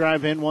it. She'll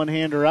drive in,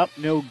 one-hander up.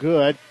 No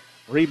good.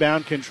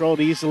 Rebound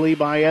controlled easily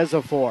by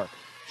Ezefor.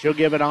 She'll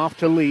give it off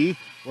to Lee.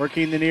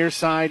 working the near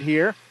side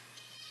here.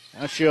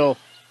 Now she'll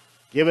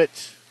give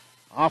it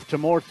off to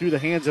Moore through the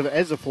hands of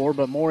Ezefor,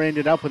 but Moore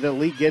ended up with it.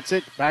 Lee gets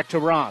it back to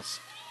Ross.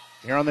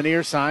 Here on the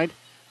near side,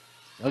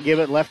 they'll give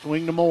it left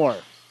wing to Moore.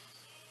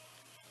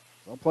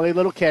 They'll play a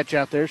little catch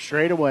out there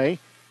straight away.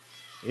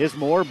 Is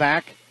Moore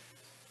back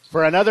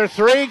for another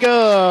three?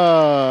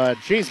 Good.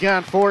 She's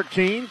got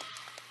 14.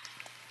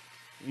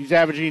 He's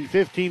averaging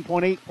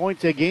 15.8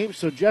 points a game,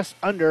 so just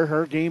under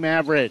her game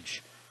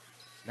average.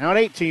 Now an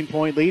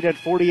 18-point lead at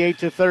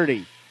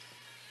 48-30.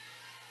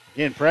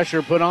 Again,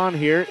 pressure put on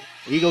here.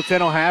 Eagleton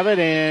will have it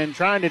and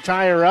trying to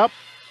tie her up.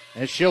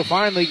 And she'll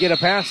finally get a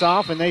pass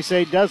off, and they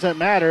say doesn't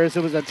matter as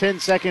it was a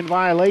 10-second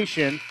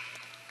violation.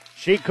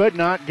 She could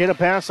not get a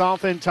pass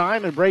off in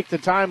time and break the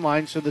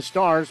timeline, so the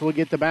Stars will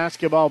get the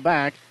basketball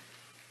back.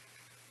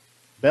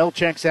 Bell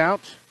checks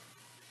out.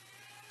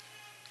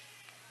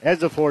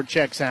 Ezefor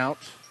checks out.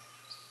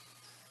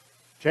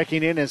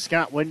 Checking in is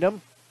Scott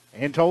Wyndham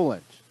and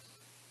Toland.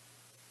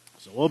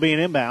 So we'll be an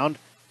inbound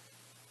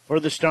for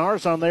the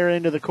Stars on their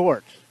end of the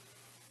court.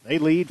 They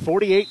lead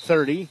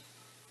 48-30.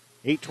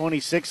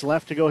 8:26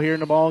 left to go here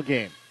in the ball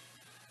game.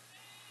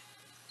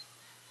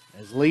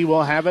 As Lee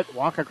will have it,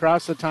 walk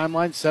across the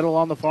timeline, settle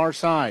on the far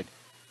side.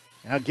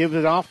 Now give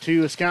it off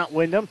to Scott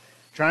Wyndham,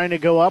 trying to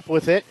go up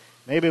with it.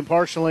 Maybe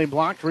partially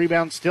blocked.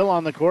 Rebound still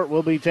on the court,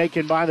 will be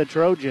taken by the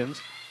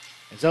Trojans.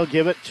 As they'll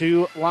give it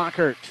to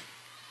Lockhart.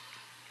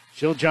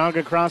 She'll jog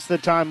across the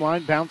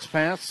timeline, bounce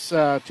pass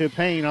to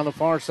Payne on the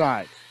far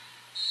side.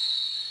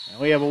 And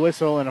we have a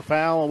whistle and a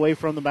foul away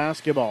from the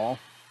basketball.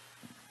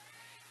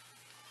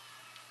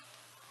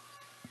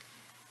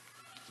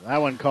 So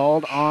that one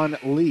called on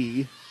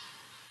Lee.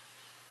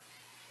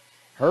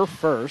 Her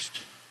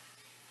first.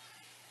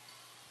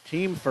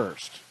 Team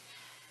first.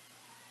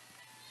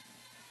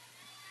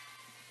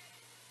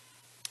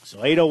 So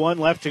 8:01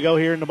 left to go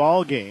here in the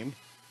ball game.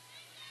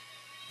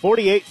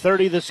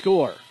 48-30 the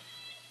score.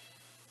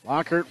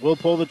 Lockhart will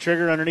pull the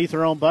trigger underneath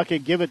her own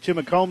bucket, give it to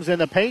McCombs in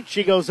the paint.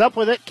 She goes up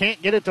with it,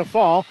 can't get it to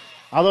fall.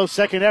 Although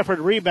second effort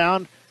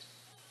rebound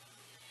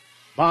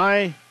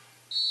by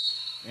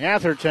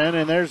Atherton,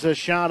 and there's a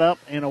shot up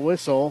and a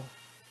whistle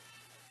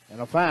and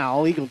a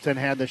foul. Eagleton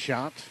had the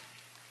shot.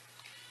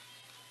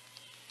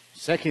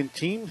 Second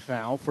team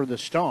foul for the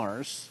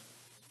Stars.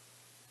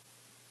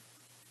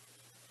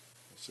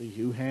 Let's see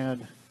who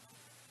had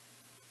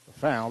the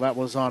foul. That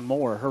was on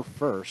Moore, her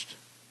first.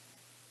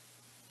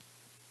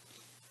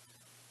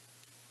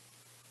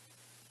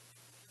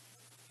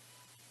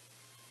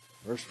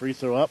 First free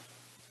throw up.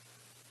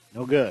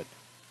 No good.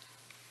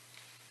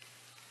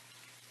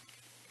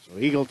 So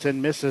Eagleton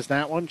misses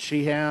that one.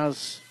 She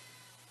has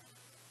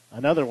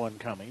another one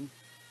coming.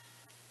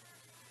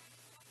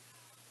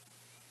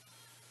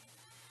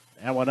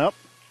 That one up.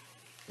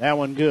 That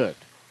one good.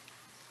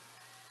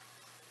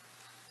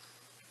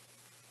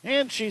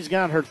 And she's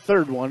got her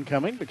third one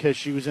coming because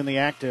she was in the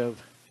act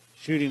of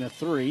shooting a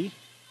three.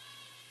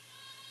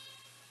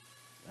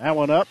 That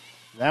one up.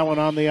 That one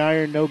on the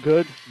iron, no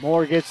good.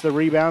 Moore gets the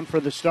rebound for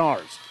the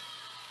Stars.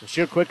 So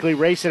she'll quickly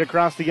race it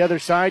across the other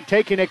side,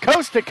 taking it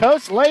coast to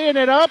coast, laying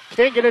it up,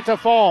 can't get it to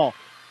fall.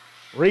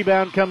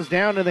 Rebound comes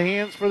down to the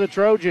hands for the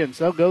Trojans.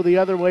 They'll go the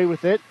other way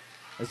with it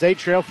as they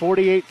trail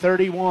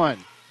 48-31.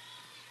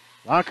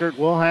 Lockhart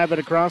will have it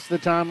across the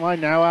timeline,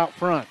 now out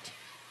front.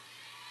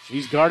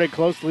 She's guarded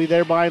closely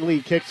there by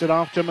Lee, kicks it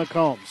off to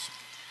McCombs.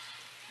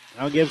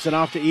 Now gives it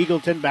off to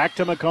Eagleton, back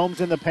to McCombs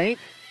in the paint.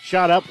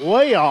 Shot up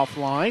way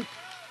offline.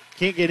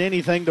 Can't get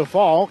anything to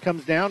fall.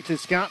 Comes down to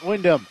Scott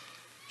Wyndham.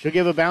 She'll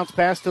give a bounce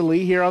pass to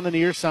Lee here on the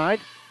near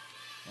side.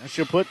 Now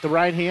she'll put the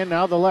right hand,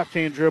 now the left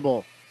hand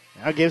dribble.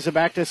 Now gives it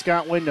back to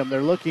Scott Wyndham.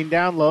 They're looking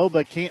down low,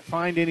 but can't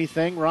find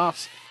anything.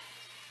 Ross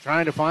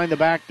trying to find the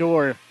back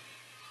door.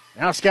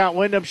 Now Scott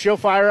Wyndham, she'll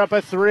fire up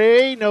a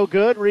three. No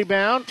good.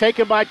 Rebound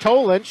taken by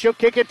Toland. She'll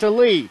kick it to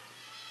Lee.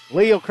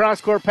 Lee will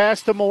cross-court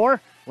pass to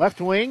Moore.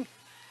 Left wing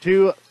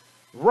to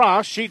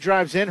Ross. She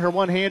drives in. Her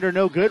one-hander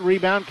no good.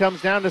 Rebound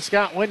comes down to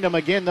Scott Wyndham.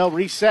 Again, they'll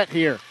reset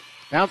here.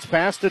 Bounce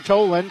pass to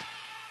Toland.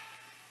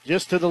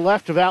 Just to the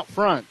left of out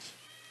front.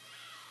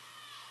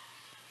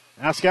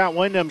 Now Scott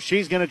Wyndham,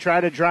 she's going to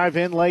try to drive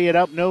in, lay it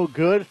up. No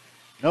good.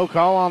 No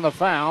call on the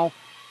foul.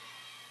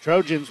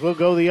 Trojans will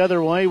go the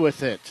other way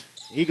with it.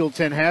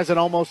 Eagleton has it,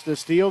 almost a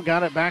steal.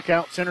 Got it back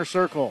out center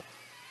circle.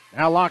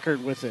 Now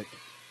Lockhart with it.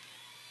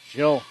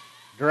 She'll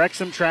direct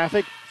some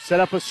traffic, set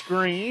up a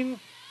screen.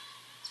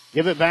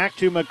 Give it back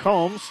to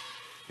McCombs,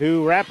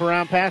 who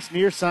wraparound pass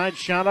near side,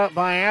 shot up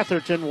by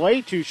Atherton,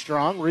 way too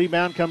strong.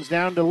 Rebound comes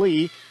down to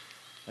Lee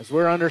as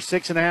we're under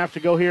 6.5 to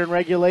go here in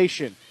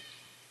regulation.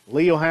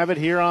 Lee will have it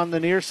here on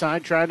the near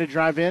side, trying to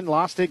drive in,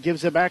 lost it,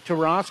 gives it back to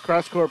Ross,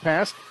 cross-court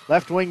pass,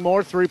 left wing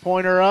Moore,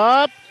 three-pointer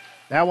up.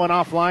 That one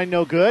offline,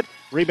 no good.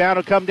 Rebound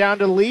will come down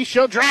to Lee.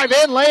 She'll drive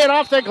in, lay it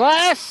off the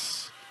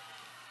glass.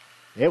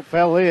 It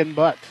fell in,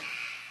 but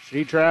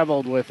she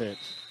traveled with it.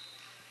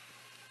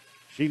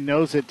 She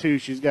knows it, too.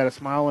 She's got a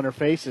smile on her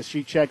face as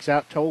she checks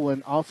out.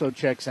 Toland also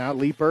checks out.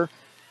 Leaper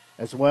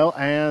as well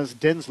as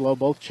Denslow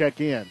both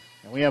check in.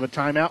 And we have a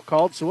timeout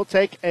called, so we'll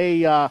take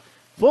a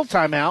full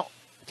timeout.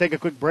 Take a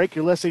quick break.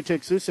 You're listening to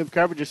exclusive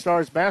coverage of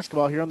Stars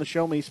basketball here on the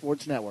Show Me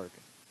Sports Network.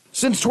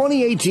 Since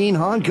 2018,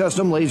 Han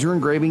Custom Laser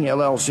Engraving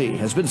LLC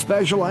has been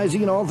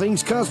specializing in all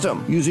things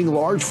custom, using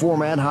large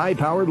format,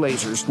 high-powered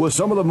lasers with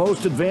some of the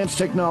most advanced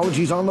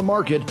technologies on the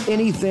market.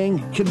 Anything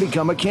can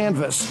become a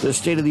canvas. This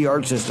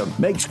state-of-the-art system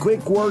makes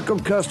quick work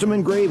of custom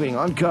engraving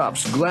on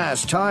cups,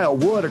 glass, tile,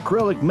 wood,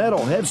 acrylic,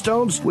 metal,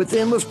 headstones with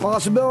endless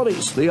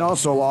possibilities. They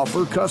also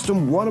offer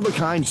custom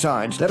one-of-a-kind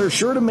signs that are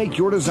sure to make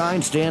your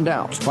design stand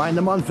out. Find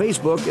them on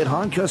Facebook at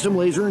Han Custom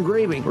Laser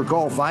Engraving or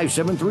call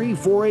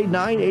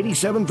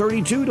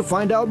 573-489-8732 to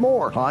find out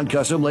more. Han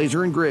Custom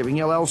Laser Engraving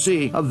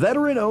LLC, a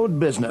veteran-owned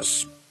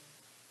business.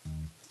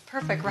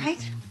 Perfect,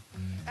 right?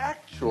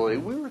 Actually,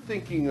 we were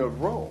thinking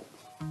of Rome.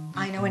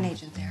 I know an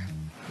agent there.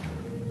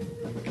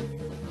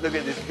 Look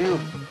at this view.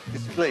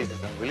 This place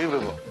is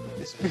unbelievable.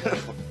 It's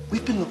beautiful.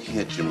 We've been looking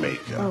at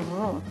Jamaica.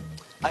 Oh,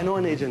 I know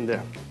an agent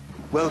there.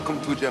 Welcome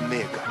to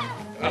Jamaica.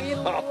 we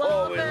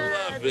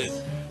love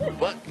it.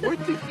 But we're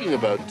thinking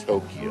about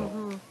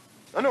Tokyo.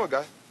 I know a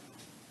guy.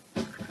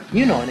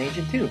 You know an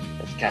agent too.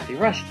 That's Kathy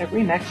Rush at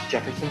RE/MAX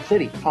Jefferson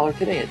City. Call her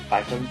today at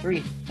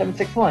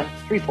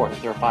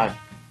 573-761-3405.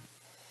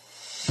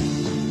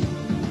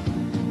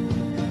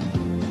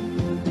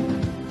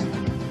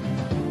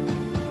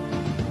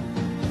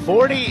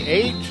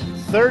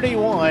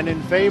 (48-31)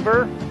 in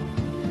favor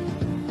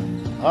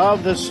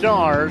of the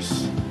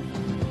Stars,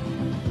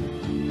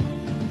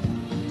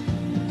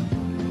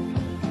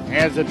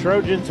 as the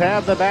Trojans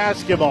have the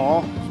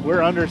basketball.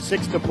 We're under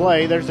 6 to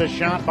play. There's a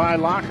shot by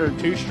Lockard,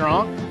 too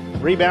strong.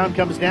 Rebound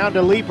comes down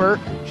to Leeper.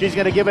 She's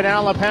going to give it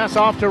out. A pass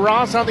off to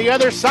Ross on the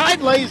other side.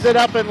 Lays it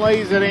up and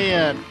lays it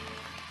in.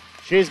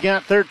 She's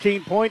got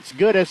 13 points.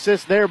 Good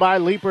assist there by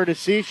Leeper to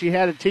see. She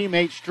had a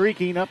teammate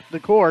streaking up the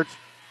court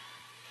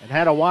and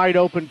had a wide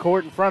open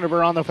court in front of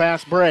her on the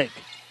fast break.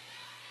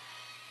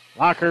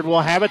 Lockard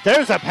will have it.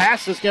 There's a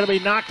pass that's going to be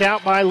knocked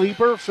out by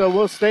Leeper, so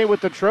we'll stay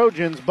with the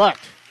Trojans. But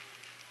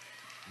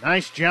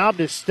nice job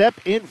to step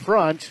in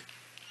front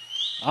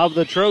of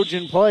the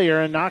Trojan player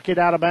and knock it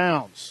out of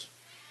bounds.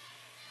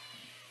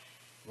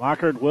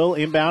 Lockard will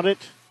inbound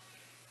it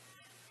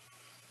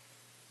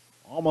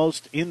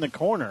almost in the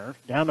corner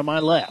down to my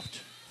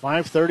left.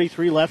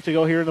 5:33 left to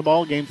go here in the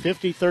ball game.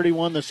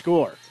 50-31 the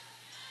score.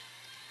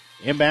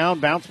 Inbound,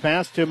 bounce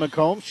pass to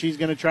McCombs. She's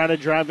going to try to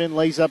drive in,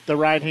 lays up the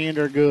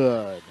right-hander.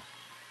 Good.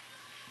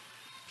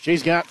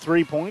 She's got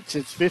 3 points.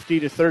 It's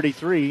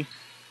 50-33.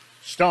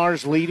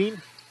 Stars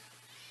leading.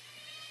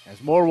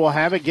 As Moore will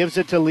have it, gives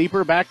it to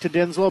Leeper, back to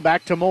Denslow,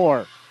 back to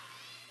Moore.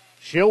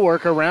 She'll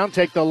work around,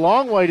 take the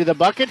long way to the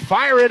bucket,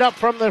 fire it up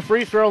from the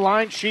free throw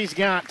line. She's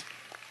got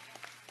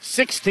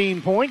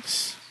 16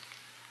 points.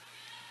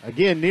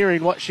 Again,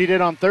 nearing what she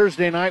did on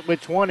Thursday night with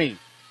 20.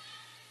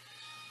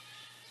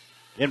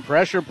 In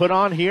pressure put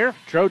on here.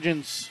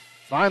 Trojans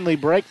finally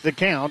break the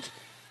count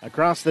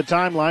across the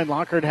timeline.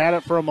 Lockard had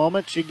it for a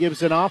moment. She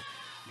gives it off.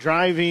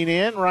 Driving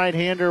in,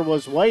 right-hander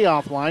was way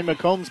offline.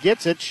 McCombs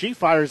gets it. She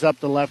fires up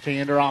the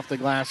left-hander off the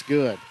glass.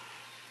 Good.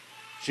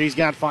 She's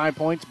got 5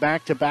 points,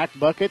 back-to-back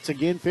buckets.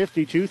 Again,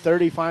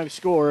 52-35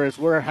 score as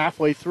we're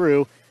halfway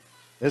through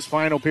this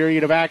final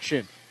period of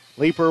action.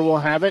 Leeper will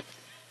have it.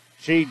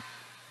 She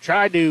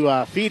tried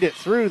to feed it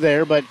through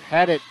there, but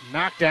had it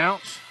knocked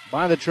out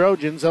by the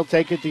Trojans. They'll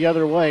take it the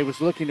other way.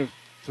 Was looking to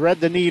thread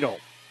the needle.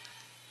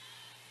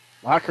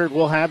 Lockard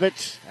will have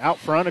it out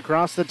front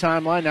across the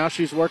timeline. Now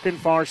she's working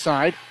far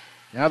side.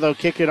 Now they'll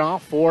kick it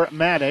off for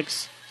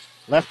Maddox.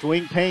 Left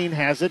wing Payne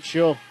has it.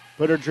 She'll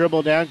put her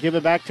dribble down, give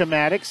it back to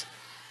Maddox.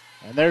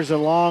 And there's a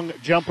long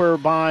jumper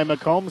by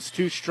McCombs.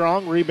 Too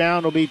strong.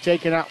 Rebound will be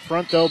taken out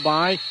front, though,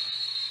 by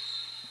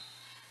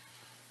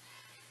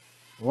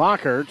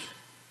Lockard.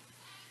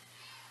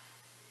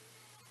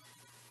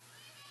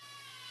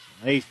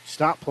 They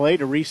stop play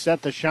to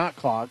reset the shot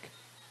clock.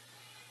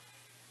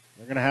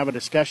 They're going to have a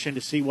discussion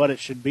to see what it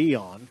should be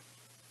on.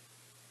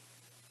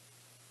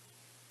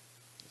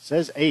 It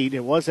says 8.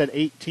 It was at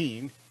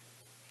 18.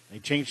 They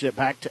changed it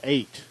back to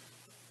 8.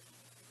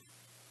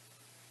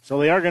 So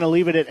they are going to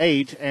leave it at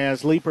 8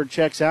 as Leeper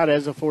checks out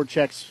as the 4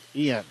 checks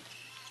in.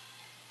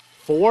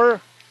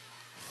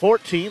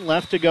 4:14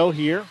 left to go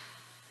here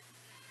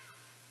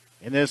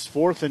in this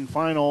fourth and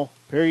final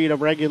period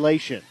of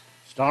regulation.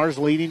 Stars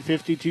leading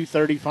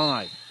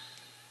 52-35.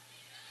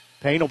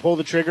 Payne will pull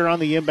the trigger on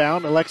the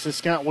inbound. Alexis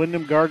Scott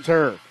Wyndham guards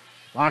her.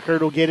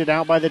 Lockard will get it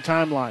out by the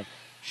timeline.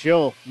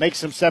 She'll make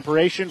some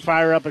separation,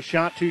 fire up a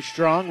shot too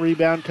strong.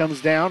 Rebound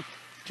comes down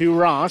to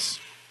Ross.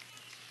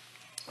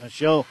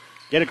 She'll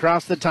get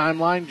across the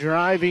timeline,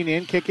 driving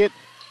in, kick it,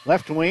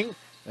 left wing.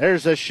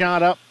 There's a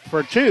shot up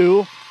for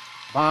 2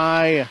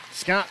 by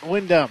Scott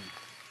Wyndham.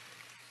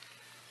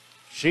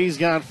 She's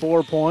got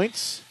 4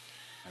 points,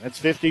 and it's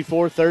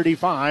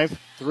 54-35,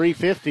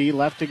 3:50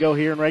 left to go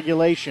here in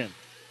regulation.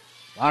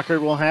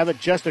 Lockard will have it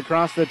just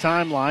across the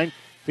timeline,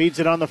 feeds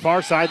it on the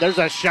far side. There's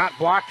a shot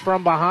blocked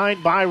from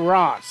behind by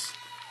Ross.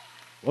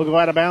 We'll go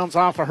out of bounds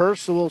off of her,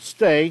 so we'll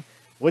stay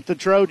with the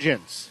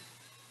Trojans.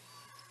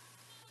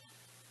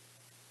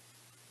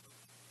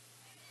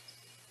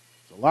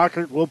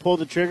 Lockhart will pull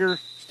the trigger,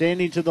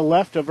 standing to the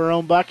left of her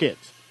own bucket.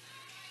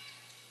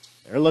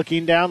 They're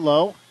looking down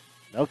low.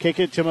 They'll kick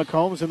it to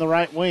McCombs in the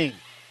right wing.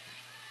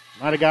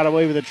 Might have got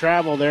away with a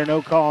travel there.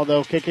 No call.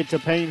 They'll kick it to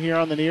Payne here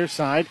on the near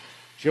side.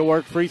 She'll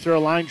work free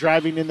throw line,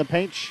 driving in the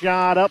paint.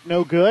 Shot up,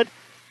 no good.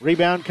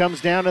 Rebound comes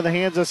down to the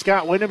hands of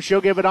Scott Wyndham. She'll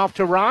give it off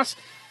to Ross.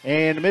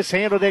 And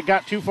mishandled it,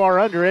 got too far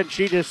under it.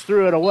 She just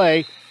threw it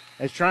away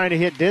as trying to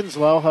hit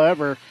Denslow.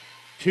 However,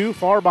 too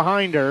far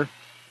behind her.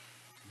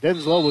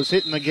 Denslow was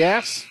hitting the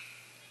gas.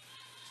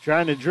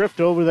 Trying to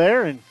drift over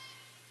there and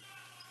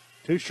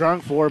too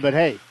strong for her. But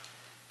hey,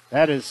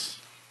 that is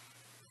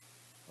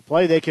a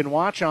play they can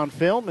watch on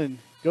film and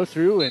go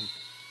through, and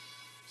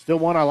still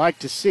one I like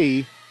to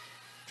see.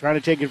 Trying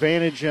to take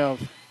advantage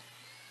of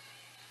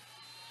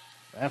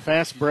that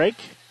fast break.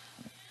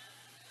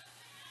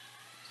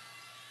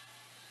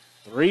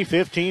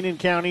 3:15 and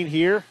counting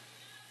here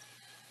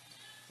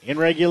in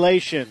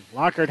regulation.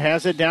 Lockhart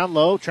has it down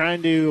low,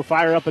 trying to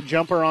fire up a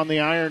jumper on the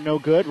iron, no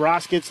good.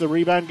 Ross gets the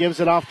rebound, gives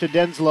it off to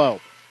Denslow.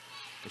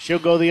 She'll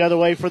go the other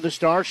way for the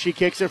Stars. She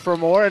kicks it for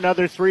more.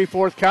 Another three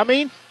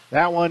forthcoming.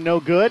 That one no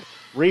good.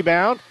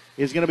 Rebound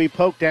is going to be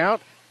poked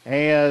out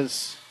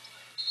as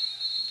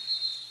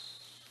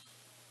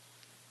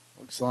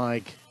looks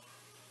like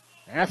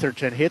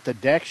Atherton hit the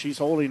deck. She's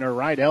holding her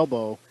right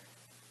elbow.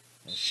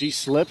 And she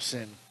slips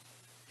and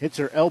hits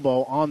her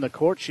elbow on the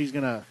court. She's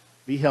going to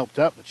be helped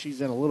up, but she's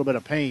in a little bit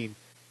of pain.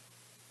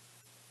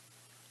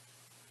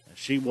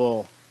 She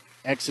will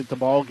exit the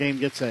ball game,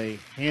 gets a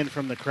hand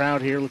from the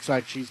crowd here. Looks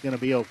like she's going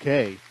to be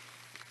okay.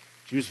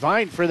 She was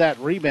vying for that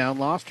rebound,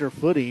 lost her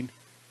footing,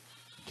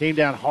 came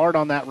down hard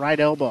on that right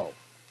elbow.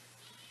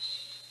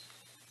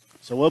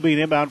 So we'll be an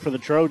inbound for the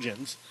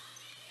Trojans.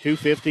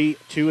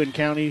 2:52 and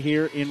counting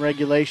here in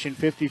regulation,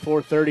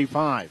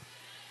 54-35.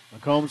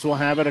 McCombs will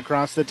have it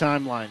across the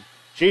timeline.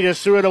 She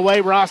just threw it away.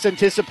 Ross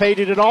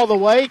anticipated it all the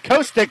way.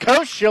 Coast to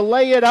coast. She'll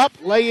lay it up,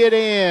 lay it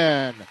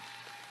in.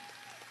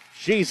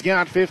 She's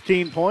got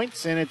 15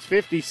 points, and it's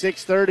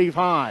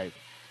 56-35.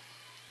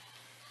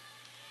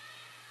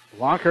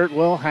 Lockhart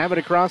will have it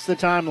across the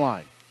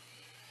timeline.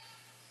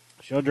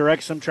 She'll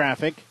direct some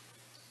traffic.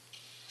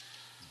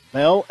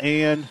 Bell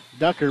and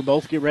Ducker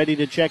both get ready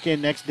to check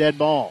in next dead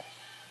ball.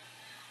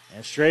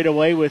 And straight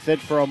away with it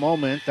for a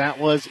moment, that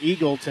was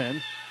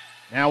Eagleton.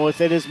 Now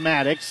with it is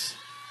Maddox.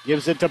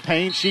 Gives it to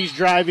Payne. She's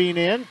driving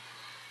in,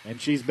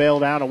 and she's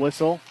bailed out. A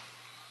whistle.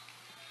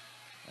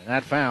 And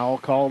that foul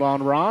called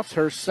on Ross,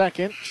 her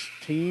second,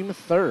 team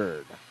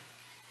third.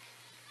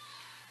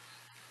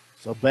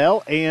 So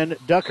Bell and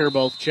Ducker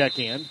both check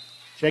in.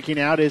 Checking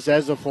out is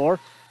Ezefor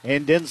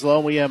and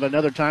Denslow. We have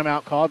another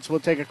timeout called, so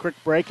we'll take a quick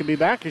break and be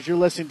back as you're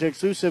listening to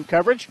exclusive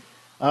coverage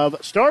of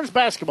Stars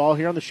basketball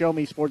here on the Show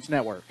Me Sports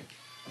Network.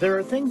 There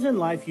are things in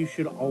life you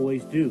should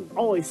always do.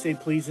 Always say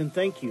please and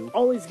thank you.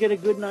 Always get a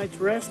good night's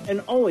rest,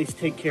 and always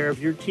take care of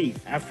your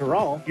teeth. After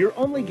all, you're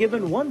only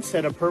given one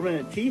set of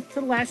permanent teeth to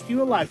last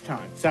you a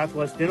lifetime.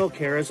 Southwest Dental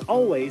Care is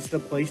always the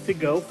place to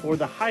go for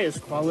the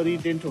highest quality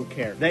dental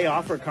care. They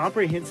offer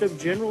comprehensive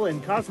general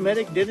and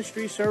cosmetic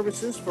dentistry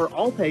services for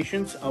all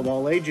patients of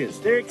all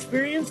ages. Their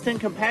experienced and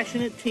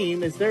compassionate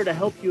team is there to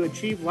help you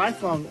achieve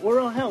lifelong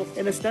oral health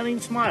and a stunning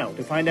smile.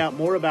 To find out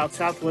more about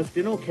Southwest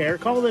Dental Care,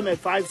 call them at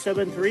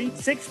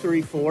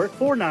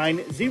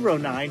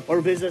 573-634-4909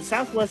 or visit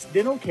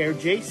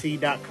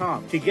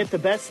southwestdentalcarejc.com. To get the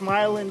best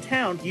smile in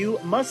town, you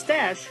must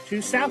dash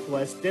to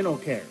Southwest Dental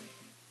Care.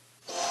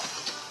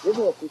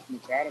 Riverwalk Christian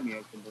Academy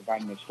has been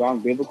providing a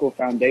strong biblical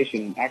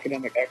foundation and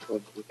academic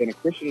excellence within a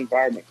Christian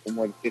environment for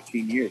more than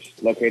 15 years.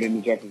 Located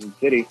in Jefferson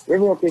City,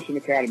 Riverwalk Christian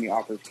Academy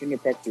offers kinder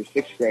prep through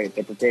 6th grade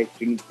that prepares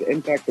students to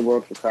impact the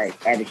world for Christ.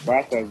 Average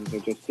class sizes are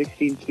just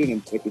 16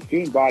 students, with the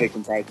student body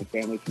comprised of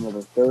families from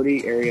over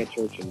 30 area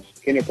churches.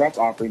 Kinder prep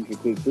offerings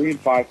include 3 and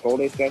 5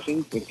 full-day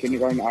sessions, with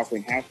kindergarten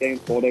offering half-day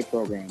and full-day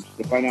programs.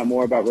 To find out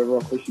more about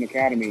Riverwalk Christian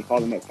Academy, call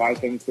them at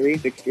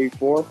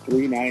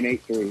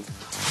 573-634-3983.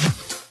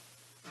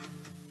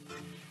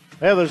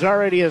 Well, there's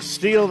already a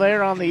steal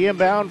there on the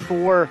inbound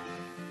for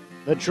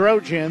the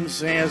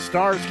Trojans as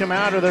Stars come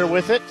out of there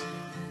with it.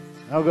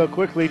 They'll go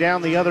quickly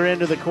down the other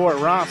end of the court.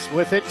 Ross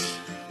with it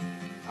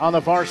on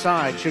the far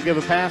side. She'll give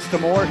a pass to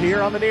Moore here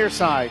on the near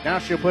side. Now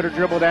she'll put her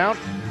dribble down.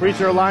 Free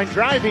throw line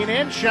driving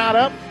in. Shot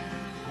up.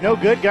 No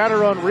good. Got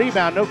her own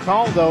rebound. No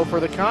call, though, for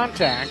the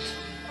contact.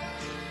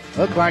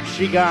 Looked like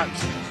she got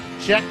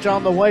checked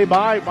on the way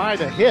by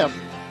the hip,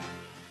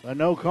 but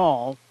no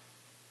call.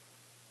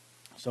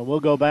 So we'll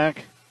go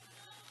back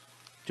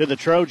to the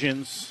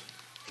Trojans.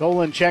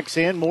 Tolan checks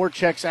in, Moore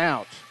checks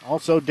out.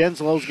 Also,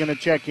 Denslow's going to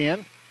check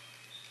in.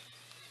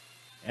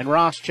 And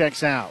Ross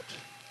checks out.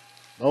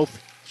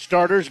 Both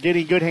starters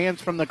getting good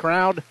hands from the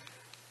crowd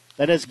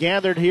that has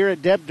gathered here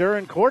at Deb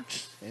Duran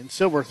Court in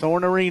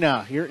Silverthorne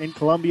Arena here in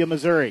Columbia,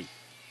 Missouri.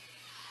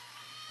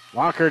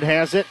 Lockhart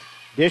has it,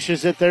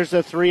 dishes it. There's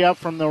a three up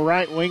from the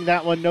right wing.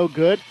 That one no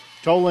good.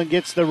 Tolan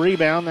gets the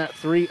rebound. That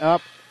three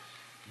up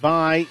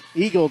by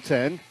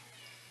Eagleton.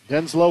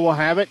 Denslow will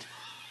have it.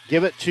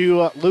 Give it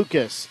to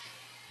Lucas.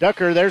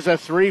 Ducker, there's a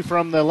three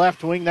from the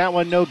left wing. That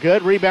one no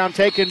good. Rebound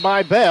taken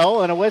by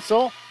Bell, and a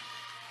whistle.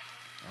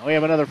 Now we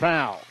have another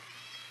foul.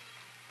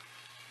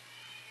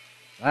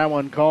 That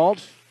one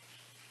called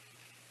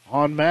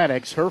on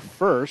Maddox, her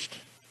first.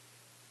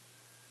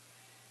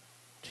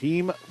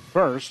 Team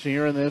first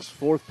here in this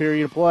fourth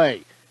period of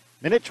play.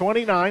 Minute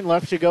 29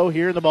 left to go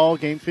here in the ball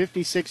game.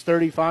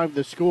 56-35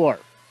 the score.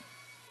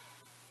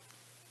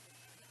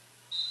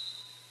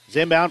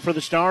 Inbound for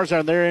the Stars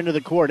on their end of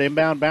the court.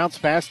 Inbound bounce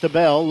pass to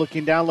Bell.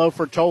 Looking down low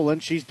for Tolan.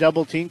 She's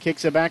double teamed.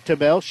 Kicks it back to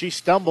Bell. She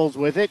stumbles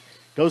with it.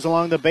 Goes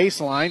along the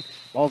baseline.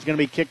 Ball's going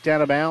to be kicked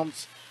out of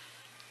bounds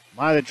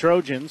by the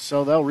Trojans.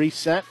 So they'll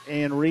reset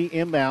and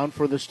re-inbound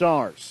for the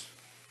Stars.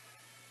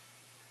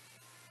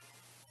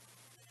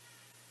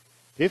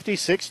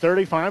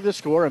 56-35 the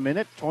score. A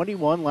minute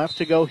 21 left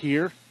to go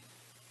here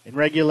in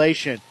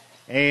regulation.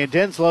 And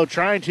Denslow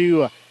trying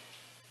to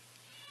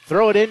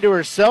throw it into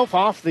herself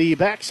off the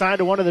backside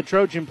of one of the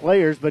Trojan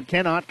players, but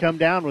cannot come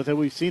down with it.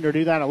 We've seen her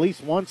do that at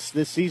least once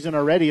this season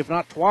already, if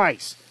not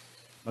twice.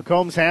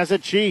 McCombs has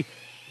it. She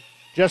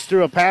just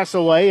threw a pass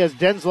away as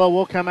Denslow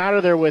will come out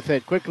of there with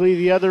it. Quickly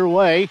the other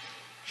way.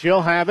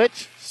 She'll have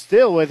it.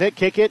 Still with it.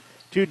 Kick it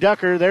to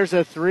Ducker. There's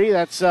a three.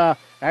 That's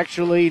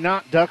actually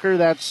not Ducker.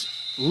 That's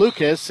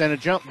Lucas, and a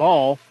jump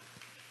ball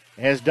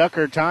as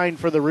Ducker tying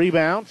for the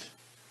rebound.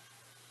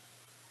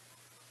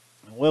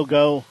 And we'll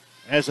go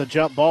as a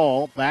jump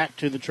ball back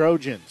to the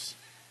Trojans.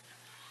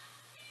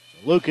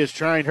 Lucas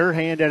trying her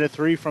hand at a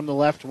three from the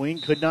left wing.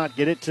 Could not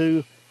get it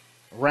to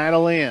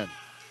rattle in.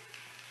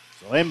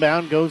 So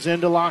inbound goes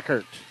into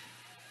Lockhart.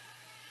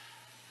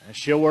 And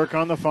she'll work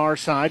on the far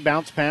side.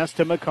 Bounce pass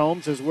to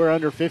McCombs as we're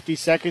under 50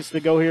 seconds to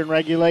go here in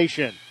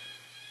regulation.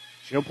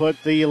 She'll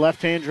put the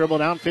left-hand dribble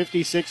down.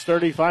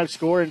 56-35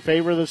 score in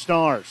favor of the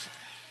Stars.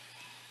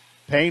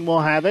 Payne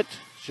will have it.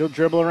 She'll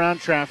dribble around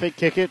traffic.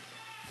 Kick it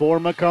for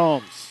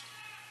McCombs.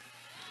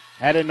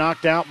 Had it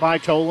knocked out by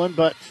Tolan,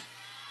 but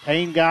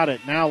Payne got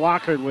it. Now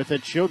Lockhart with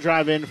it. She'll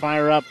drive in,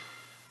 fire up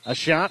a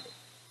shot.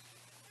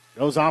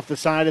 Goes off the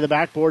side of the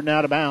backboard and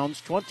out of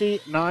bounds.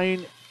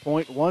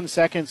 29.1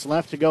 seconds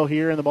left to go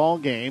here in the ball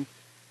game.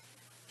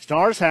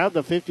 Stars have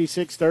the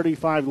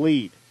 56-35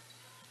 lead.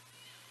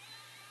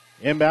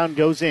 Inbound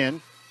goes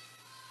in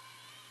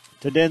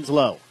to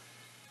Denslow.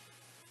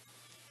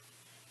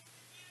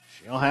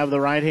 She'll have the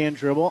right-hand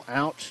dribble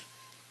out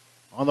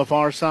on the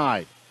far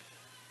side.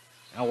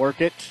 Now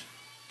work it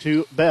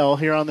to Bell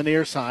here on the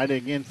near side.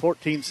 Again,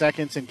 14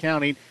 seconds and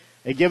counting.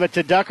 They give it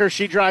to Ducker.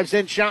 She drives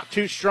in. Shot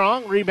too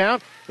strong.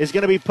 Rebound is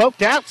going to be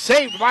poked out.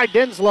 Saved by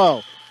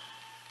Denslow.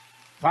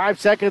 5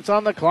 seconds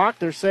on the clock.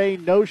 They're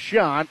saying no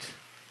shot.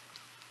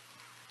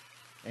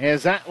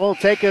 As that will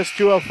take us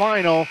to a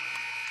final.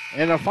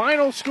 And a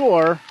final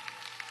score,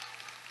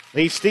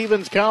 the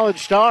Stevens College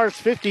Stars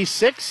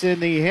 56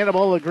 and the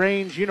Hannibal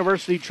LaGrange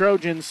University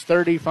Trojans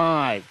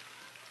 35.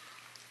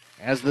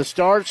 As the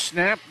Stars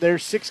snap their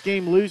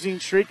 6-game losing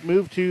streak,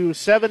 move to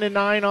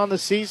 7-9 on the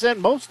season.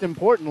 Most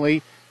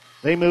importantly,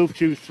 they move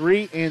to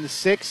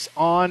 3-6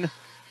 on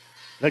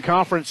the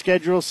conference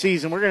schedule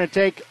season. We're going to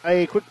take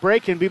a quick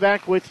break and be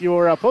back with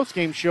your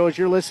post-game show as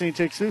you're listening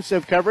to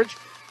exclusive coverage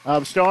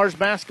of Stars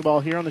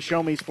basketball here on the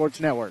Show Me Sports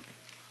Network.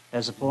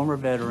 As a former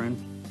veteran,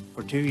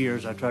 for 2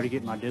 years I tried to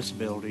get my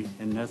disability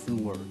and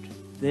nothing worked.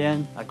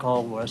 Then I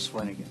called Wes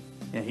Swanigan,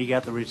 and he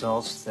got the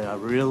results that I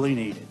really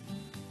needed.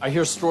 I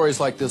hear stories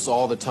like this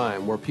all the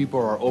time where people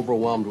are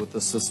overwhelmed with the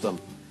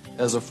system.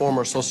 As a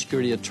former Social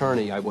Security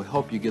attorney, I will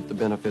help you get the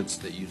benefits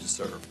that you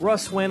deserve.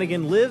 Russ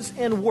Swanigan lives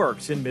and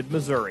works in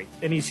mid-Missouri,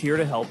 and he's here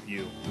to help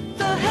you.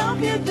 The help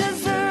you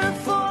deserve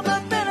for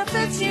the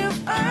benefits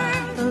you've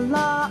earned. The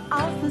law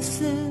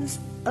offices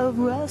of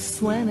Russ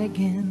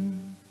Swanigan.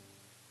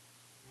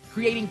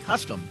 Creating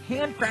custom,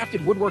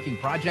 handcrafted woodworking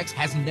projects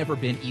has never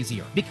been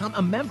easier. Become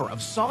a member of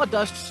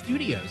Sawdust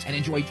Studios and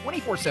enjoy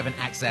 24/7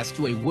 access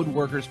to a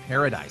woodworker's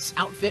paradise.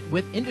 Outfit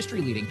with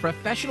industry-leading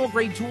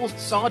professional-grade tools,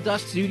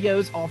 Sawdust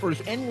Studios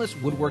offers endless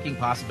woodworking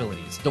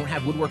possibilities. Don't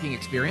have woodworking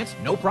experience?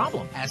 No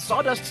problem, as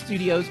Sawdust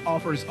Studios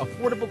offers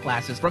affordable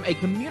classes from a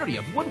community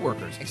of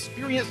woodworkers,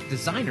 experienced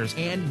designers,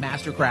 and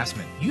master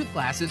craftsmen. Youth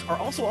classes are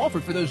also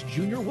offered for those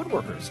junior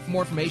woodworkers. For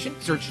more information,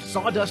 search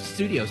Sawdust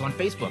Studios on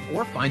Facebook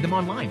or find them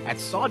online at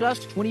sawdust247.com.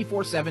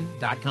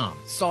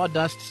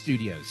 Sawdust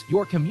Studios,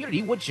 your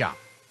community woodshop.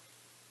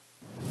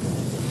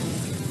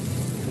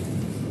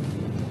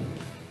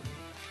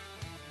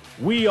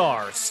 We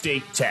are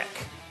State Tech.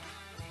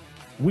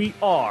 We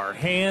are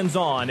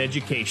hands-on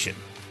education.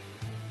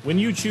 When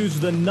you choose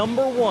the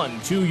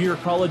 #1 two-year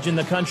college in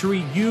the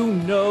country, you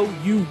know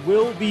you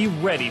will be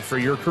ready for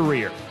your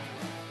career.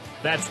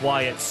 That's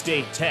why at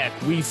State Tech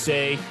we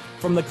say,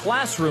 from the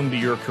classroom to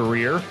your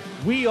career,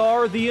 we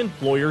are the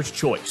employer's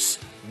choice.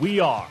 We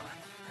are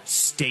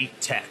State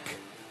Tech.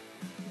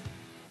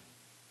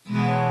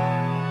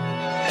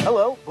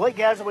 Hello, Blake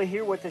Gazaway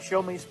here with the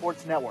Show Me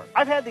Sports Network.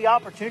 I've had the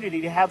opportunity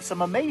to have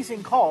some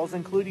amazing calls,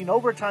 including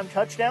overtime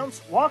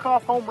touchdowns,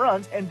 walk-off home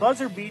runs, and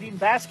buzzer-beating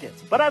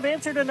baskets. But I've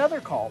answered another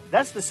call.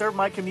 That's to serve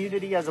my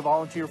community as a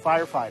volunteer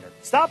firefighter.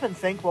 Stop and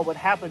think what would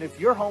happen if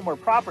your home or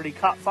property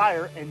caught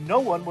fire and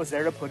no one was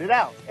there to put it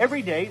out.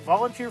 Every day,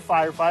 volunteer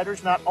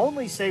firefighters not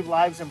only save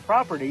lives and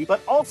property, but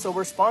also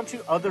respond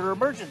to other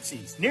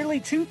emergencies. Nearly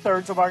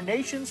 2/3 of our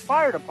nation's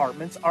fire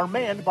departments are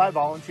manned by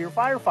volunteer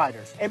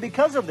firefighters. And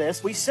because of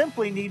this, we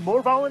simply need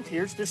more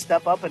volunteers to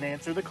step up and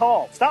answer the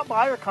call. Stop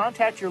by or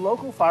contact your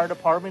local fire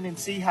department and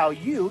see how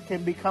you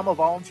can become a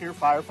volunteer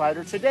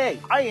firefighter today.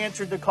 I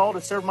answered the call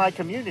to serve my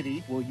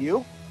community. Will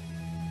you?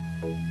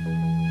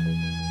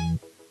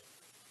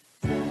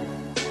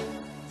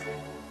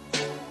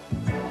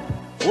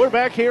 We're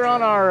back here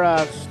on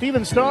our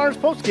Stephen Stars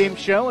postgame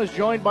show, is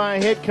joined by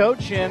head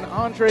coach and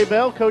Andre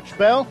Bell. Coach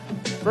Bell,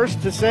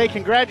 first to say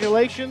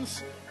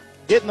congratulations.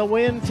 Getting the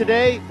win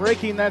today,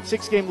 breaking that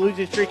 6-game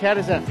losing streak. How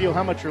does that feel?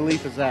 How much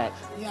relief is that?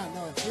 Yeah,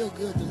 no, it feels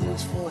good to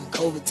lose 4 and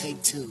COVID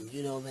take 2.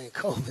 You know, man,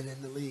 COVID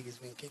in the league has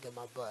been kicking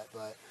my butt.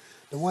 But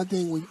the one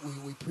thing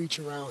we preach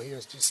around here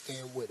is just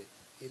staying with it.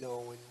 You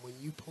know, when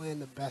you playing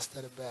the best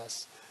of the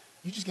best,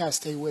 you just got to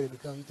stay with it,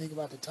 because you think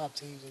about the top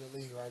teams in the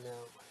league right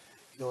now,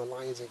 you know,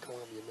 Lions and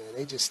Columbia, man,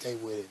 they just stay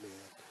with it,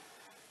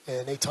 man.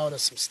 And they taught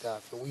us some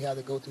stuff, and we had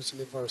to go through some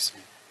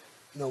adversity.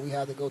 You know, we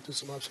had to go through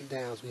some ups and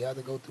downs. We had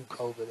to go through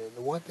COVID. And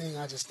the one thing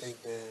I just think,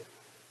 man,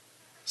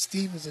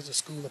 Stevens is a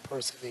school of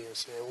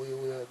perseverance, man.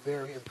 We're a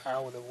very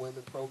empowering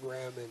women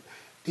program, and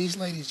these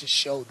ladies just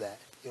show that.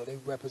 You know, they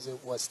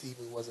represent what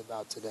Stevens was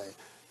about today,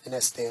 and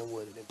that's staying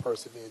with it and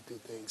persevering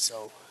through things.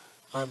 So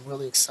I'm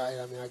really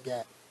excited. I mean, I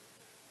got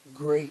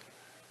great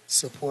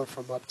support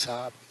from up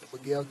top.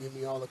 Miguel gave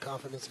me all the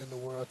confidence in the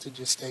world to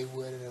just stay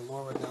with it, and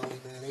Laura Nolly,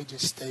 man, they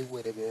just stay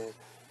with it, man.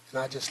 And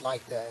I just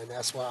like that, and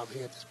that's why I'm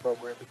here at this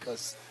program,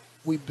 because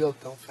we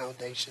built on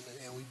foundation,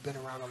 and we've been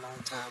around a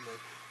long time, and,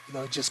 you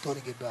know, it's just going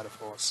to get better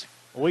for us.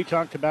 Well, we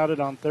talked about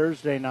it on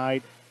Thursday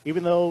night.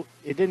 Even though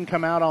it didn't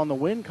come out on the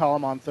win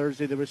column on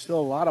Thursday, there was still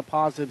a lot of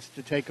positives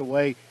to take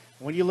away.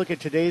 When you look at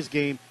today's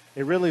game,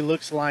 it really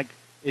looks like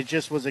it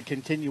just was a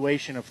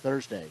continuation of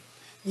Thursday.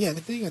 Yeah,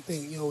 the thing I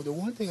think, you know, the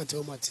one thing I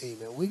told my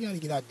team, man, we got to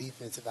get our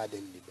defensive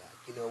identity back.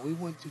 You know, we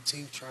went through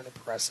teams trying to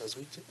press us.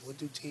 We went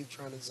through teams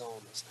trying to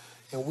zone us.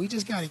 And we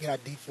just got to get our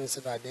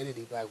defensive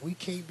identity back. We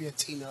can't be a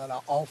team that let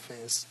our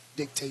offense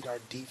dictate our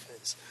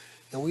defense.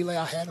 And we lay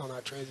our head on our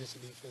transition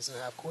defense and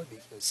half-court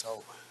defense.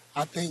 So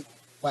I think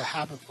what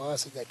happened for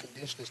us is that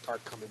conditioning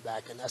start coming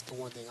back, and that's the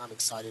one thing I'm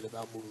excited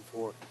about moving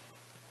forward.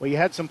 Well, you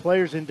had some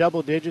players in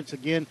double digits.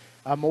 Again,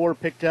 Moore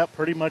picked up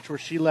pretty much where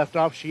she left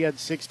off. She had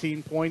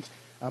 16 points.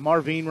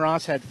 Marvine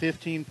Ross had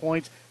 15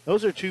 points.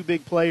 Those are two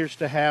big players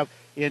to have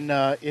in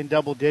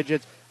double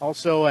digits.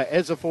 Also,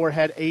 Ezefor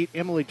had 8.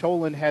 Emily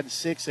Tolan had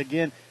 6.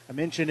 Again, I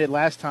mentioned it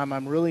last time.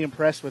 I'm really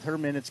impressed with her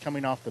minutes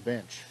coming off the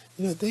bench.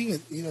 The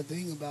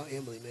thing about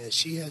Emily, man,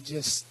 she had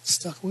just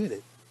stuck with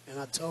it. And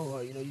I told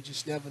her, you know, you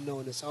just never know,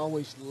 and it's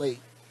always late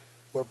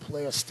where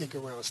players stick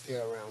around, stay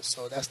around.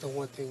 So that's the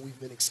one thing we've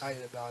been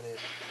excited about, and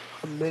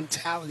her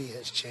mentality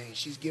has changed.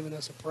 She's given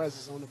us a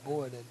presence on the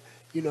board, and,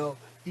 you know,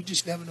 you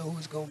just never know who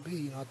it's going to be.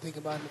 You know, I think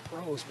about in the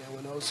pros, man,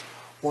 when those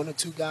one or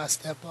two guys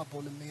step up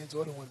on the men's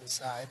or the women's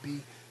side, it'd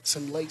be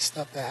some late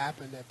stuff that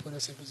happened that put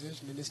us in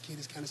position, and this kid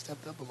has kind of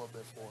stepped up a little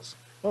bit for us.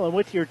 Well, and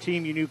with your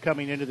team, you knew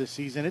coming into the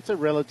season, it's a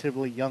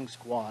relatively young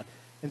squad.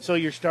 And so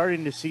you're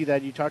starting to see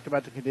that. You talked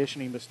about the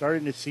conditioning, but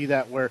starting to see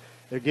that where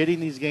they're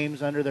getting these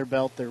games under their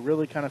belt. They're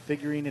really kind of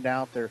figuring it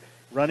out. They're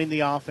running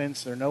the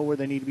offense. They know where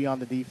they need to be on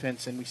the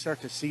defense. And we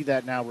start to see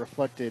that now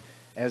reflected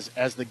as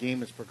the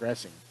game is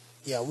progressing.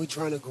 Yeah, we're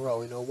trying to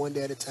grow, you know, one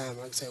day at a time.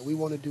 Like I said, we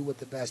want to do what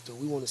the best do.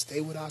 We want to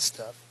stay with our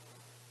stuff,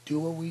 do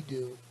what we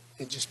do,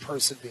 and just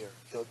persevere.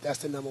 You know, that's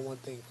the number one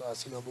thing for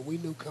us, you know. But we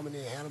knew coming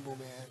in, Hannibal,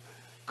 man,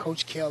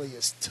 Coach Kelly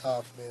is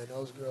tough, man.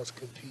 Those girls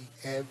compete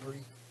every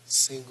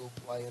single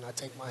play, and I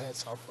take my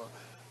hats off for her.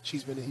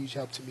 She's been a huge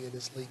help to me in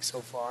this league so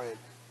far, and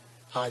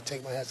I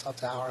take my hats off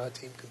to how her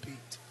team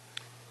competes.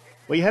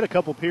 Well, you had a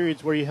couple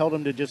periods where you held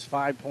them to just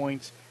 5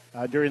 points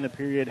during the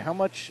period. How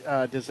much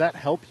does that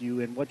help you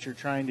in what you're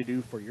trying to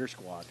do for your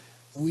squad?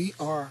 We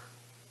are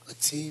a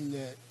team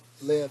that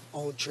live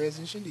on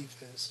transition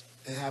defense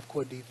and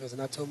half-court defense,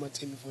 and I told my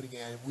team before the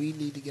game, we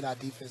need to get our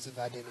defensive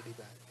identity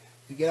back.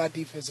 We get our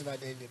defensive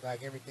identity back,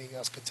 everything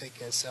else can take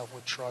care of itself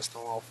with trust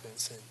on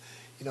offense. And,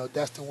 you know,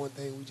 that's the one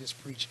thing we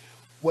just preach.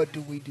 What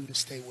do we do to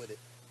stay with it?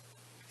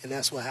 And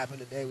that's what happened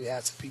today. We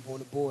had some people on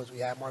the boards. We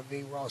had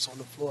Marvine Ross on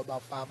the floor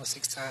about 5 or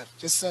 6 times,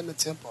 just setting the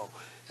tempo.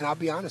 And I'll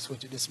be honest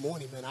with you, this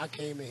morning, man, I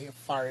came in here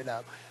fired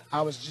up.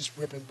 I was just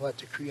ripping butt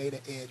to create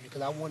an edge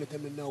because I wanted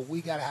them to know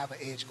we got to have an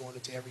edge going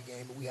into every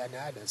game, and we hadn't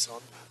had that.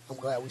 So I'm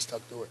glad we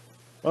stuck through it.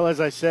 Well,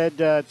 as I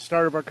said at the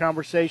start of our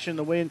conversation,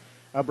 the win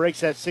breaks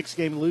that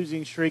 6-game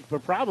losing streak,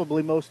 but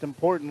probably most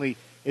importantly,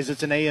 is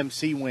it's an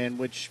AMC win,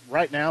 which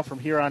right now, from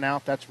here on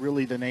out, that's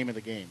really the name of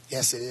the game.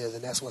 Yes, it is,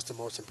 and that's what's the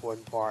most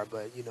important part.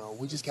 But,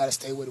 we just got to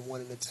stay with it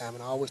one at a time,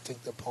 and I always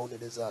think the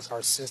opponent is us,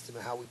 our system,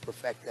 and how we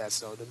perfect that.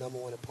 So the number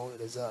one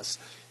opponent is us.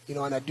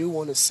 And I do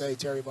want to say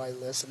to everybody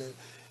listening,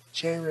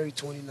 January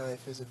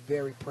 29th is a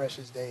very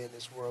precious day in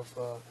this world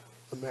for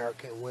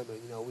American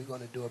women. We're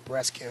going to do a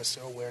breast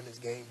cancer awareness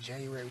game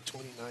January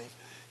 29th.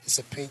 It's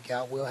a pink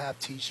out. We'll have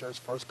T-shirts,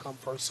 first come,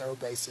 first serve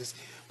basis.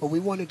 But we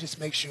want to just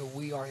make sure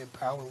we are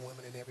empowering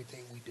women in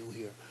everything we do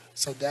here.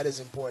 So that is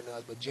important to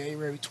us. But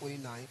January 29th,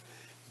 we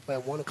play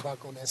at 1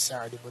 o'clock on that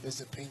Saturday. But it's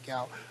a pink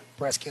out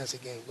breast cancer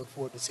game. Look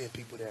forward to seeing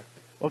people there.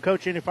 Well,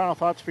 Coach, any final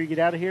thoughts before you get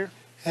out of here?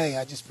 Hey,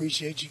 I just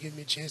appreciate you giving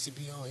me a chance to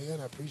be on here,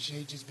 and I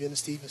appreciate just being a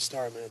Steven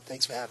Star, man.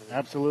 Thanks for having me.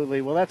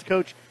 Absolutely. Well, that's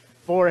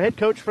head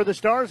coach for the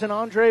Stars, and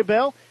Andre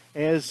Bell.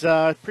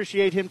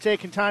 Appreciate him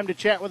taking time to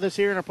chat with us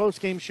here in our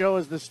post-game show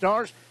as the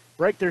Stars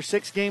break their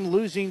 6-game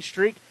losing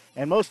streak,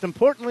 and most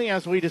importantly,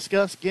 as we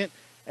discussed, get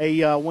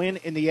a win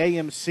in the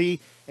AMC.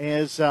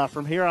 As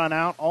from here on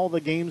out, all the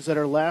games that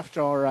are left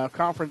are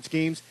conference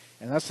games,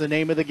 and that's the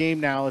name of the game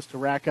now, is to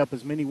rack up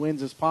as many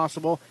wins as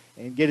possible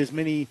and get as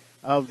many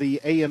of the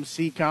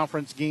AMC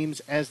conference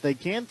games as they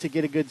can to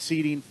get a good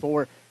seeding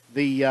for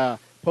the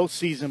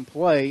postseason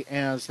play,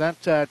 as that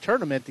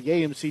tournament, the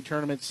AMC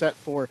tournament, set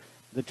for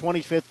the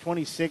 25th,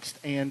 26th,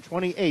 and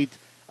 28th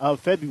of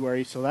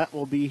February. So that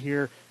will be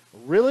here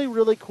really,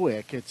 really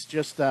quick. It's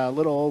just a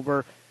little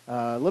over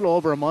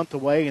a month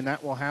away, and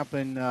that will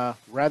happen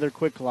rather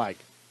quick-like.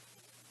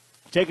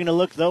 Taking a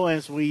look, though,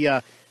 as we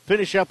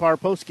finish up our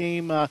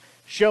post-game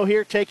show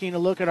here, taking a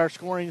look at our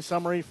scoring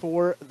summary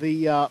for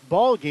the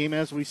ball game.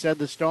 As we said,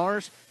 the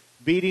Stars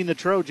beating the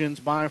Trojans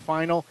by a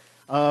final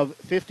of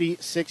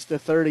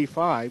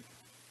 56-35.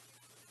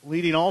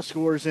 Leading all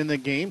scorers in the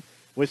game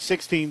with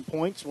 16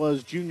 points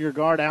was junior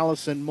guard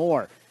Allison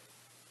Moore.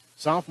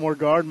 Sophomore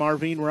guard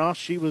Marvine Ross,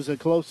 she was a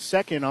close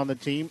second on the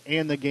team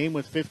and the game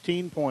with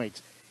 15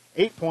 points.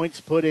 8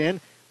 points put in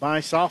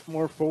by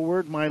sophomore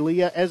forward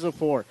Mylea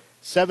Ezefor.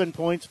 7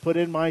 points put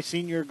in by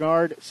senior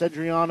guard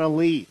Cedriana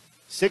Lee.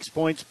 6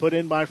 points put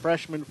in by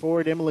freshman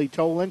forward Emily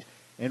Toland.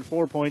 And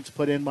 4 points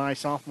put in by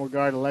sophomore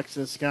guard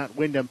Alexis Scott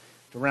Wyndham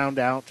to round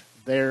out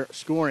their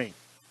scoring.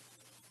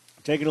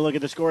 Taking a look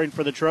at the scoring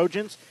for the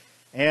Trojans,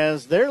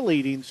 as their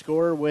leading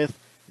scorer with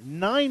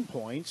 9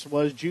 points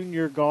was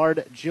junior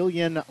guard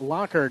Jillian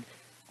Lockard.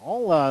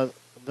 All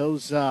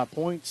those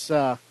points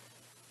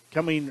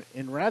coming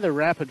in rather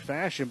rapid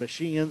fashion, but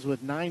she ends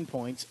with 9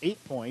 points.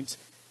 8 points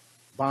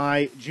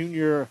by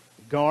junior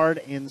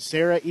guard and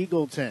Sarah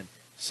Eagleton.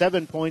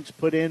 7 points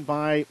put in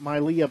by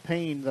Mylea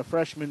Payne, the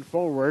freshman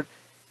forward.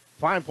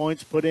 5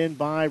 points put in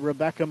by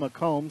Rebecca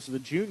McCombs, the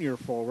junior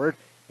forward.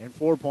 And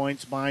 4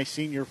 points by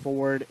senior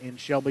forward in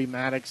Shelby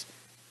Maddox.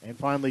 And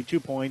finally 2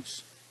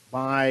 points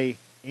by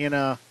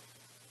Anna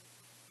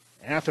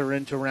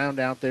Atherin to round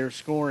out their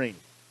scoring.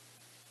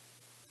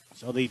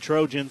 So the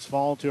Trojans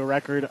fall to a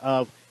record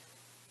of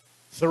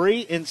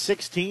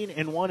 3-16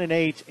 and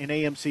 1-8 in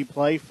AMC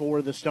play.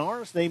 For the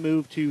Stars, they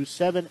move to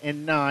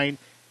 7-9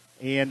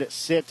 and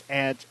sit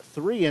at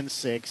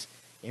 3-6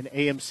 in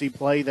AMC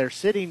play. Their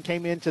sitting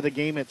came into the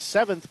game at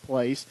 7th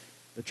place.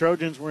 The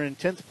Trojans were in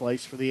 10th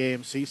place for the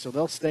AMC, so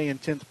they'll stay in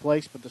 10th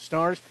place, but the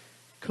Stars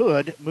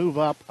could move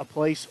up a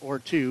place or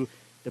two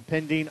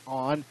depending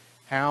on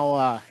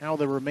how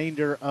the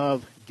remainder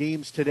of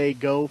games today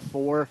go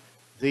for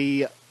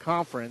the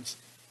conference.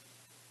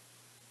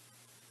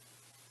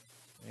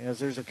 As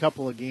there's a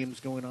couple of games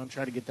going on,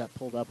 try to get that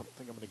pulled up. I don't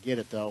think I'm going to get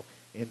it, though,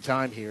 in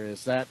time here,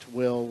 as that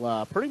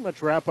will pretty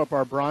much wrap up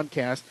our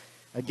broadcast.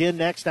 Again,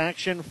 next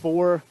action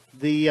for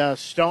the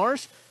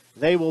Stars.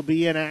 They will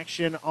be in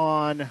action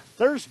on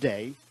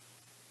Thursday,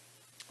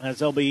 as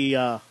they'll be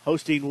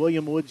hosting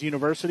William Woods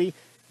University.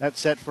 That's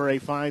set for a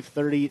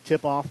 5:30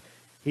 tip-off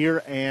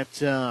here at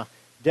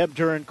Deb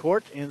Duran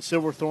Court in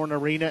Silverthorne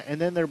Arena.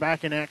 And then they're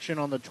back in action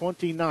on the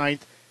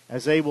 29th,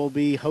 as they will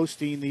be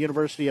hosting the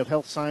University of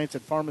Health Science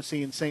and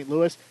Pharmacy in St.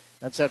 Louis.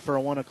 That's set for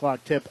a 1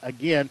 o'clock tip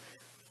again.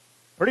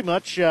 Pretty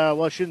much,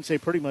 well, I shouldn't say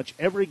pretty much,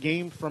 every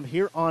game from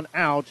here on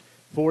out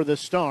for the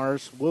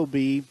Stars will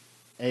be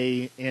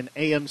an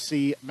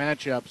AMC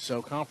matchup.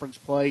 So conference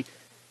play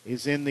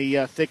is in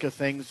the thick of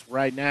things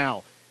right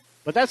now.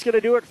 But that's going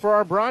to do it for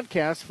our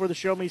broadcast for the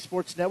Show Me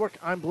Sports Network.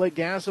 I'm Blake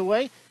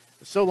Gazaway.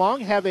 So long.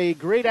 Have a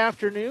great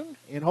afternoon,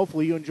 and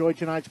hopefully you enjoyed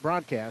today's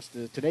broadcast,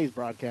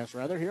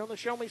 here on the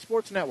Show Me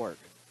Sports Network.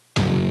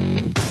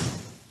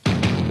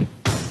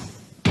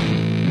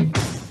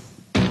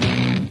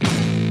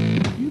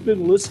 You've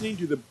been listening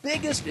to the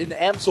biggest and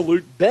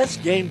absolute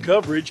best game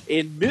coverage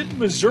in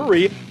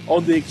mid-Missouri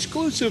on the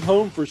exclusive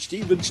home for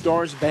Steven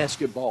Stars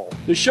basketball,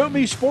 the Show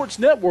Me Sports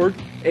Network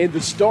and the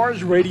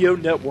Stars Radio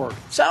Network.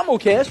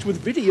 Simulcast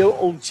with video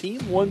on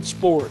Team One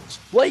Sports.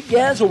 Blake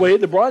Gazaway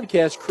and the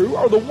broadcast crew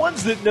are the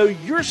ones that know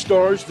your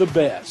Stars the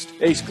best.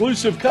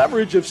 Exclusive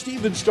coverage of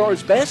Steven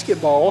Stars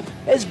basketball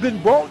has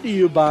been brought to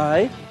you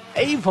by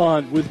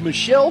Avon with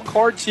Michelle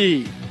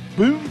Carty,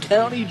 Boone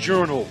County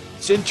Journal,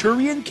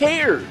 Centurion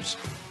Cares,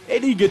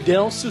 Eddie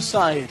Gaedel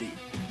Society.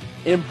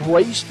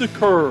 Embrace the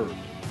Curve.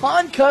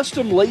 Han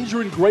Custom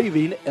Laser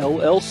Engraving,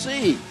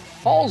 LLC.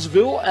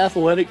 Hallsville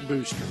Athletic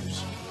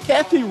Boosters.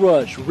 Kathy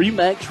Rush,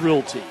 Remax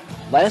Realty.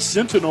 Last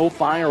Sentinel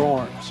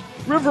Firearms.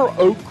 River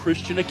Oak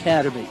Christian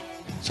Academy.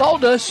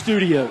 Sawdust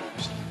Studios.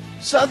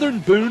 Southern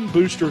Boone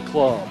Booster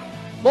Club.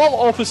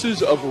 Law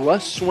offices of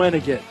Russ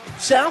Swanigan.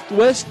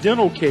 Southwest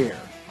Dental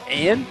Care.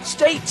 And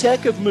State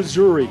Tech of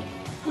Missouri.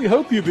 We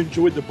hope you've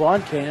enjoyed the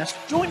broadcast.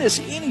 Join us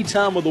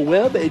anytime on the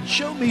web at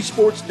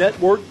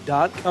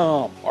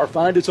ShowMeSportsNetwork.com or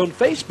find us on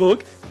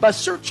Facebook by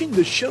searching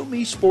the Show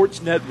Me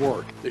Sports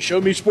Network. The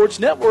Show Me Sports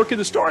Network and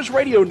the Stars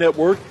Radio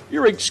Network,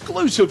 your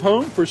exclusive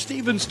home for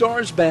Stevens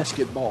Stars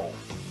basketball.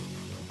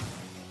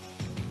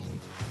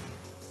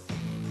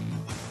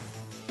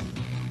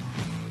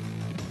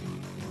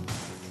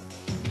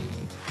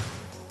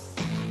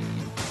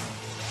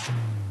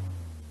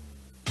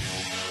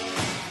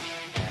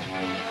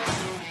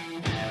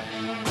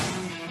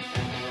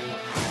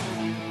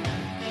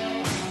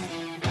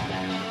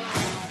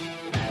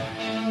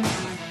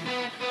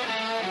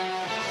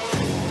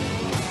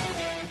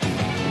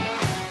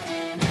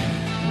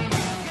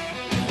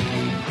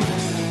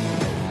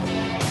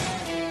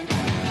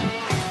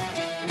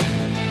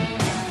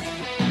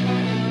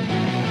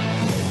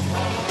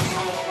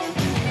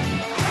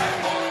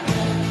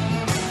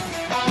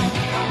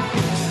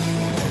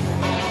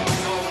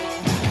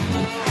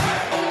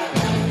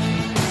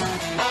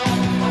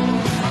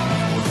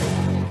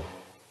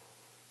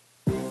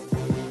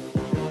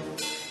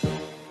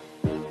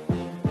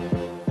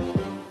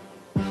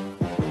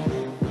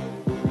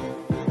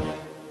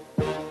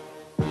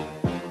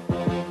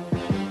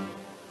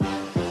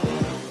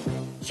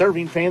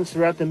 Serving fans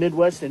throughout the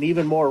Midwest and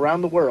even more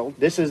around the world,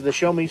 this is the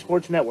Show Me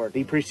Sports Network.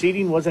 The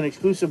preceding was an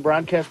exclusive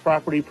broadcast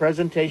property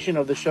presentation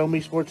of the Show Me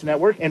Sports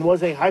Network and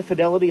was a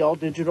high-fidelity,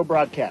 all-digital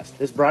broadcast.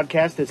 This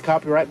broadcast is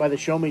copyright by the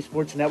Show Me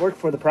Sports Network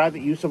for the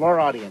private use of our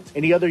audience.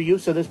 Any other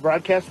use of this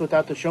broadcast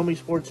without the Show Me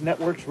Sports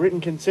Network's written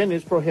consent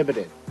is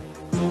prohibited.